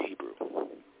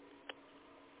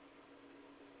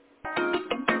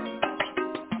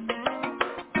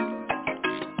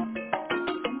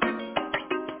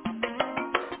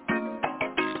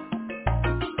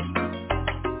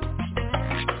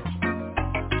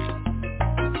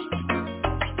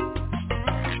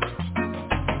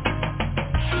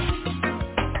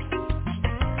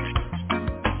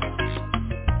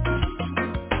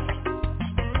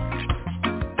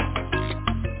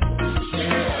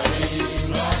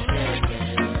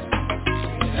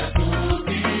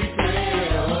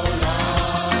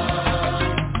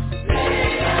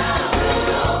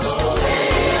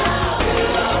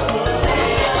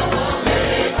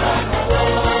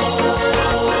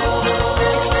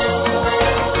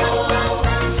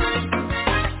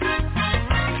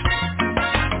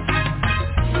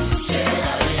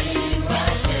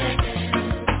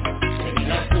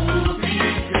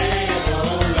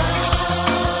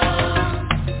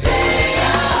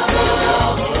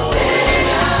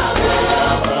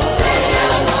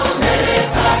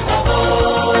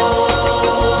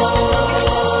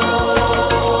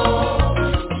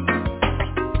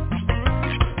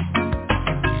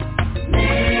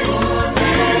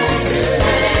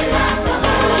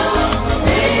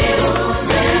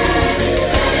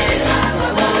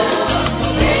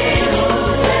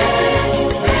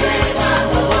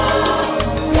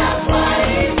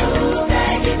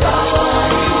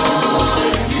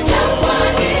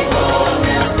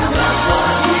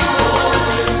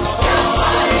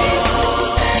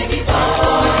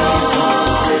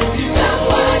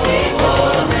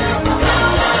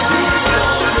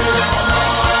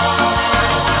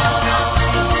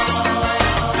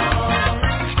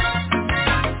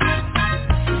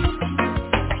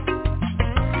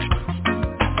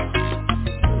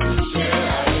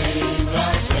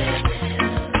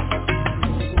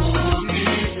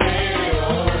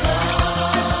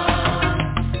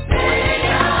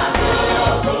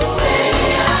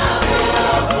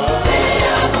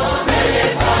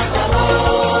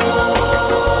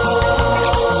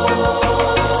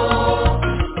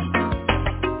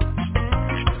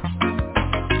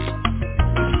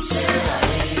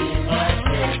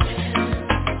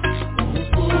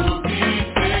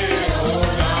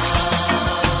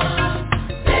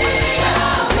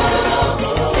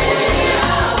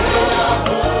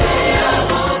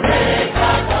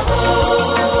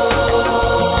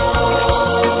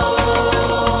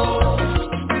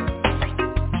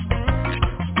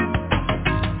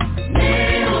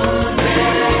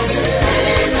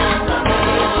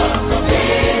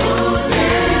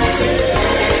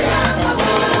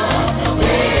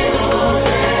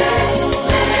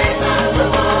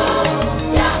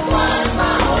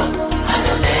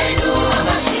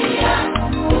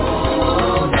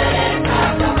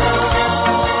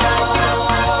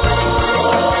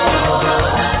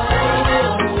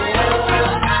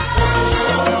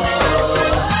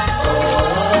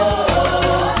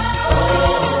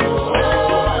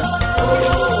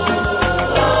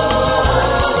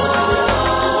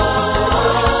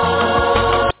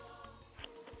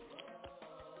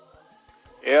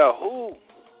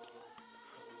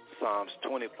 Psalms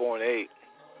 24:8.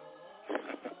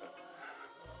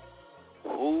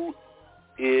 Who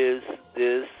is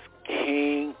this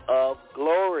King of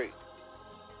glory?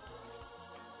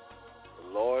 The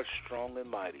Lord strong and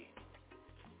mighty.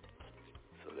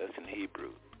 So that's in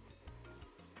Hebrew.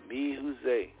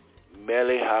 Mihuzeh,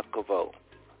 Mele HaKavod.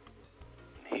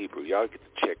 In Hebrew. Y'all get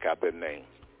to check out that name.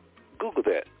 Google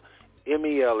that.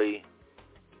 M-E-L-E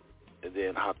and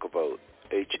then HaKavod.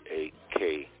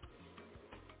 H-A-K-A-V-O-O-D-E.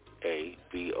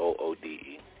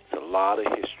 It's a lot of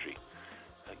history.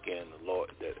 Again, the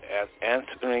Lord, that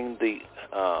answering the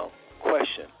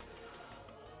question,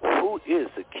 who is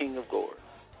the King of glory?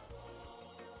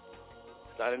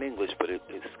 It's not in English, but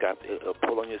it's got a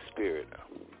pull on your spirit.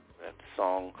 That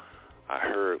song I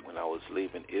heard when I was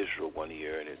leaving Israel one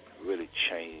year, and it really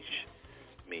changed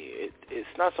me.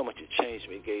 It's not so much it changed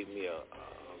me. It gave me a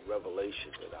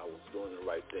revelation that I was doing the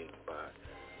right thing by,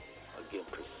 again,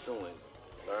 pursuing,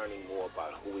 learning more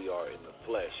about who we are in the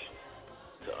flesh,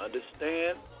 to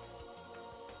understand,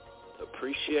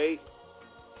 appreciate,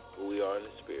 who we are in the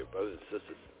spirit. Brothers and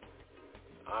sisters,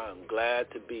 I am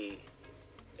glad to be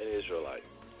an Israelite.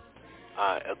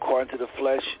 According to the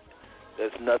flesh,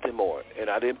 there's nothing more. And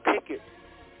I didn't pick it.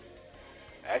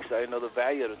 Actually, I didn't know the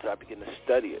value of it until I began to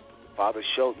study it. The Father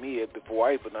showed me it before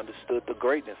I even understood the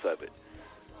greatness of it.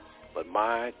 But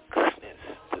my goodness,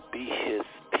 to be his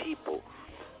people.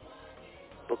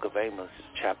 Book of Amos,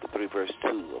 chapter 3, verse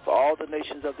 2. Of all the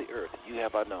nations of the earth, you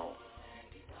have I known.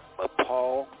 But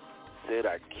Paul said,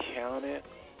 I count it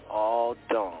all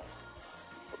dung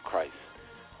for Christ.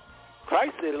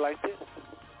 Christ said it like this.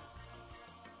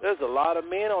 There's a lot of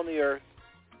men on the earth.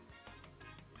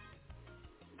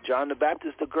 John the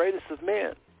Baptist, the greatest of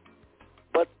men.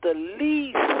 But the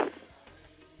least,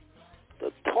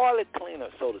 the toilet cleaner,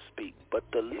 so to speak, but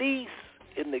the least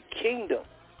in the kingdom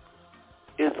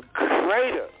is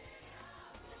greater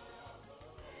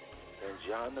than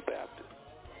John the Baptist.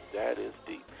 That is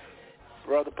deep.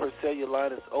 Brother Purcell, your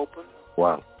line is open.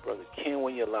 Wow. Brother Ken,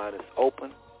 when your line is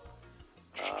open.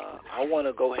 I want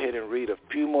to go ahead and read a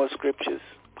few more scriptures.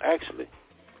 Actually,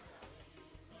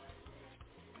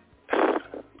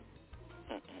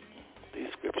 these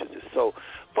scriptures are so...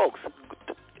 Folks,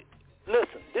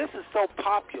 listen, this is so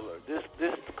popular,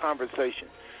 this conversation,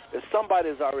 that somebody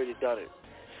has already done it.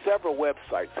 Several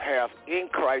websites have In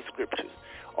Christ Scriptures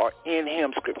or In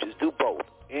Him Scriptures. Do both.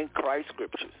 In Christ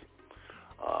Scriptures.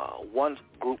 One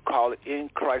group called it In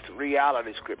Christ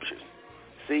Reality Scriptures.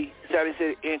 See, they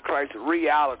said In Christ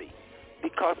Reality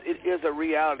because it is a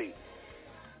reality.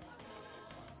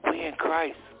 We in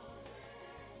Christ.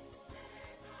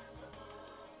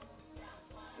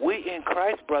 We in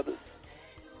Christ, brothers.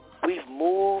 We've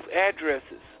moved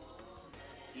addresses.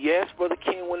 Yes, Brother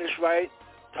King when it's right,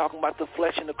 talking about the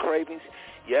flesh and the cravings.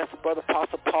 Yes, Brother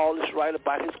Apostle Paul is right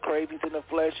about his cravings in the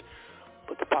flesh.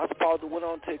 But the Apostle Paul went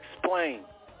on to explain,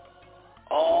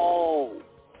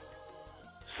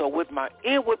 so with my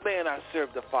inward man I serve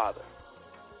the Father.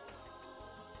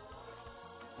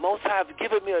 Most High have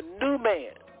given me a new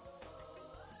man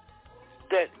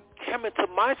that came into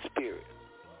my spirit.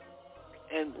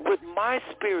 And with my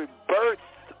spirit birthed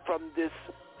from this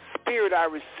spirit I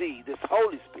received, this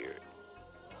Holy Spirit,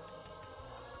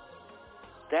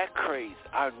 that craves,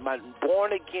 my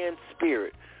born-again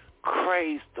spirit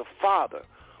craves the Father,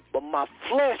 but my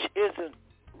flesh isn't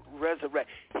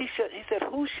resurrected. He said,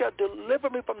 who shall deliver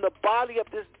me from the body of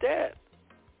this death?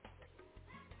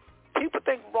 People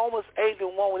think Romans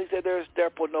 8:1 when he said there is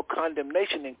therefore no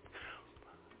condemnation. And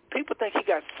people think he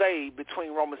got saved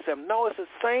between Romans 7. No, it's the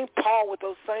same Paul with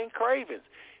those same cravings.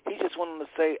 He just wanted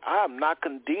to say, I am not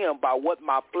condemned by what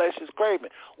my flesh is craving.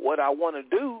 What I want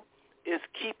to do is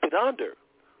keep it under.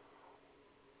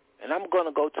 And I'm going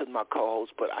to go to my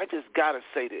co-host, but I just got to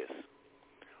say this.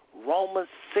 Romans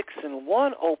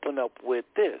 6:1 open up with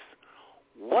this.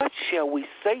 What shall we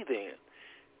say then?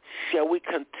 Shall we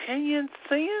continue in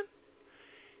sin?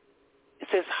 It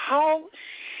says, how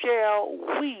shall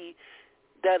we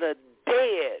that are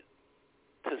dead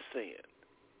to sin?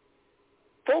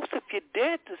 Folks, if you're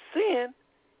dead to sin,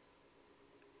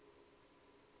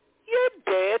 you're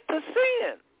dead to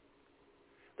sin.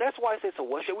 That's why I said, so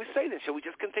what shall we say then? Shall we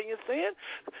just continue to sin?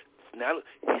 Now,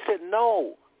 he said,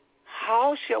 no.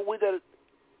 How shall we that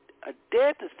are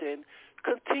dead to sin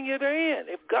continue therein?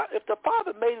 If the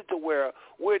Father made it to where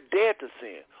we're dead to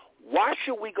sin, why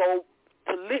should we go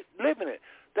to live in it?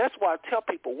 That's why I tell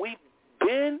people we've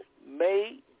been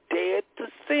made dead to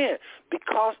sin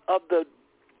because of the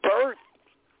birth.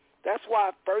 That's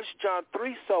why 1 John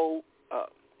 3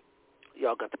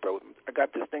 y'all got to bear with me. I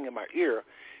got this thing in my ear,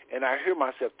 and I hear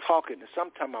myself talking, and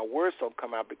sometimes my words don't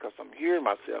come out because I'm hearing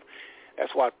myself.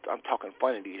 That's why I'm talking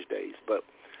funny these days. But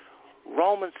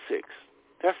Romans 6,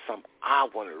 that's something I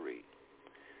want to read.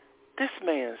 This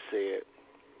man said,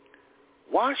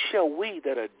 why shall we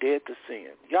that are dead to sin?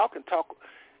 Y'all can talk,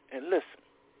 and listen,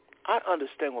 I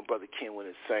understand what Brother Kenwin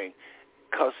is saying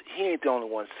because he ain't the only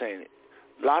one saying it.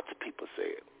 Lots of people say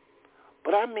it.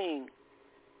 But I mean,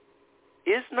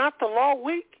 is not the law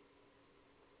weak?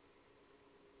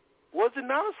 Was it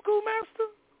not a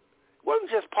schoolmaster? It wasn't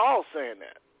just Paul saying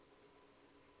that.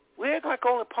 We act like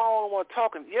only Paul the one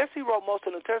talking. Yes, he wrote most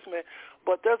of the New Testament,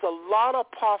 but there's a lot of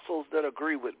apostles that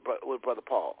agree with Brother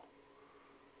Paul.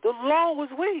 The law was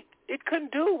weak. It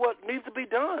couldn't do what needs to be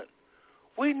done.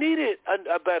 We needed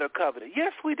a better covenant.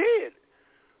 Yes, we did.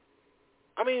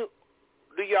 I mean,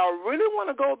 do y'all really want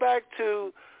to go back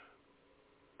to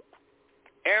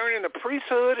Aaron and the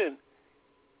priesthood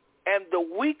and the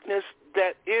weakness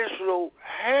that Israel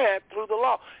had through the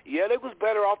law? Yeah, they was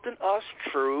better off than us,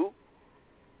 true,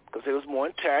 because it was more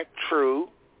intact, true.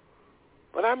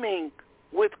 But I mean,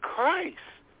 with Christ,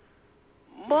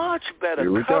 Much better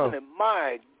covenant. Go.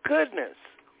 My goodness.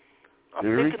 I'm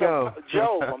thinking of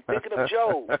Job.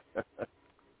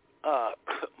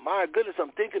 My goodness,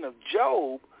 I'm thinking of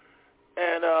Job.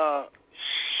 And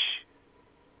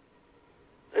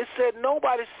it said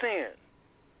nobody sinned.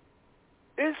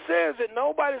 It says that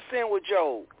nobody sinned with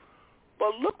Job.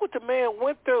 But look what the man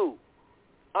went through.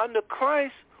 Under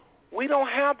Christ, we don't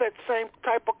have that same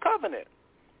type of covenant.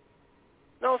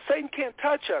 No, Satan can't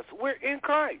touch us. We're in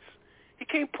Christ. He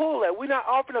can't pull that. We're not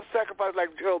offering up sacrifice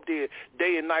like Job did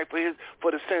day and night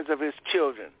for the sins of his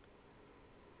children.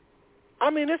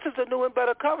 I mean, this is a new and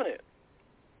better covenant.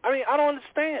 I mean, I don't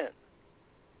understand.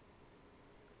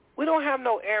 We don't have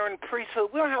no Aaron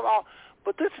priesthood. We don't have all,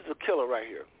 but this is a killer right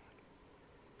here.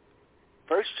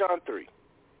 1 John 3.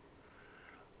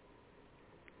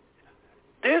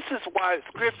 This is why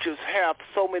scriptures have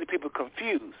so many people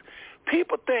confused.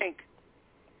 People think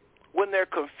when they're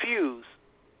confused,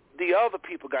 the other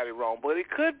people got it wrong. But it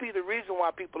could be the reason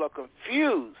why people are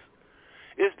confused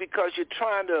is because you're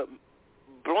trying to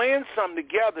blend something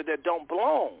together that don't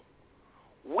belong.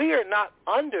 We are not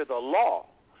under the law.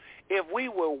 If we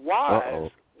were wise,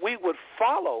 we would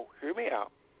follow. Hear me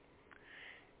out.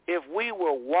 If we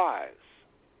were wise,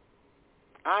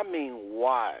 I mean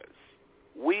wise,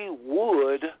 we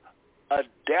would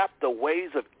adapt the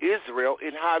ways of Israel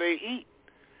in how they eat.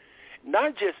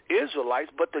 Not just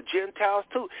Israelites, but the Gentiles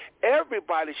too.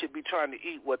 Everybody should be trying to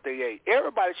eat what they ate.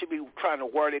 Everybody should be trying to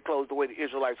wear their clothes the way the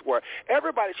Israelites were.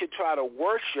 Everybody should try to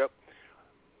worship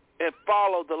and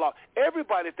follow the law.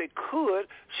 Everybody, if they could,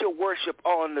 should worship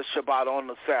on the Shabbat, on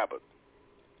the Sabbath.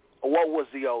 What was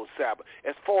the old Sabbath?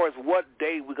 As far as what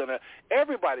day we're going to,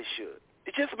 everybody should.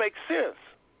 It just makes sense.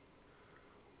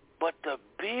 But the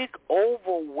big,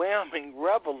 overwhelming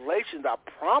revelations, I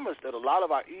promise that a lot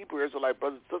of our Hebrew Israelite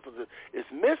brothers and sisters is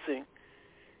missing,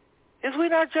 is we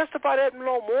not justify that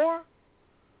no more.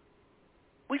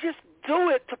 We just do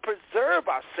it to preserve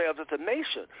ourselves as a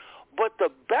nation. But the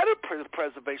better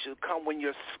preservation comes when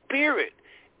your spirit,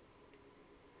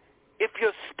 if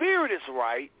your spirit is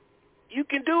right, you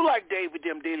can do like David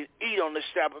them did, eat on the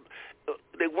Sabbath.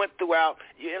 They went throughout,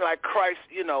 like Christ,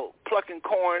 plucking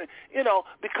corn,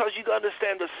 because you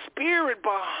understand the spirit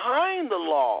behind the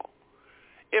law.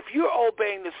 If you're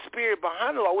obeying the spirit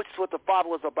behind the law, which is what the Father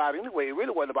was about anyway, it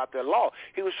really wasn't about their law.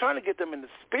 He was trying to get them in the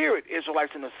spirit,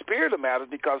 Israelites in the spirit of matters,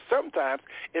 because sometimes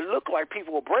it looked like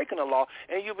people were breaking the law,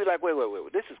 and you'd be like, wait,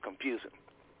 this is confusing.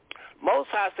 Most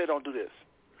High said don't do this.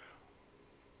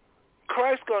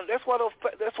 Christ that's why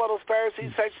those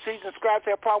Pharisees, Sadducees, and scribes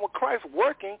had a problem with Christ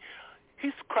working.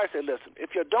 Christ said, listen,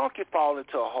 if your donkey falls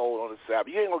into a hole on the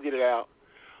Sabbath, you ain't going to get it out.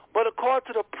 But according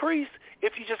to the priest,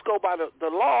 if you just go by the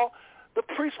law, the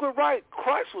priests were right.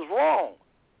 Christ was wrong.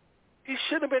 He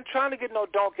shouldn't have been trying to get no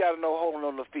donkey out of no hole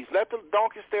on the feast. Let the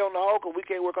donkey stay on the hole because we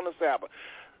can't work on the Sabbath.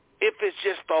 If it's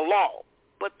just the law.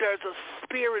 But there's a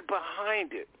spirit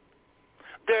behind it.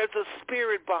 There's a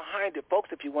spirit behind it.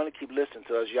 Folks, if you want to keep listening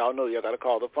to us, y'all know y'all got to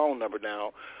call the phone number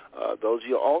now. Those of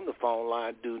you on the phone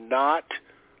line, do not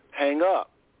hang up.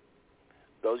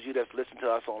 Those of you that's listening to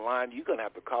us online, you're going to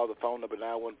have to call the phone number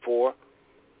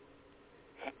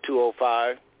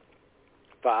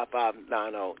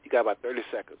 914-205-5590. You got about 30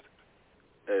 seconds.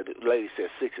 The lady said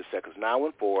 60 seconds.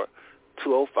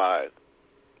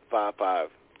 914-205-5590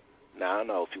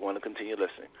 if you want to continue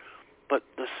listening. But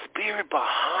the spirit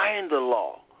behind the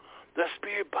law, the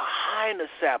spirit behind the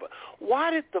Sabbath.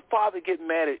 Why did the Father get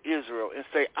mad at Israel and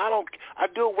say, I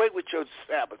do away with your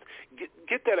Sabbath?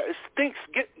 Get that out. It stinks.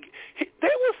 They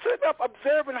were sitting up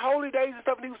observing holy days and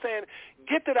stuff, and he was saying,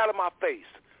 get that out of my face,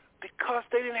 because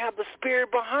they didn't have the spirit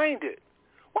behind it.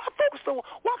 Why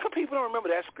come people don't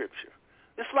remember that scripture?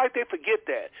 It's like they forget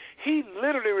that. He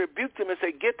literally rebuked them and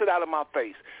said, get that out of my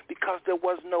face, because there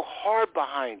was no heart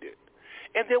behind it.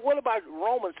 And then what about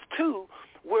Romans 2,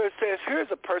 where it says, here's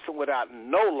a person without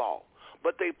no law,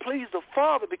 but they pleased the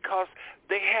Father because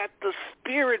they had the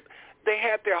Spirit, they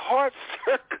had their hearts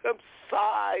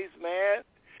circumcised, man.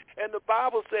 And the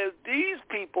Bible says these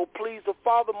people pleased the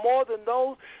Father more than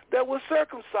those that were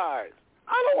circumcised.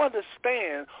 I don't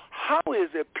understand. How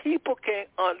is it people can't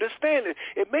understand it?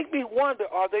 It makes me wonder,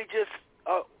 are they just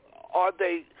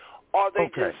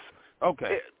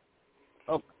Okay.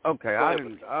 Okay,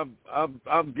 I'm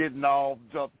getting all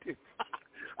jumped.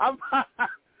 I'm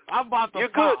about to. You're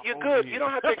good. You're good. You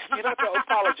don't have to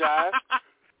apologize.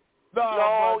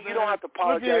 No, you don't have to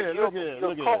apologize. Look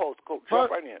co-host.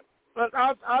 Jump right in. But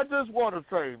I just want to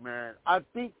say, man, I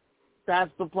think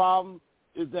that's the problem,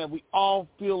 is that we all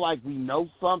feel like we know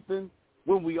something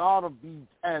when we ought to be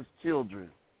as children,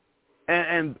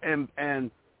 and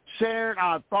sharing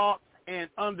our thoughts and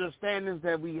understandings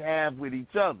that we have with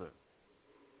each other.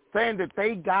 Saying that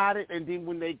they got it, and then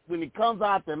when it comes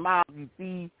out their mouth, you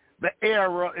see the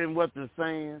error in what they're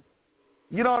saying.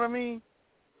 You know what I mean?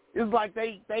 It's like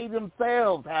they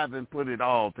themselves haven't put it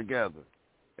all together.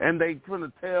 And they trying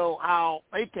to tell how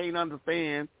they can't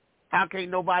understand, how can't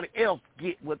nobody else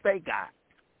get what they got.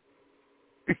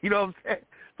 You know what I'm saying?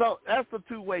 So that's a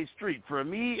two-way street for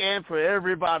me and for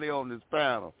everybody on this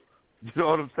panel. You know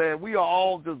what I'm saying? We are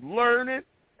all just learning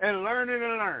and learning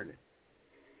and learning.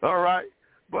 All right?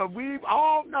 But we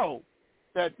all know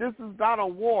that this is not a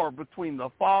war between the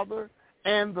Father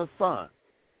and the Son.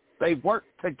 They work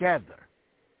together.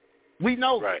 We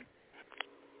know right. that.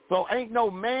 So ain't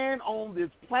no man on this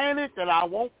planet that I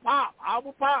won't pop. I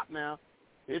will pop now.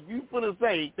 If you finna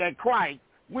say that Christ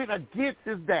went against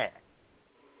his dad.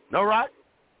 All right?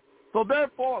 So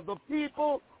therefore, the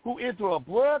people who enter a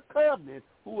blood covenant,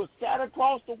 who are scattered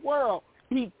across the world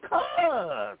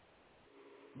because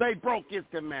they broke his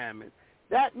commandments,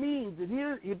 that means that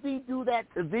if he do that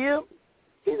to them,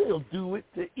 he'll do it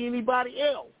to anybody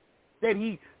else that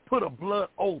he put a blood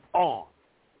oath on.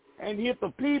 And if the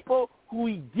people who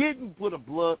he didn't put a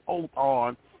blood oath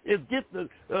on is get to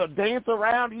dance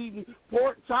around eating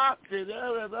pork chops and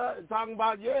talking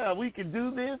about, yeah, we can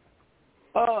do this,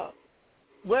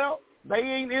 well, they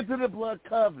ain't into the blood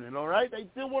covenant, all right? They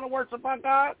still want to worship our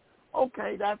God?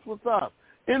 Okay, that's what's up.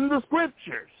 In the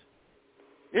scriptures,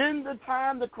 in the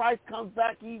time that Christ comes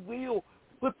back, he will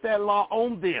put that law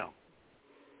on them,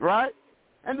 right?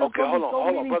 And there's okay, hold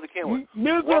on, Brother Kenwood.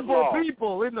 Miserable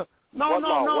people in the... No,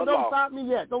 don't stop me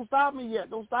yet. Don't stop me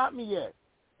yet.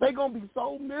 They're going to be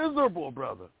so miserable,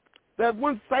 brother, that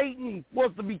when Satan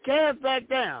was to be cast back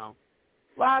down,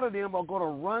 a lot of them are going to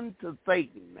run to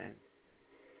Satan, man.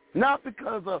 Not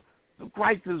because of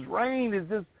Christ's reign. Is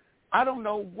just, I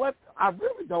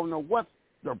really don't know what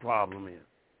their problem is.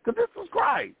 Because this is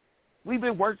Christ. We've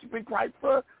been worshiping Christ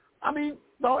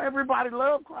don't everybody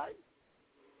love Christ?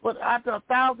 But after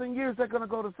 1,000 years, they're going to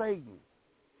go to Satan.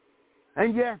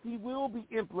 And yes, he will be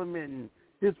implementing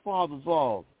his father's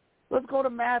laws. Let's go to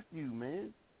Matthew, man.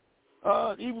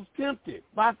 He was tempted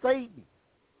by Satan.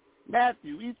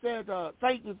 Matthew, he said,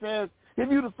 Satan says,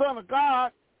 if you're the Son of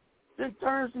God, then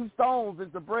turn these stones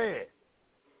into bread.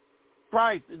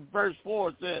 Christ in verse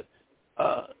 4 said,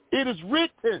 it is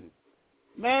written,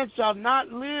 man shall not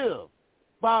live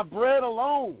by bread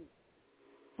alone,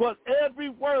 but every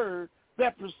word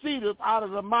that proceedeth out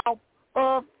of the mouth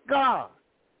of God.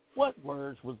 What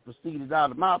words was proceeded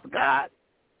out of the mouth of God?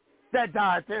 That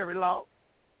dietary law.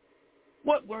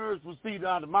 What words proceeded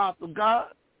out of the mouth of God?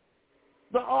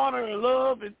 To honor and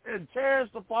love and cherish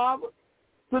the Father.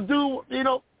 To do,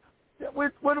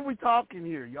 what are we talking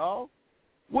here, y'all?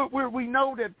 We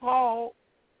know that Paul,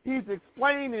 he's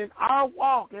explaining our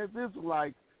walk as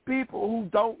Israelites, people who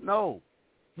don't know.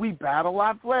 We battle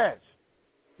our flesh.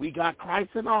 We got Christ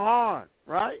in our heart,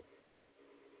 right?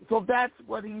 So that's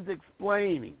what he's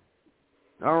explaining,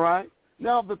 all right?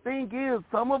 Now, the thing is,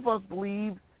 some of us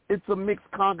believe it's a mixed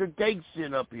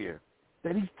congregation up here,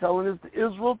 that he's telling us to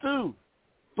Israel too.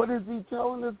 But is he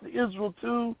telling us to Israel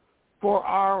too for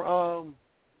our,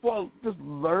 for just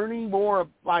learning more,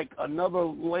 like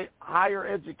another higher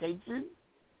education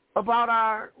about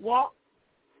our walk?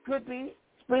 Could be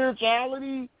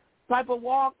spirituality type of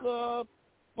walk,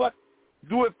 but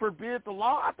do it forbid the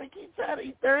law? I think he said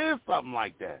there is something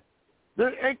like that.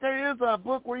 There is a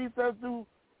book where he says,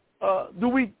 do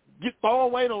we throw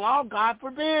away the law? God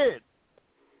forbid.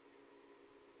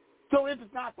 So if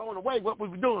it's not thrown away, what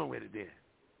we doing with it then?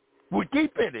 We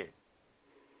keeping it,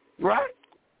 right?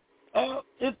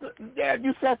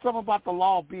 You said something about the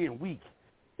law being weak.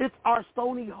 It's our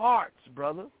stony hearts,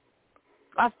 brother.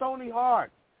 Our stony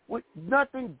hearts.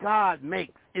 Nothing God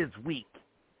makes is weak.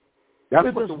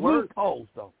 That's what the word loopholes,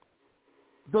 though.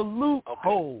 The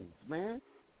loopholes, man.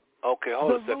 Okay,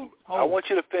 hold on a second. I want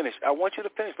you to finish,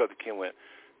 Brother Kenwood.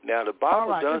 Now, the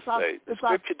Bible does say, the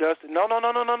Scripture does say,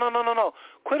 no.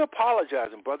 Quit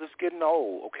apologizing, brother. It's getting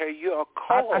old, okay? You're a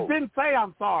co-host. I didn't say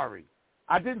I'm sorry.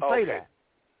 I didn't say that.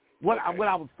 What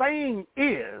I was saying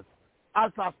is,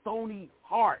 our stony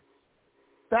hearts.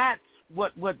 That's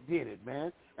what did it,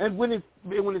 man. And when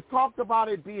it's talked about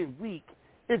it being weak,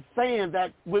 it's saying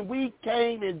that when we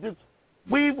came and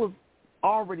we was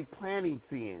already planning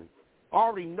sin,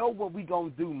 already know what we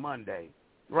going to do Monday,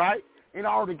 right? And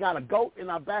already got a goat in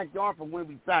our backyard for when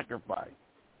we sacrifice.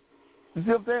 You see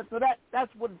what I'm saying? So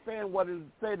that's what it's saying, what it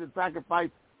said that sacrifice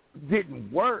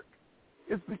didn't work.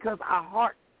 It's because our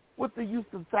heart, what's the use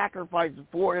of sacrificing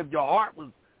for if your heart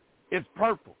it's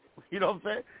purple? You know what I'm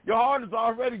saying? Your heart is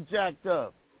already jacked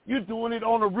up. You're doing it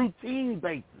on a routine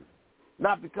basis.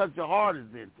 not because your heart is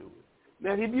into it.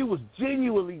 Now, if you was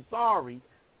genuinely sorry,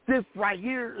 this right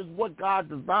here is what God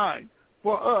designed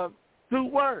for us to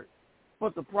work.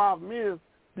 But the problem is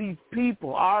these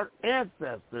people, our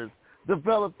ancestors,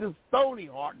 developed this stony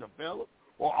heart,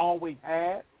 or always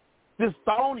had, this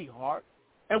stony heart,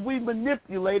 and we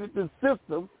manipulated the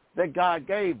system that God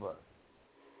gave us.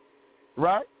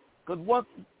 Right? Because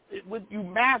when you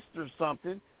master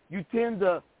something, you tend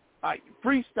to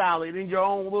freestyle it in your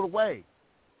own little way.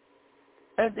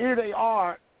 And here they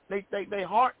are. Their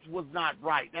hearts was not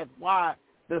right. That's why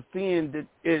the sin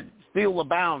is still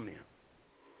abounding.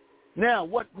 Now,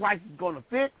 what Christ is going to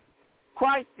fix?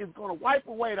 Christ is going to wipe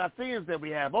away the sins that we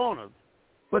have on us.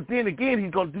 But then again,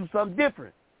 he's going to do something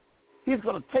different. He's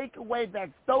going to take away that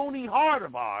stony heart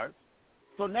of ours.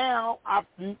 So now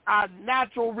our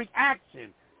natural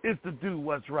reaction is to do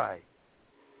what's right.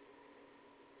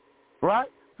 Right?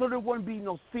 So there wouldn't be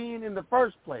no sin in the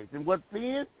first place. And what's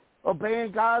sin?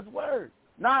 Obeying God's word,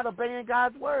 not obeying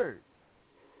God's word.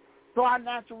 So our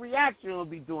natural reaction will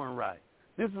be doing right.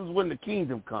 This is when the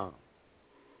kingdom comes.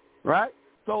 Right?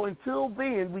 So until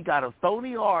then, we got a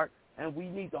stony heart, and we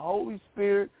need the Holy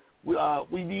Spirit.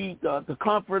 We need to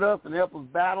comfort us and help us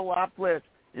battle our flesh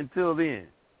until then.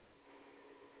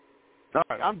 All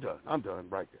right, I'm done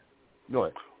right there. Go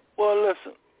ahead. Well,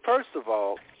 listen, first of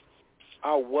all,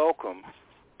 I welcome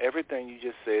everything you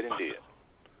just said and did.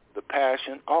 The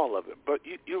passion, all of it. But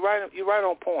you're right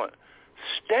on point.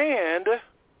 Stand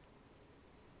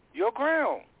your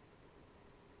ground.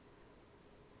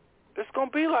 It's going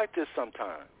to be like this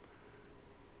sometime.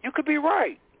 You could be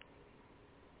right.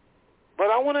 But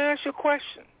I want to ask you a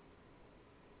question.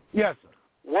 Yes, sir.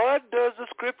 What does the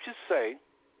scripture say?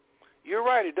 You're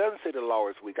right. It doesn't say the law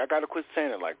is weak. I got to quit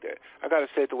saying it like that. I got to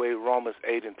say it the way Romans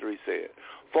 8:3 said.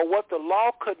 For what the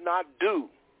law could not do,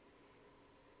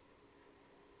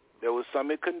 there was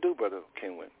something it couldn't do, Brother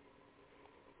Kenwin.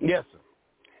 Yes, sir.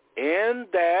 In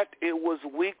that it was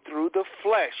weak through the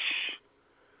flesh,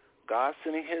 God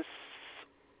sending his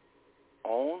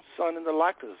own son in the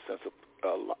likeness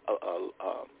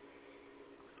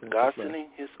God sending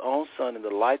his own son in the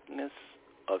likeness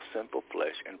of sinful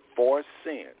flesh, and for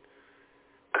sin,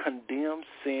 condemned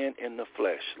sin in the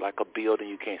flesh, like a building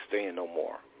you can't stay in no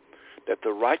more. That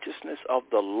the righteousness of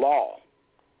the law,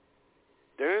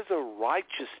 there is a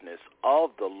righteousness of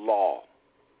the law.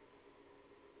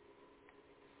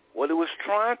 What it was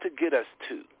trying to get us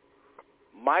to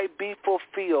might be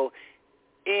fulfilled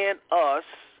in us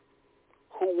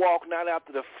who walk not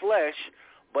after the flesh,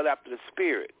 but after the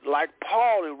Spirit. Like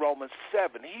Paul in Romans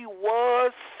 7, he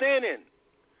was sinning.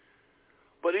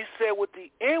 But he said with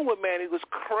the inward man, he was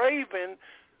craving,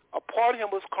 a part of him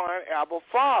was crying, Abba,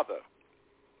 Father.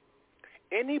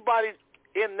 Anybody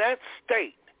in that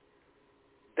state,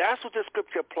 that's what the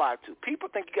scripture applied to. People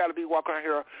think you got to be walking around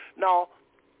here. No,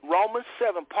 Romans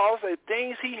 7, Paul said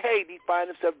things he hated, he find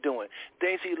himself doing.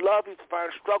 Things he loved, he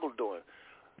find a struggle doing.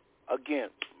 Again,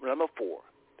 number 4,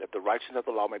 that the righteousness of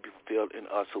the law may be fulfilled in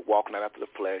us who walk not after the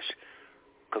flesh,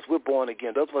 because we're born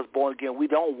again. Those of us born again, we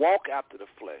don't walk after the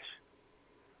flesh.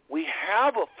 We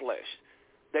have a flesh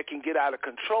that can get out of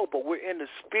control, but we're in the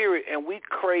Spirit, and we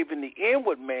crave in the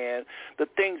inward man the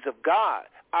things of God.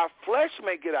 Our flesh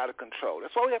may get out of control.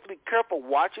 That's why we have to be careful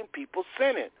watching people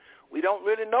sinning. We don't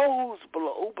really know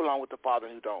who belong with the Father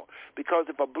and who don't. Because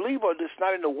if a believer is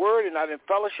not in the Word and not in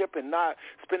fellowship and not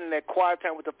spending that quiet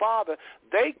time with the Father,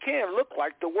 they can look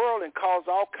like the world and cause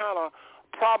all kind of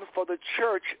problems for the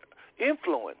church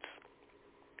influence.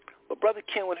 But, Brother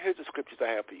Kenwin, here's the scriptures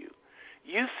I have for you.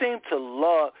 You seem to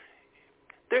love...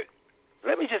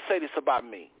 Let me just say this about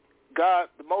me. God,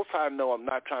 the Most High, know I'm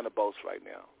not trying to boast right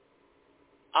now.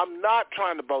 I'm not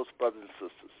trying to boast, brothers and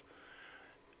sisters.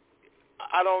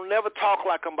 I don't never talk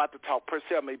like I'm about to talk.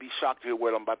 Purcell may be shocked to hear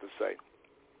what I'm about to say.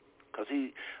 Because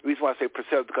the reason why I say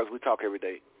Purcell is because we talk every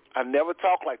day. I never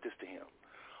talk like this to him.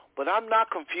 But I'm not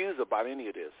confused about any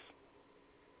of this.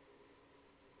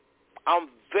 I'm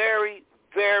very,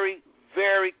 very,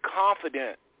 very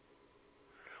confident.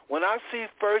 When I see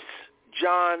 1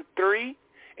 John 3,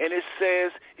 and it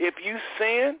says, if you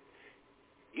sin,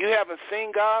 you haven't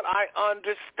seen God, I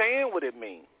understand what it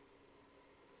means.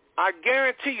 I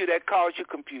guarantee you that caused you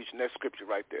confusion, that scripture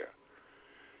right there.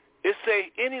 It says,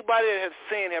 anybody that has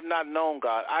sinned have not known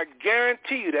God. I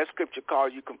guarantee you that scripture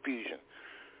caused you confusion.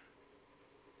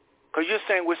 Because you're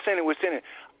saying we're sinning, we're sinning.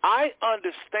 I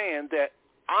understand that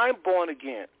I'm born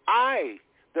again.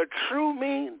 The true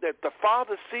me that the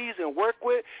Father sees and work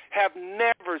with, have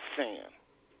never sinned.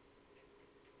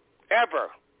 Ever.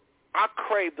 I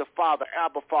crave the Father,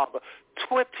 Abba Father,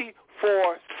 24/7.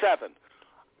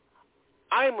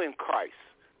 I'm in Christ.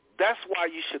 That's why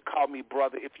you should call me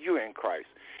brother if you're in Christ.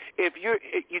 If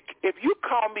you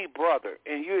call me brother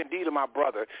and you're indeed my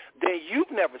brother, then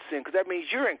you've never sinned, because that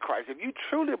means you're in Christ. If you're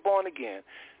truly born again,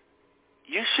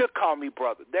 you should call me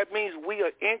brother. That means we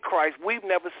are in Christ. We've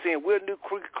never sinned. We're a new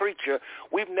creature.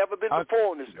 We've never been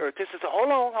before on this earth. This is,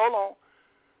 hold on.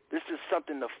 This is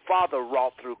something the Father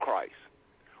wrought through Christ.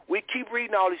 We keep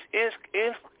reading all these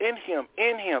in him,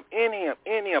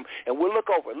 and we'll look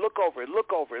over it.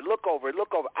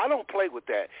 I don't play with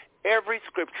that. Every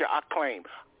scripture I claim,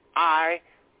 I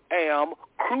am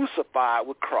crucified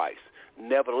with Christ.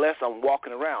 Nevertheless, I'm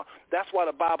walking around. That's why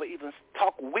the Bible even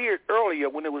talked weird earlier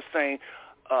when it was saying,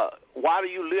 why do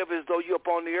you live as though you're up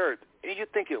on the earth? And you're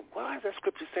thinking, why is that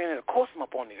scripture saying that? Of course I'm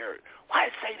up on the earth. Why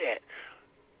did it say that?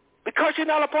 Because you're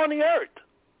not up on the earth.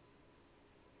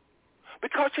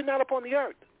 Because you're not up on the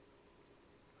earth.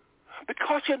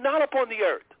 Because you're not up on the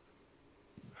earth.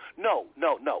 No.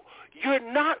 You're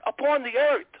not upon the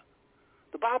earth.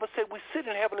 The Bible said we sit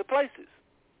in heavenly places.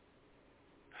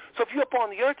 So if you're up on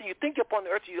the earth and you think you're up on the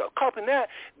earth, you're caught in that,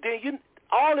 then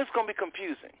all is going to be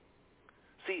confusing.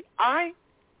 See, I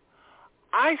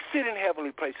sit in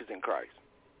heavenly places in Christ.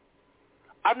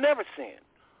 I've never sinned.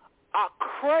 I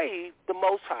crave the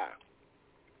Most High.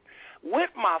 With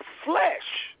my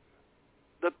flesh,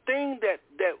 the thing that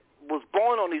was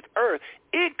born on this earth,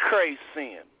 it craves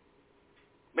sin.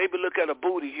 Maybe look at a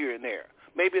booty here and there.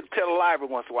 Maybe it'll tell a lie every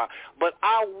once in a while. But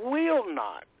I will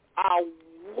not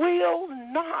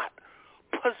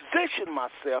position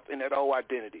myself in that old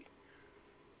identity,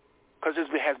 because it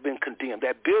has been condemned.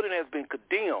 That building has been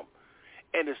condemned,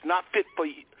 and it's not fit for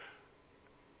you.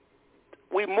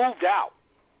 We moved out.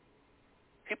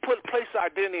 He placed our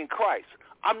identity in Christ.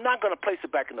 I'm not going to place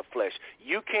it back in the flesh.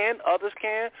 You can, others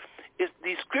can.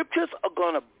 These scriptures are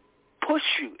going to push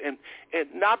you, and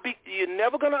not be. You're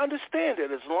never going to understand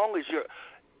it as long as you're,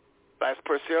 as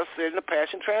Purcell said in the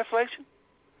Passion Translation.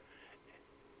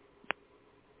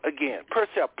 Again,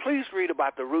 Purcell, please read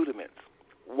about the rudiments.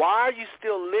 Why are you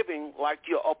still living like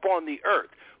you're up on the earth?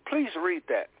 Please read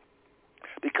that,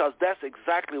 because that's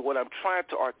exactly what I'm trying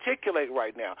to articulate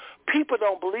right now. People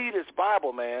don't believe this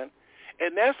Bible, man.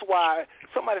 And that's why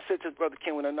somebody said to Brother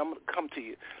Kenwin, and I'm going to come to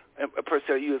you, and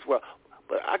Purcell, you as well.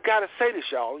 But I got to say this,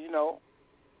 y'all,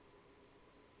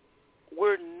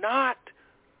 we're not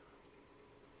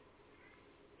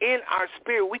in our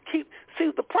spirit.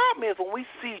 See, the problem is when we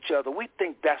see each other, we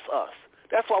think that's us.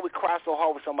 That's why we cry so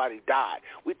hard when somebody died.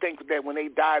 We think that when they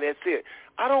die, that's it.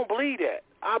 I don't believe that.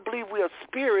 I believe we are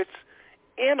spirits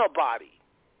in a body.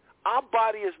 Our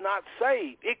body is not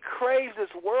saved. It craves this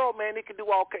world, man. It can do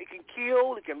all. It can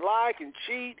kill. It can lie. It can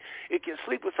cheat. It can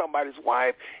sleep with somebody's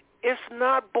wife. It's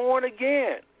not born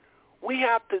again. We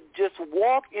have to just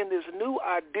walk in this new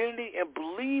identity and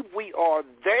believe we are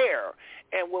there.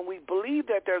 And when we believe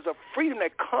that, there's a freedom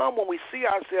that comes when we see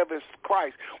ourselves as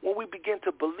Christ. When we begin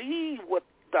to believe what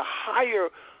the higher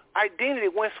identity,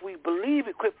 once we believe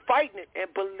it, quit fighting it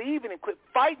and believe it, and quit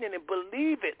fighting it and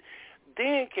believe it,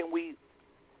 then can we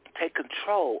take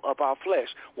control of our flesh.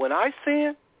 When I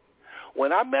sin,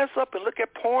 when I mess up and look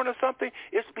at porn or something,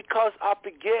 it's because I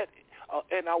forget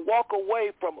and I walk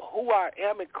away from who I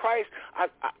am in Christ.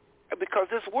 Because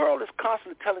this world is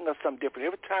constantly telling us something different.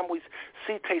 Every time we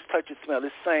see, taste, touch, and smell,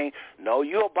 it's saying, no,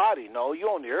 you're a body. No, you're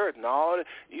on the earth. No,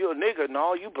 you're a nigger.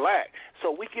 No, you black.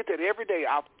 So we get that every day.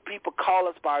 Our people call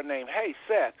us by our name, hey,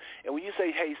 Seth. And when you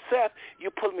say, hey, Seth,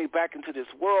 you're putting me back into this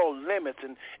world limits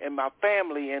and my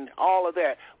family and all of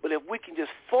that. But if we can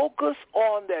just focus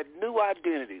on that new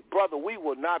identity, brother, we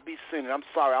will not be sinning. I'm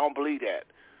sorry, I don't believe that.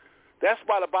 That's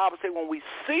why the Bible says when we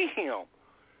see him,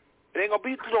 it ain't going to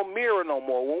be through no mirror no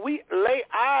more. When we lay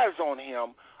eyes on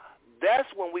him, that's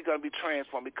when we're going to be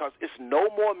transformed, because it's no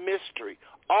more mystery.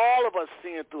 All of us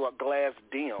seeing through a glass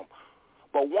dim.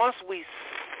 But once we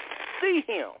see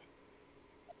him,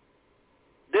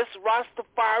 this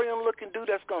Rastafarian-looking dude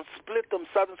that's going to split them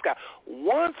southern sky,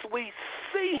 once we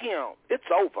see him, it's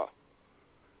over.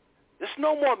 There's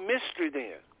no more mystery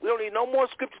then. We don't need no more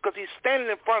scriptures because he's standing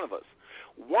in front of us.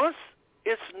 Once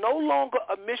it's no longer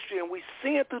a mystery, and we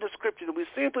see it through the scriptures, and we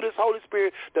see it through this Holy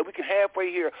Spirit that we can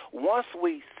halfway hear. Once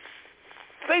we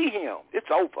see him, it's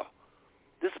over.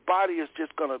 This body is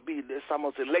just going to be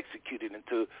almost electrocuted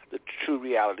into the true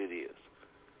reality it is.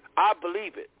 I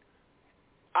believe it.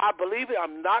 I believe it.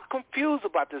 I'm not confused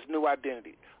about this new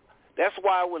identity. That's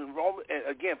why when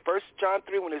again, 1 John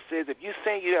 3, when it says, if you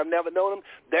sin, you have never known him,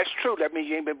 that's true. That means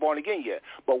you ain't been born again yet.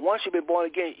 But once you've been born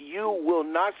again, you will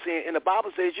not sin. And the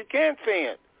Bible says you can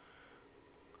sin.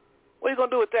 What are you going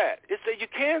to do with that? It says you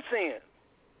can sin.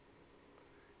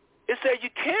 It says you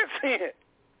can't sin.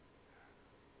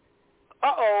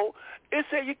 It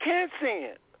said you can't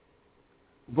sin.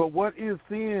 But what is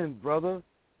sin, brother?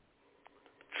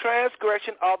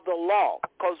 Transgression of the law,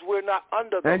 because we're not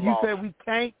under the law. And you said we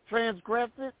can't transgress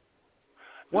it?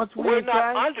 Once we're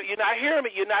not Christ? under. You're not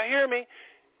hearing me.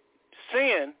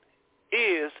 Sin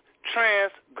is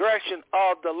transgression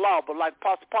of the law. But like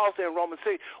Apostle Paul said in Romans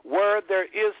 6, where there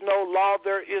is no law,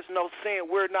 there is no sin.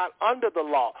 We're not under the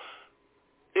law.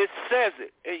 It says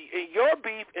it. And your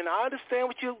beef, and I understand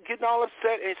what you're getting all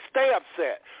upset, and stay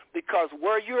upset, because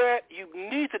where you're at, you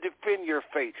need to defend your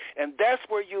faith, and that's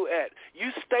where you're at. You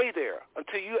stay there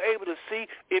until you're able to see,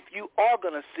 if you are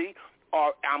going to see,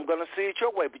 or I'm going to see it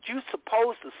your way. But you're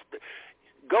supposed to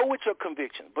go with your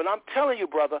conviction. But I'm telling you,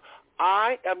 brother,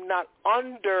 I am not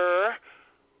under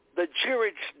the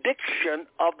jurisdiction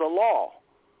of the law.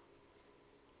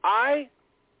 I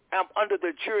am under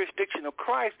the jurisdiction of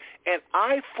Christ, and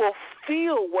I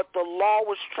fulfill what the law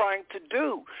was trying to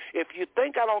do. If you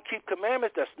think I don't keep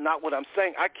commandments, that's not what I'm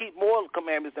saying. I keep more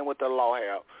commandments than what the law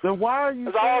have. Then why are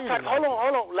you saying that? Hold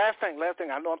on. Last thing.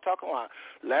 I know I'm talking a lot.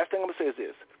 Last thing I'm going to say is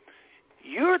this.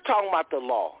 You're talking about the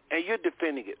law, and you're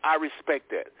defending it. I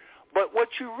respect that. But what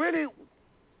you really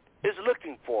is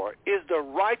looking for is the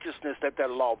righteousness that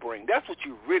law brings. That's what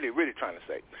you're really, really trying to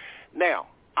say. Now,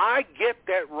 I get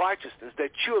that righteousness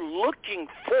that you're looking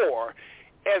for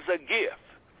as a gift.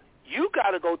 You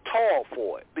got to go toil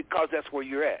for it, because that's where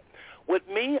you're at. With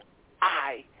me,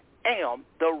 I am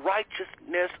the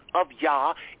righteousness of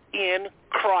Yah in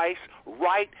Christ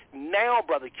right now,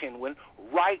 Brother Kenwin.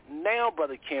 Right now,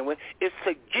 Brother Kenwin. It's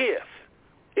a gift.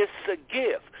 It's a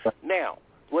gift. Now,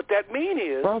 what that mean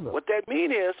is,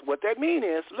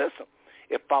 listen,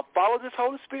 if I follow this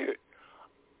Holy Spirit,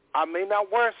 I may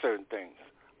not wear certain things.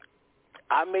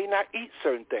 I may not eat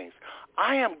certain things.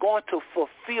 I am going to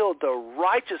fulfill the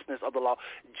righteousness of the law,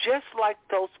 just like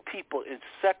those people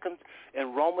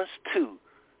in Romans 2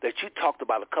 that you talked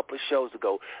about a couple of shows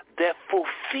ago, that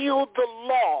fulfilled the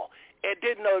law and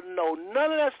didn't know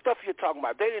none of that stuff you're talking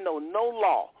about. They didn't know no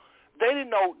law. They didn't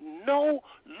know no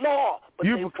law, but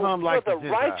you they become fulfilled like the the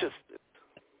righteousness.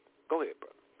 Go ahead,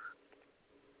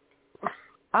 brother.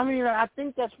 I mean, I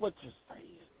think that's what you're saying.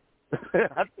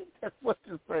 I think that's what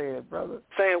you're saying, brother.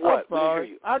 Saying what? I'm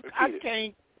sorry. I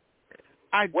can't.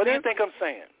 What do you think I'm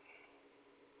saying?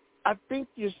 I think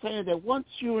you're saying that once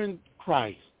you're in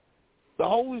Christ, the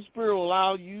Holy Spirit will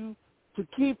allow you to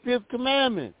keep His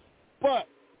commandments, but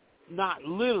not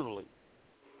literally.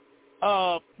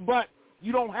 But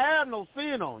you don't have no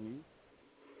sin on you,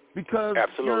 because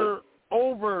Absolutely.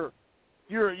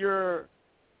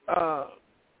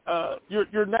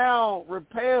 you're now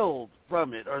repelled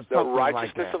from it, or something like that.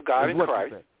 The righteousness of God in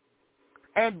Christ.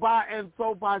 And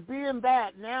so by being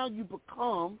that, now you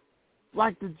become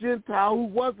like the Gentile who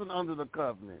wasn't under the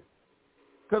covenant.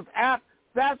 Because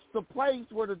that's the place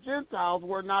where the Gentiles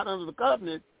were not under the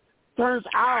covenant. Turns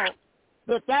out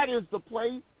that is the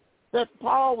place that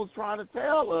Paul was trying to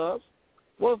tell us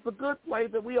was the good place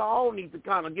that we all need to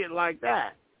kind of get like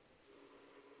that.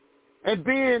 And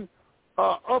being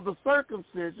of the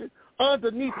circumcision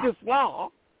underneath this law,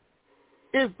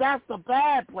 that's the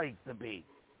bad place to be.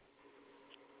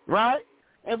 Right?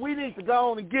 And we need to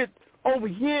go on and get over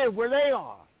here where they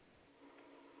are,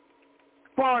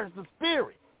 as far as the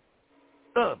spirit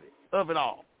of it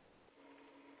all.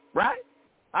 Right?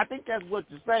 I think that's what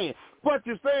you're saying. But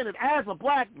you're saying that as a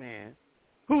black man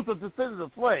who's a descendant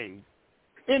of slaves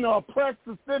in an oppressed,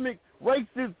 systemic,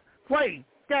 racist place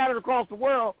scattered across the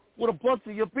world with a bunch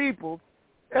of your people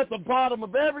at the bottom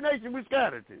of every nation we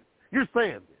scattered to, you're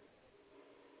saying this.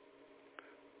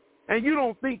 And you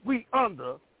don't think we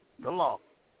under the law.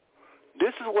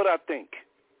 This is what I think.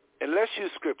 And let's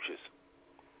use scriptures.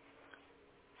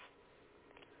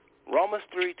 Romans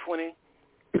 3:20,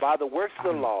 by the works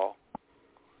of the law,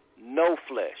 no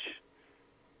flesh.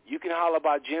 You can holler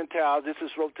about Gentiles. This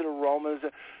is wrote to the Romans.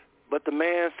 But the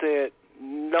man said,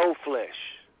 no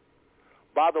flesh.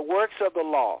 By the works of the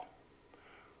law,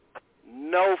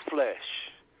 no flesh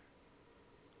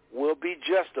will be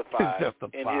justified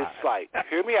in his sight.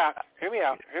 Hear me out.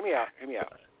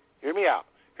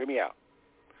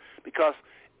 Because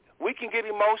we can get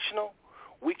emotional.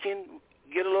 We can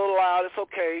get a little loud. It's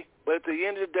okay. But at the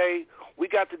end of the day, we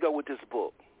got to go with this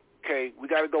book. Okay? We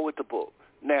got to go with the book.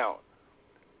 Now,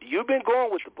 you've been going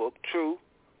with the book, true.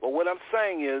 But what I'm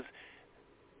saying is,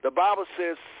 the Bible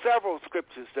says several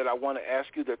scriptures that I want to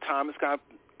ask you. The time is kind of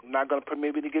not going to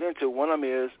permit me to get into. One of them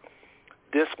is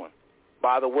this one.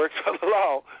 By the works of the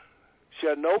law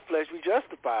shall no flesh be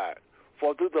justified.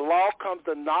 For through the law comes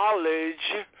the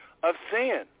knowledge of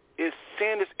sin.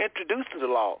 Sin is introduced to the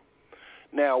law.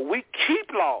 Now, we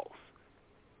keep laws.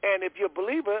 And if you're a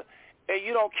believer and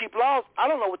you don't keep laws, I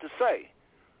don't know what to say.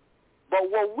 But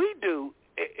what we do,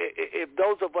 if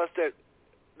those of us that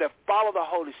follow the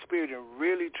Holy Spirit and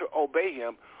really to obey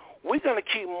him, we're going to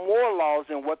keep more laws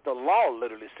than what the law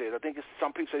literally says. I think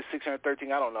some people say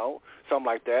 613, I don't know, something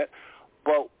like that.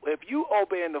 But if you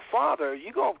obey the Father,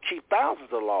 you're going to keep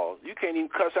thousands of laws. You can't even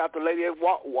cuss out the lady at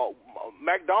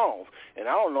McDonald's. And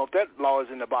I don't know if that law is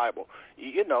in the Bible.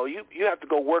 You have to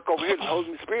go work over here. The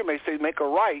Holy Spirit may say make a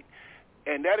right,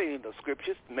 and that ain't in the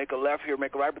scriptures. Make a left here,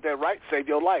 make a right, but that right save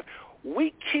your life.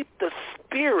 We keep the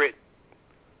Spirit.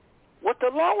 What the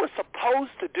law is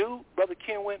supposed to do, Brother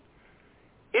Kenwin,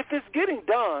 if it's getting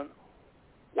done,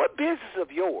 what business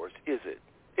of yours is it?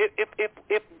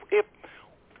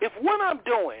 If what I'm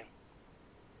doing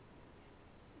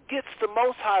gets the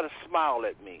Most High to smile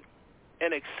at me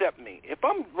and accept me, if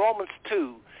I'm Romans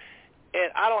 2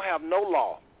 and I don't have no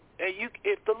law, and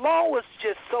if the law was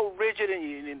just so rigid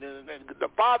and the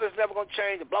Father's never going to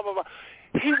change and blah, blah, blah,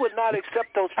 he would not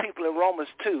accept those people in Romans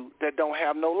 2 that don't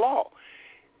have no law.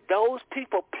 Those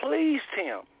people pleased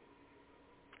him,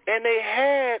 and they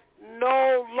had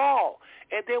no law.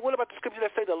 And then what about the scripture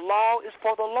that say the law is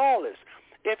for the lawless?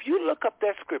 If you look up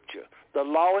that scripture, the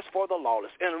law is for the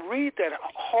lawless, and read that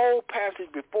whole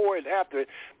passage before and after it,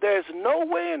 there's no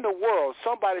way in the world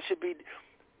somebody should be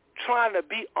trying to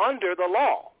be under the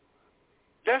law.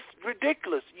 That's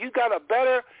ridiculous. You got a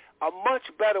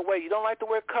much better way. You don't like the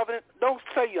word covenant? Don't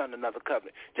say you're under another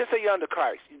covenant. Just say you're under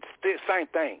Christ. It's the same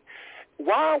thing.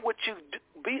 Why would you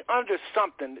be under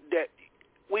something that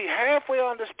we halfway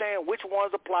understand which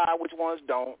ones apply, which ones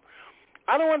don't?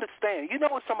 I don't understand. You know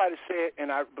what somebody said,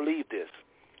 and I believe this.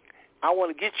 I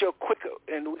want to get you a quicker,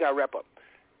 and we got to wrap up.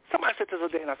 Somebody said this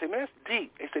other day, and I said, man, that's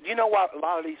deep. They said, you know why a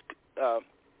lot of these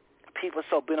people are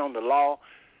so bent on the law?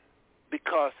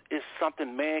 Because it's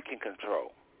something man can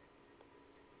control.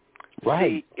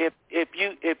 Right. See,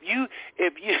 if you,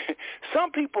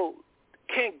 some people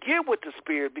can't get with the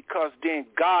Spirit because then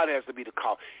God has to be the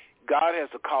call. God has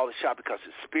to call the shot because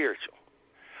it's spiritual.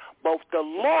 But the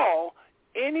law,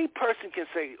 any person can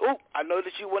say, oop, I know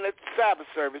that you went at the Sabbath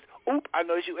service. Oop, I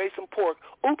know that you ate some pork.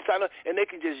 Oops, I know. And they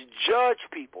can just judge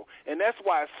people. And that's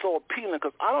why it's so appealing,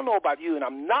 because I don't know about you, and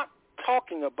I'm not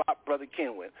talking about Brother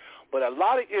Kenwin, but a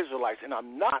lot of Israelites, and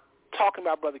I'm not talking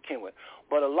about Brother Kenwin,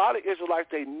 but a lot of Israelites,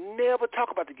 they never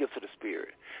talk about the gifts of the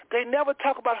Spirit. They never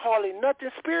talk about hardly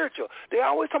nothing spiritual. They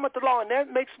always talk about the law, and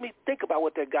that makes me think about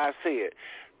what that guy said.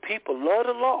 People love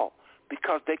the law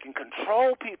because they can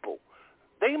control people.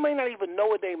 They may not even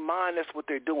know in their mind that's what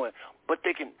they're doing, but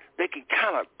they can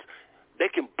boast. They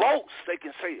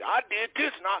can say, I did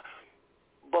this,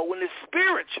 but when it's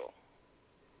spiritual,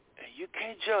 and you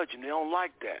can't judge them, they don't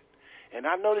like that. And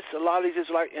I noticed a lot of these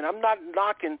Israelites, and I'm not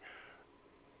knocking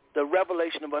the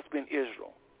revelation of us being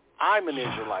Israel. I'm an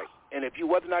Israelite, and if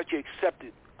whether or not you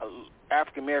accepted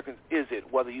African Americans, is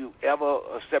it whether you ever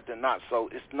accept it or not? So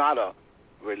it's not a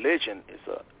religion; it's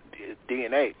a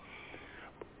DNA.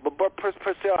 But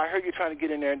Purcell, I heard you trying to get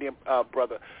in there, and then,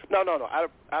 brother. No. Out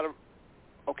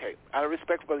of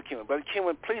respect for Brother Kenwin. Brother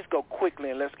Kenwin, please go quickly,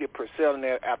 and let's get Purcell in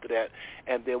there after that,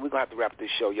 and then we're going to have to wrap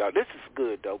this show, y'all. This is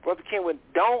good, though. Brother Kenwin,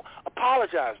 don't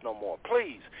apologize no more,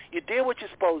 please. You did what you're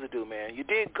supposed to do, man. You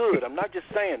did good. I'm not just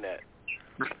saying that.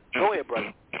 Go ahead,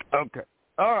 brother. Okay.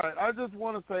 All right. I just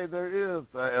want to say there is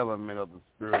an element of the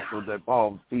spiritual that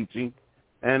Paul's teaching,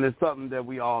 and it's something that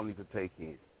we all need to take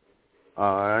in.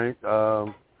 All right.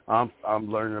 I'm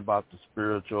learning about the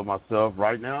spiritual myself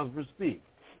right now as we speak.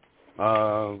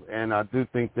 And I do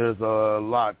think there's a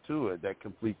lot to it that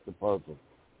completes the puzzle.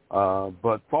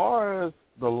 But far as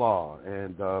the law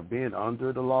and being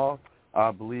under the law,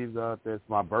 I believe that it's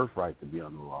my birthright to be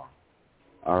under the law.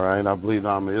 All right? I believe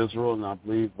I'm Israel, and I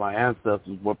believe my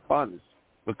ancestors were punished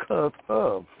because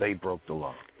they broke the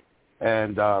law.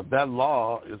 And that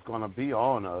law is going to be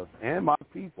on us and my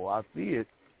people. I see it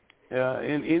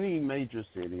in any major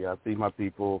city. I see my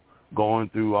people going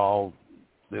through all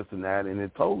this and that, and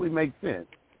it totally makes sense.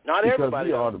 Not because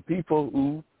everybody. We are the people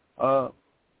who, not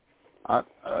all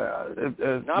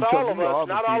of us.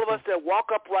 Not all of us that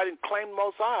walk upright and claim the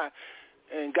Most High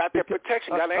and got their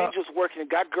protection, got angels working, and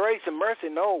got grace and mercy.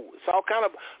 No, it's all kind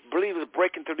of believers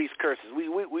breaking through these curses. We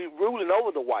ruling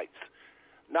over the whites.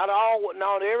 Not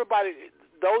everybody.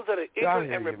 Those that are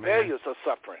ignorant and rebellious are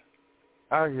suffering.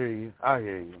 I hear you,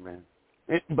 man.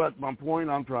 But my point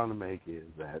I'm trying to make is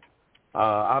that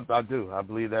I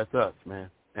believe that's us, man.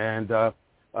 And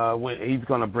when he's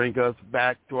going to bring us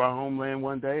back to our homeland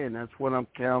one day, and that's what I'm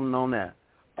counting on that.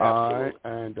 Absolutely.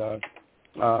 And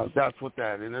that's what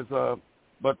that. And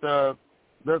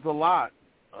there's a lot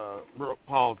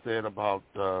Paul said about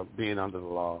being under the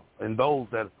law and those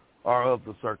that are of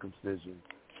the circumcision.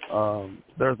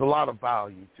 There's a lot of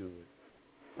value to it.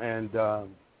 And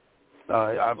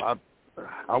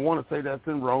I want to say that's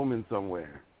in Romans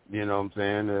somewhere. You know what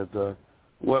I'm saying? There's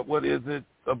what is it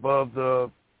above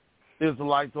the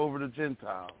Israelites over the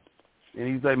Gentiles? And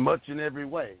he say much in every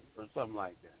way or something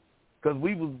like that. Because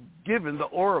we was given the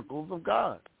oracles of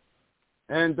God.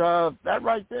 And that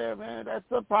right there, man, that's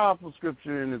a powerful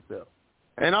scripture in itself.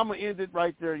 And I'm going to end it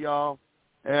right there, y'all.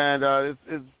 And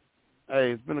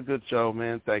it's been a good show,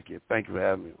 man. Thank you. Thank you for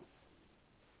having me.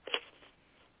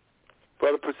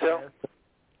 Brother Purcell?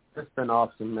 It's been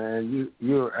awesome, man.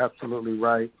 You're absolutely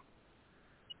right.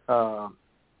 I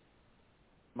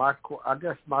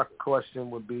guess my question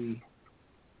would be,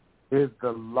 is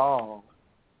the law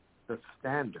the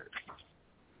standard?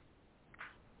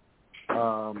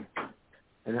 And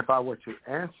if I were to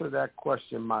answer that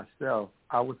question myself,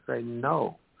 I would say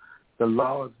no. The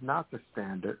law is not the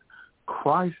standard.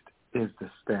 Christ is the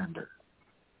standard.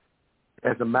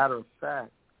 As a matter of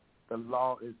fact, the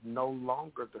law is no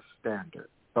longer the standard,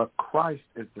 but Christ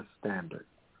is the standard.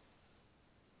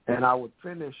 And I would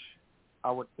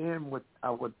end with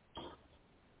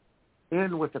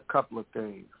a couple of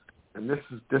things. And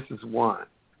this is one.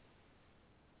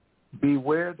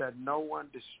 Beware that no one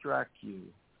distract you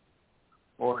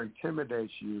or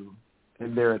intimidates you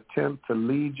in their attempt to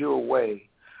lead you away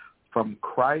from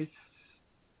Christ's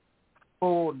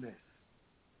fullness.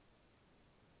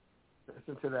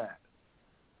 Listen to that.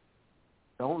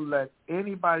 Don't let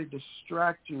anybody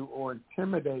distract you or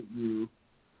intimidate you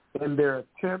in their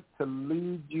attempt to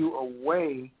lead you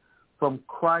away from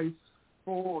Christ's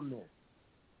fullness.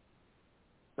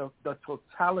 The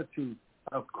totality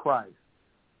of Christ,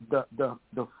 the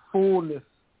fullness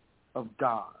of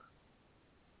God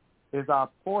is our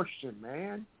portion,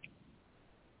 man.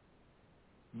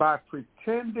 By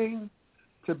pretending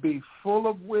to be full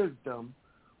of wisdom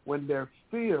when they're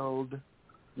filled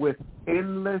with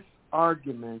endless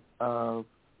arguments of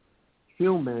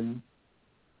human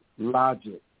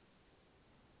logic.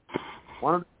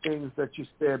 One of the things that you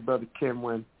said, Brother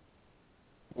Kenwin,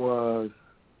 was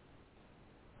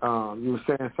you were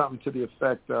saying something to the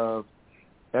effect of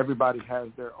everybody has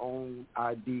their own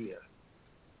idea.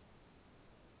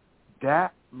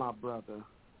 That, my brother,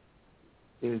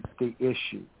 is the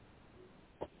issue.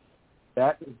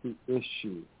 That is the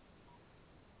issue.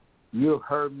 You've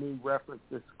heard me reference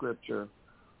this scripture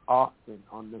often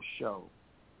on this show.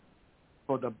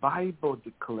 For the Bible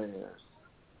declares,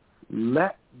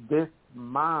 let this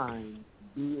mind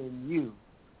be in you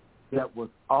that was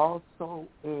also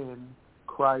in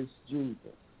Christ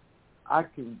Jesus. I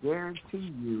can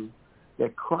guarantee you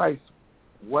that Christ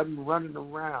wasn't running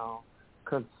around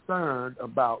concerned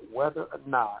about whether or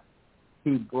not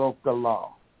he broke the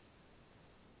law.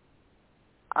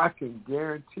 I can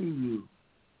guarantee you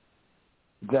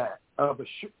that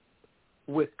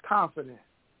with confidence.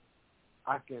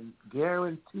 I can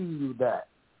guarantee you that.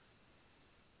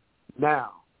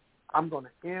 Now, I'm going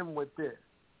to end with this.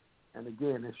 And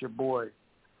again, it's your boy,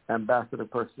 Ambassador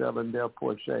Purcell and Del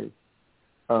Porche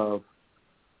of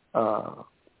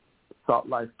Salt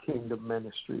Life Kingdom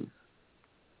Ministries,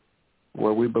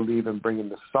 where we believe in bringing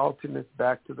the saltiness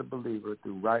back to the believer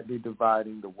through rightly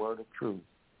dividing the word of truth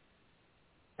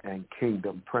and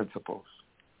kingdom principles.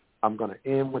 I'm going to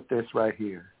end with this right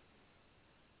here.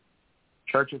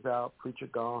 Church is out, preacher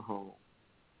gone home.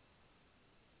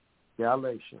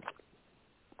 Galatians.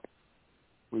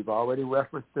 We've already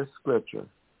referenced this scripture,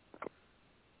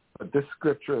 but this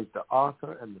scripture is the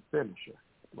author and the finisher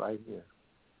right here.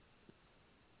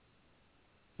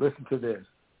 Listen to this.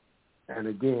 And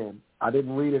again, I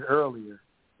didn't read it earlier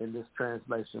in this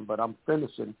translation, but I'm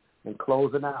finishing and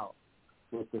closing out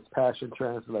with this Passion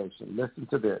Translation. Listen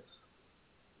to this.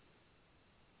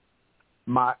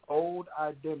 My old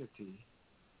identity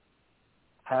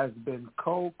has been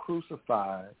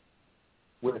co-crucified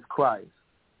with Christ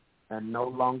and no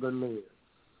longer lives.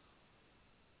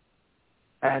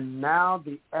 And now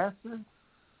the essence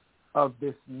of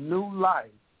this new life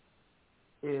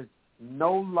is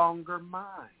no longer mine.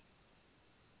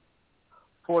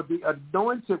 For the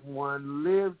Anointed One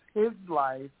lives his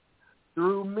life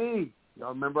through me. Y'all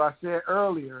remember I said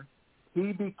earlier,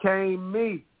 he became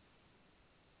me,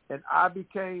 and I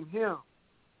became him.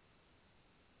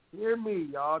 Hear me,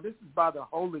 y'all. This is by the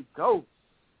Holy Ghost.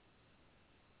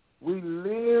 We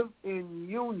live in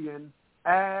union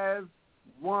as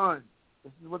one.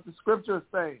 This is what the scripture is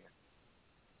saying.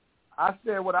 I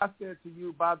said what I said to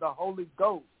you by the Holy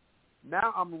Ghost.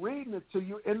 Now I'm reading it to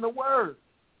you in the Word.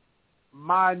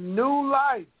 My new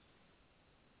life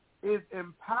is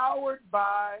empowered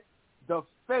by the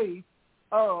faith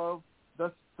of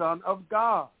the Son of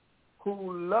God,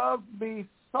 who loved me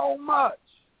so much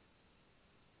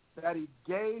that he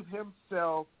gave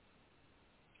himself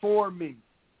for me,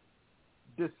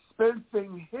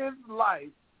 dispensing his life,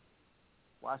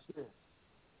 watch this,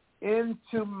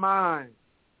 into mine.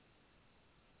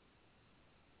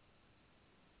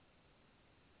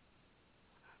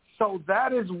 So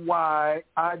that is why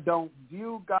I don't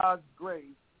view God's grace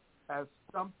as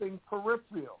something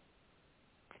peripheral.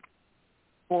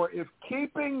 For if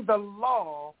keeping the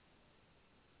law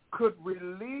could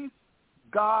release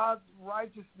God's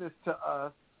righteousness to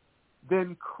us,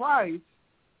 then Christ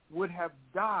would have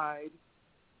died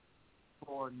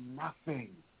for nothing.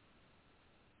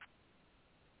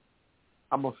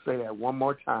 I'm going to say that one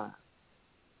more time.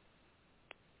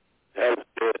 That's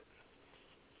good.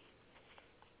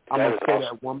 I'm going to say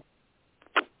that one.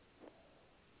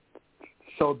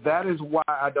 So that is why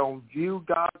I don't view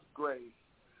God's grace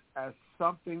as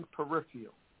something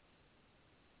peripheral.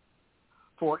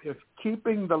 For if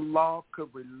keeping the law could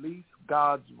release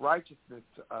God's righteousness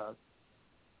to us,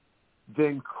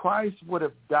 then Christ would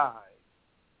have died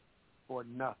for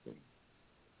nothing.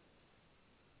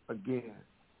 Again,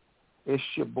 it's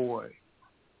your boy,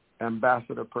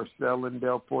 Ambassador Purcell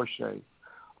Lindell Porche,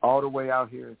 all the way out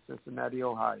here in Cincinnati,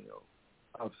 Ohio,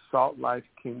 of Salt Life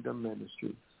Kingdom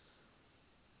Ministries.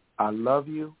 I love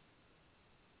you,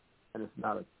 and it's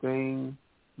not a thing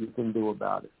you can do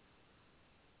about it.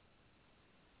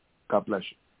 God bless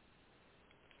you.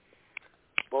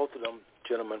 Both of them,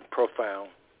 gentlemen, profound.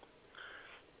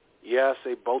 Yeah, I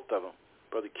say both of them.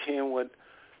 Brother Kenwood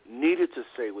needed to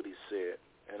say what he said,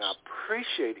 and I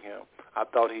appreciate him. I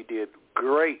thought he did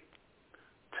great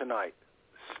tonight,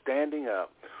 standing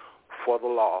up for the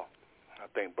law. I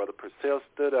think Brother Purcell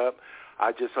stood up.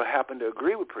 I just so happen to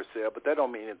agree with Purcell, but that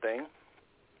don't mean anything.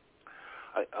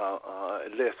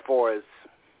 As far as,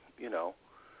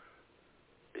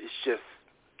 it's just,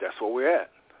 that's where we're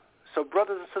at. So,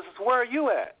 brothers and sisters, where are you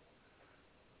at?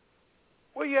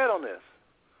 Where you at on this?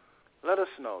 Let us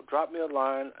know. Drop me a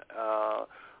line.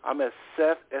 I'm at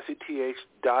Seth,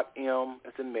 SETH.M,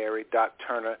 as in Mary,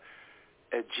 .Turner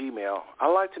at Gmail.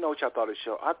 I'd like to know what y'all thought of the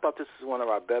show. I thought this is one of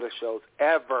our better shows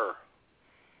ever.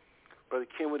 Brother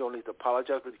Kenwood don't need to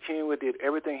apologize. Brother Kenwood did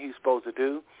everything he's supposed to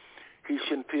do. He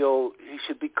should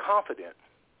be confident.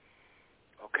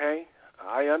 Okay?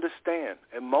 I understand.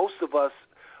 And most of us,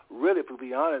 really, if we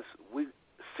be honest, we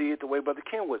see it the way Brother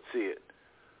Kenwood see it.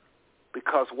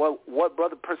 Because what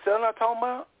Brother Purcell and I talking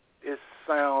about is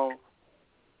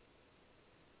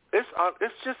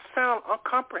it's just sound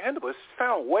uncomprehendable. It's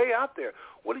sound way out there.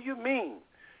 What do you mean?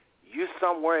 You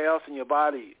somewhere else in your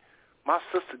body. My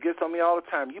sister gets on me all the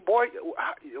time. You boy,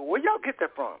 where y'all get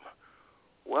that from?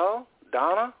 Well,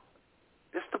 Donna,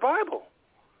 it's the Bible.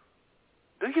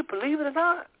 Do you believe it or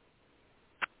not?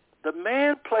 The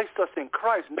man placed us in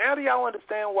Christ. Now do y'all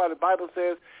understand why the Bible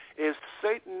says if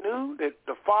Satan knew that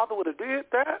the Father would have did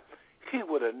that, he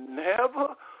would have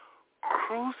never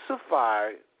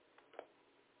crucified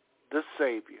the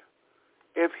Savior.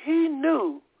 If he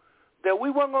knew that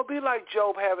we weren't going to be like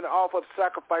Job, having to offer up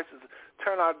sacrifices,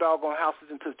 turn our doggone houses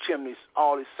into chimneys,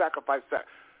 all these sacrifices,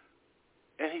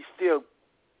 and he still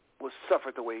would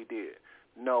suffer the way he did.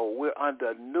 No, we're under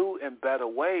a new and better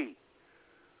way.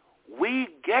 We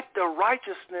get the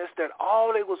righteousness that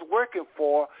all they was working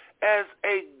for as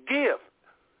a gift.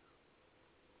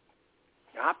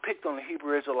 Now, I picked on the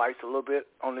Hebrew Israelites a little bit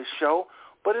on this show,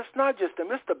 but it's not just them.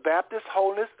 It's the Baptist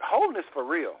holiness for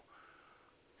real.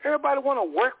 Everybody want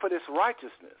to work for this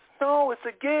righteousness. No, it's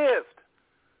a gift.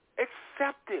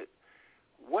 Accept it.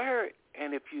 Wear it.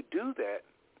 And if you do that,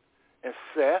 and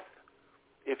Seth,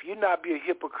 if you not be a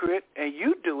hypocrite and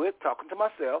you do it, talking to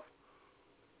myself,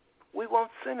 we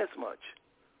won't sin as much.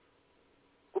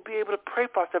 We'll be able to pray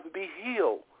for ourselves and be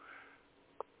healed.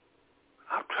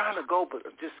 I'm trying to go, but I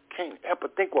just can't help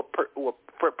but think what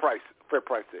Fred Price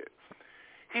said.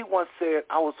 He once said,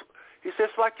 he said,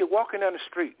 it's like you're walking down the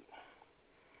street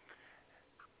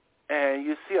and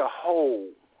you see a hole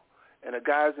and a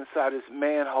guy's inside this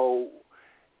manhole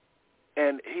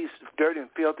and he's dirty and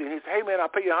filthy and he says, hey, man, I'll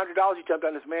pay you $100. You jump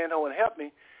down this manhole and help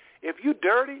me. If you're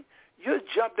dirty, you'd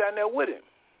jump down there with him.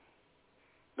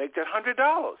 Make that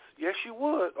 $100. Yes, you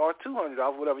would, or $200,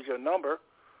 whatever's your number.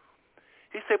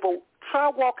 He said, but try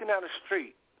walking down the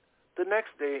street the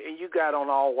next day and you got on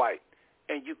all white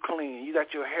and you clean, you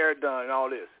got your hair done and all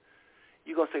this.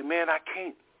 You're going to say, man, I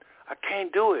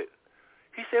can't do it.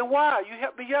 He said, why? You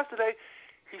helped me yesterday.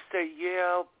 He said,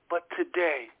 yeah, but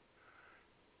today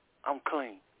I'm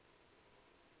clean.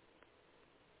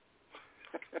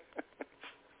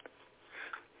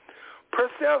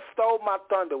 Purcell stole my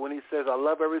thunder when he says, I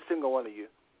love every single one of you,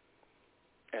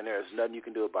 and there's nothing you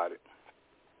can do about it.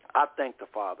 I thank the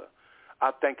Father.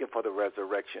 I thank him for the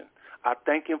resurrection. I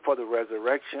thank him for the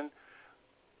resurrection.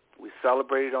 We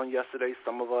celebrated on yesterday,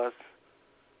 some of us,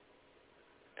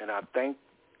 and I thank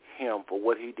him for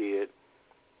what he did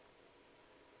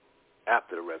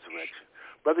after the resurrection.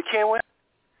 Brother Kenwin,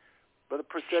 Brother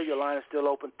Purcell, your line is still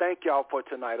open. Thank y'all for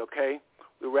tonight, okay?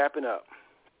 We're wrapping up.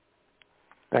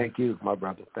 Thank you, my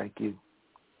brother. Thank you.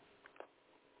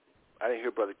 I didn't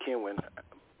hear Brother Kenwin.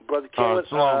 Brother Kenwin.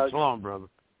 Shalom, brother.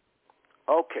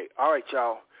 Okay. All right,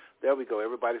 y'all. There we go.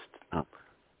 Everybody's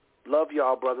love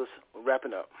y'all, brothers. We're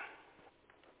wrapping up.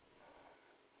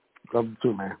 Love you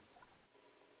too, man.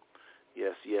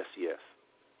 Yes, yes, yes.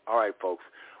 All right, folks.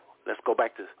 Let's go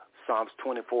back to Psalms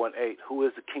 24:8. Who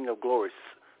is the King of Glory?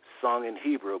 Sung in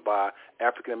Hebrew by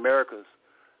African Americans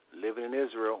living in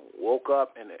Israel. Woke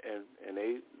up and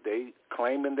they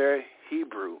claim in their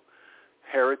Hebrew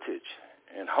heritage,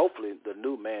 and hopefully the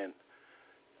new man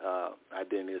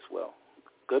identity as well.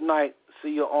 Good night. See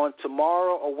you on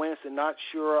tomorrow or Wednesday. Not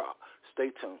sure.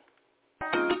 Stay tuned.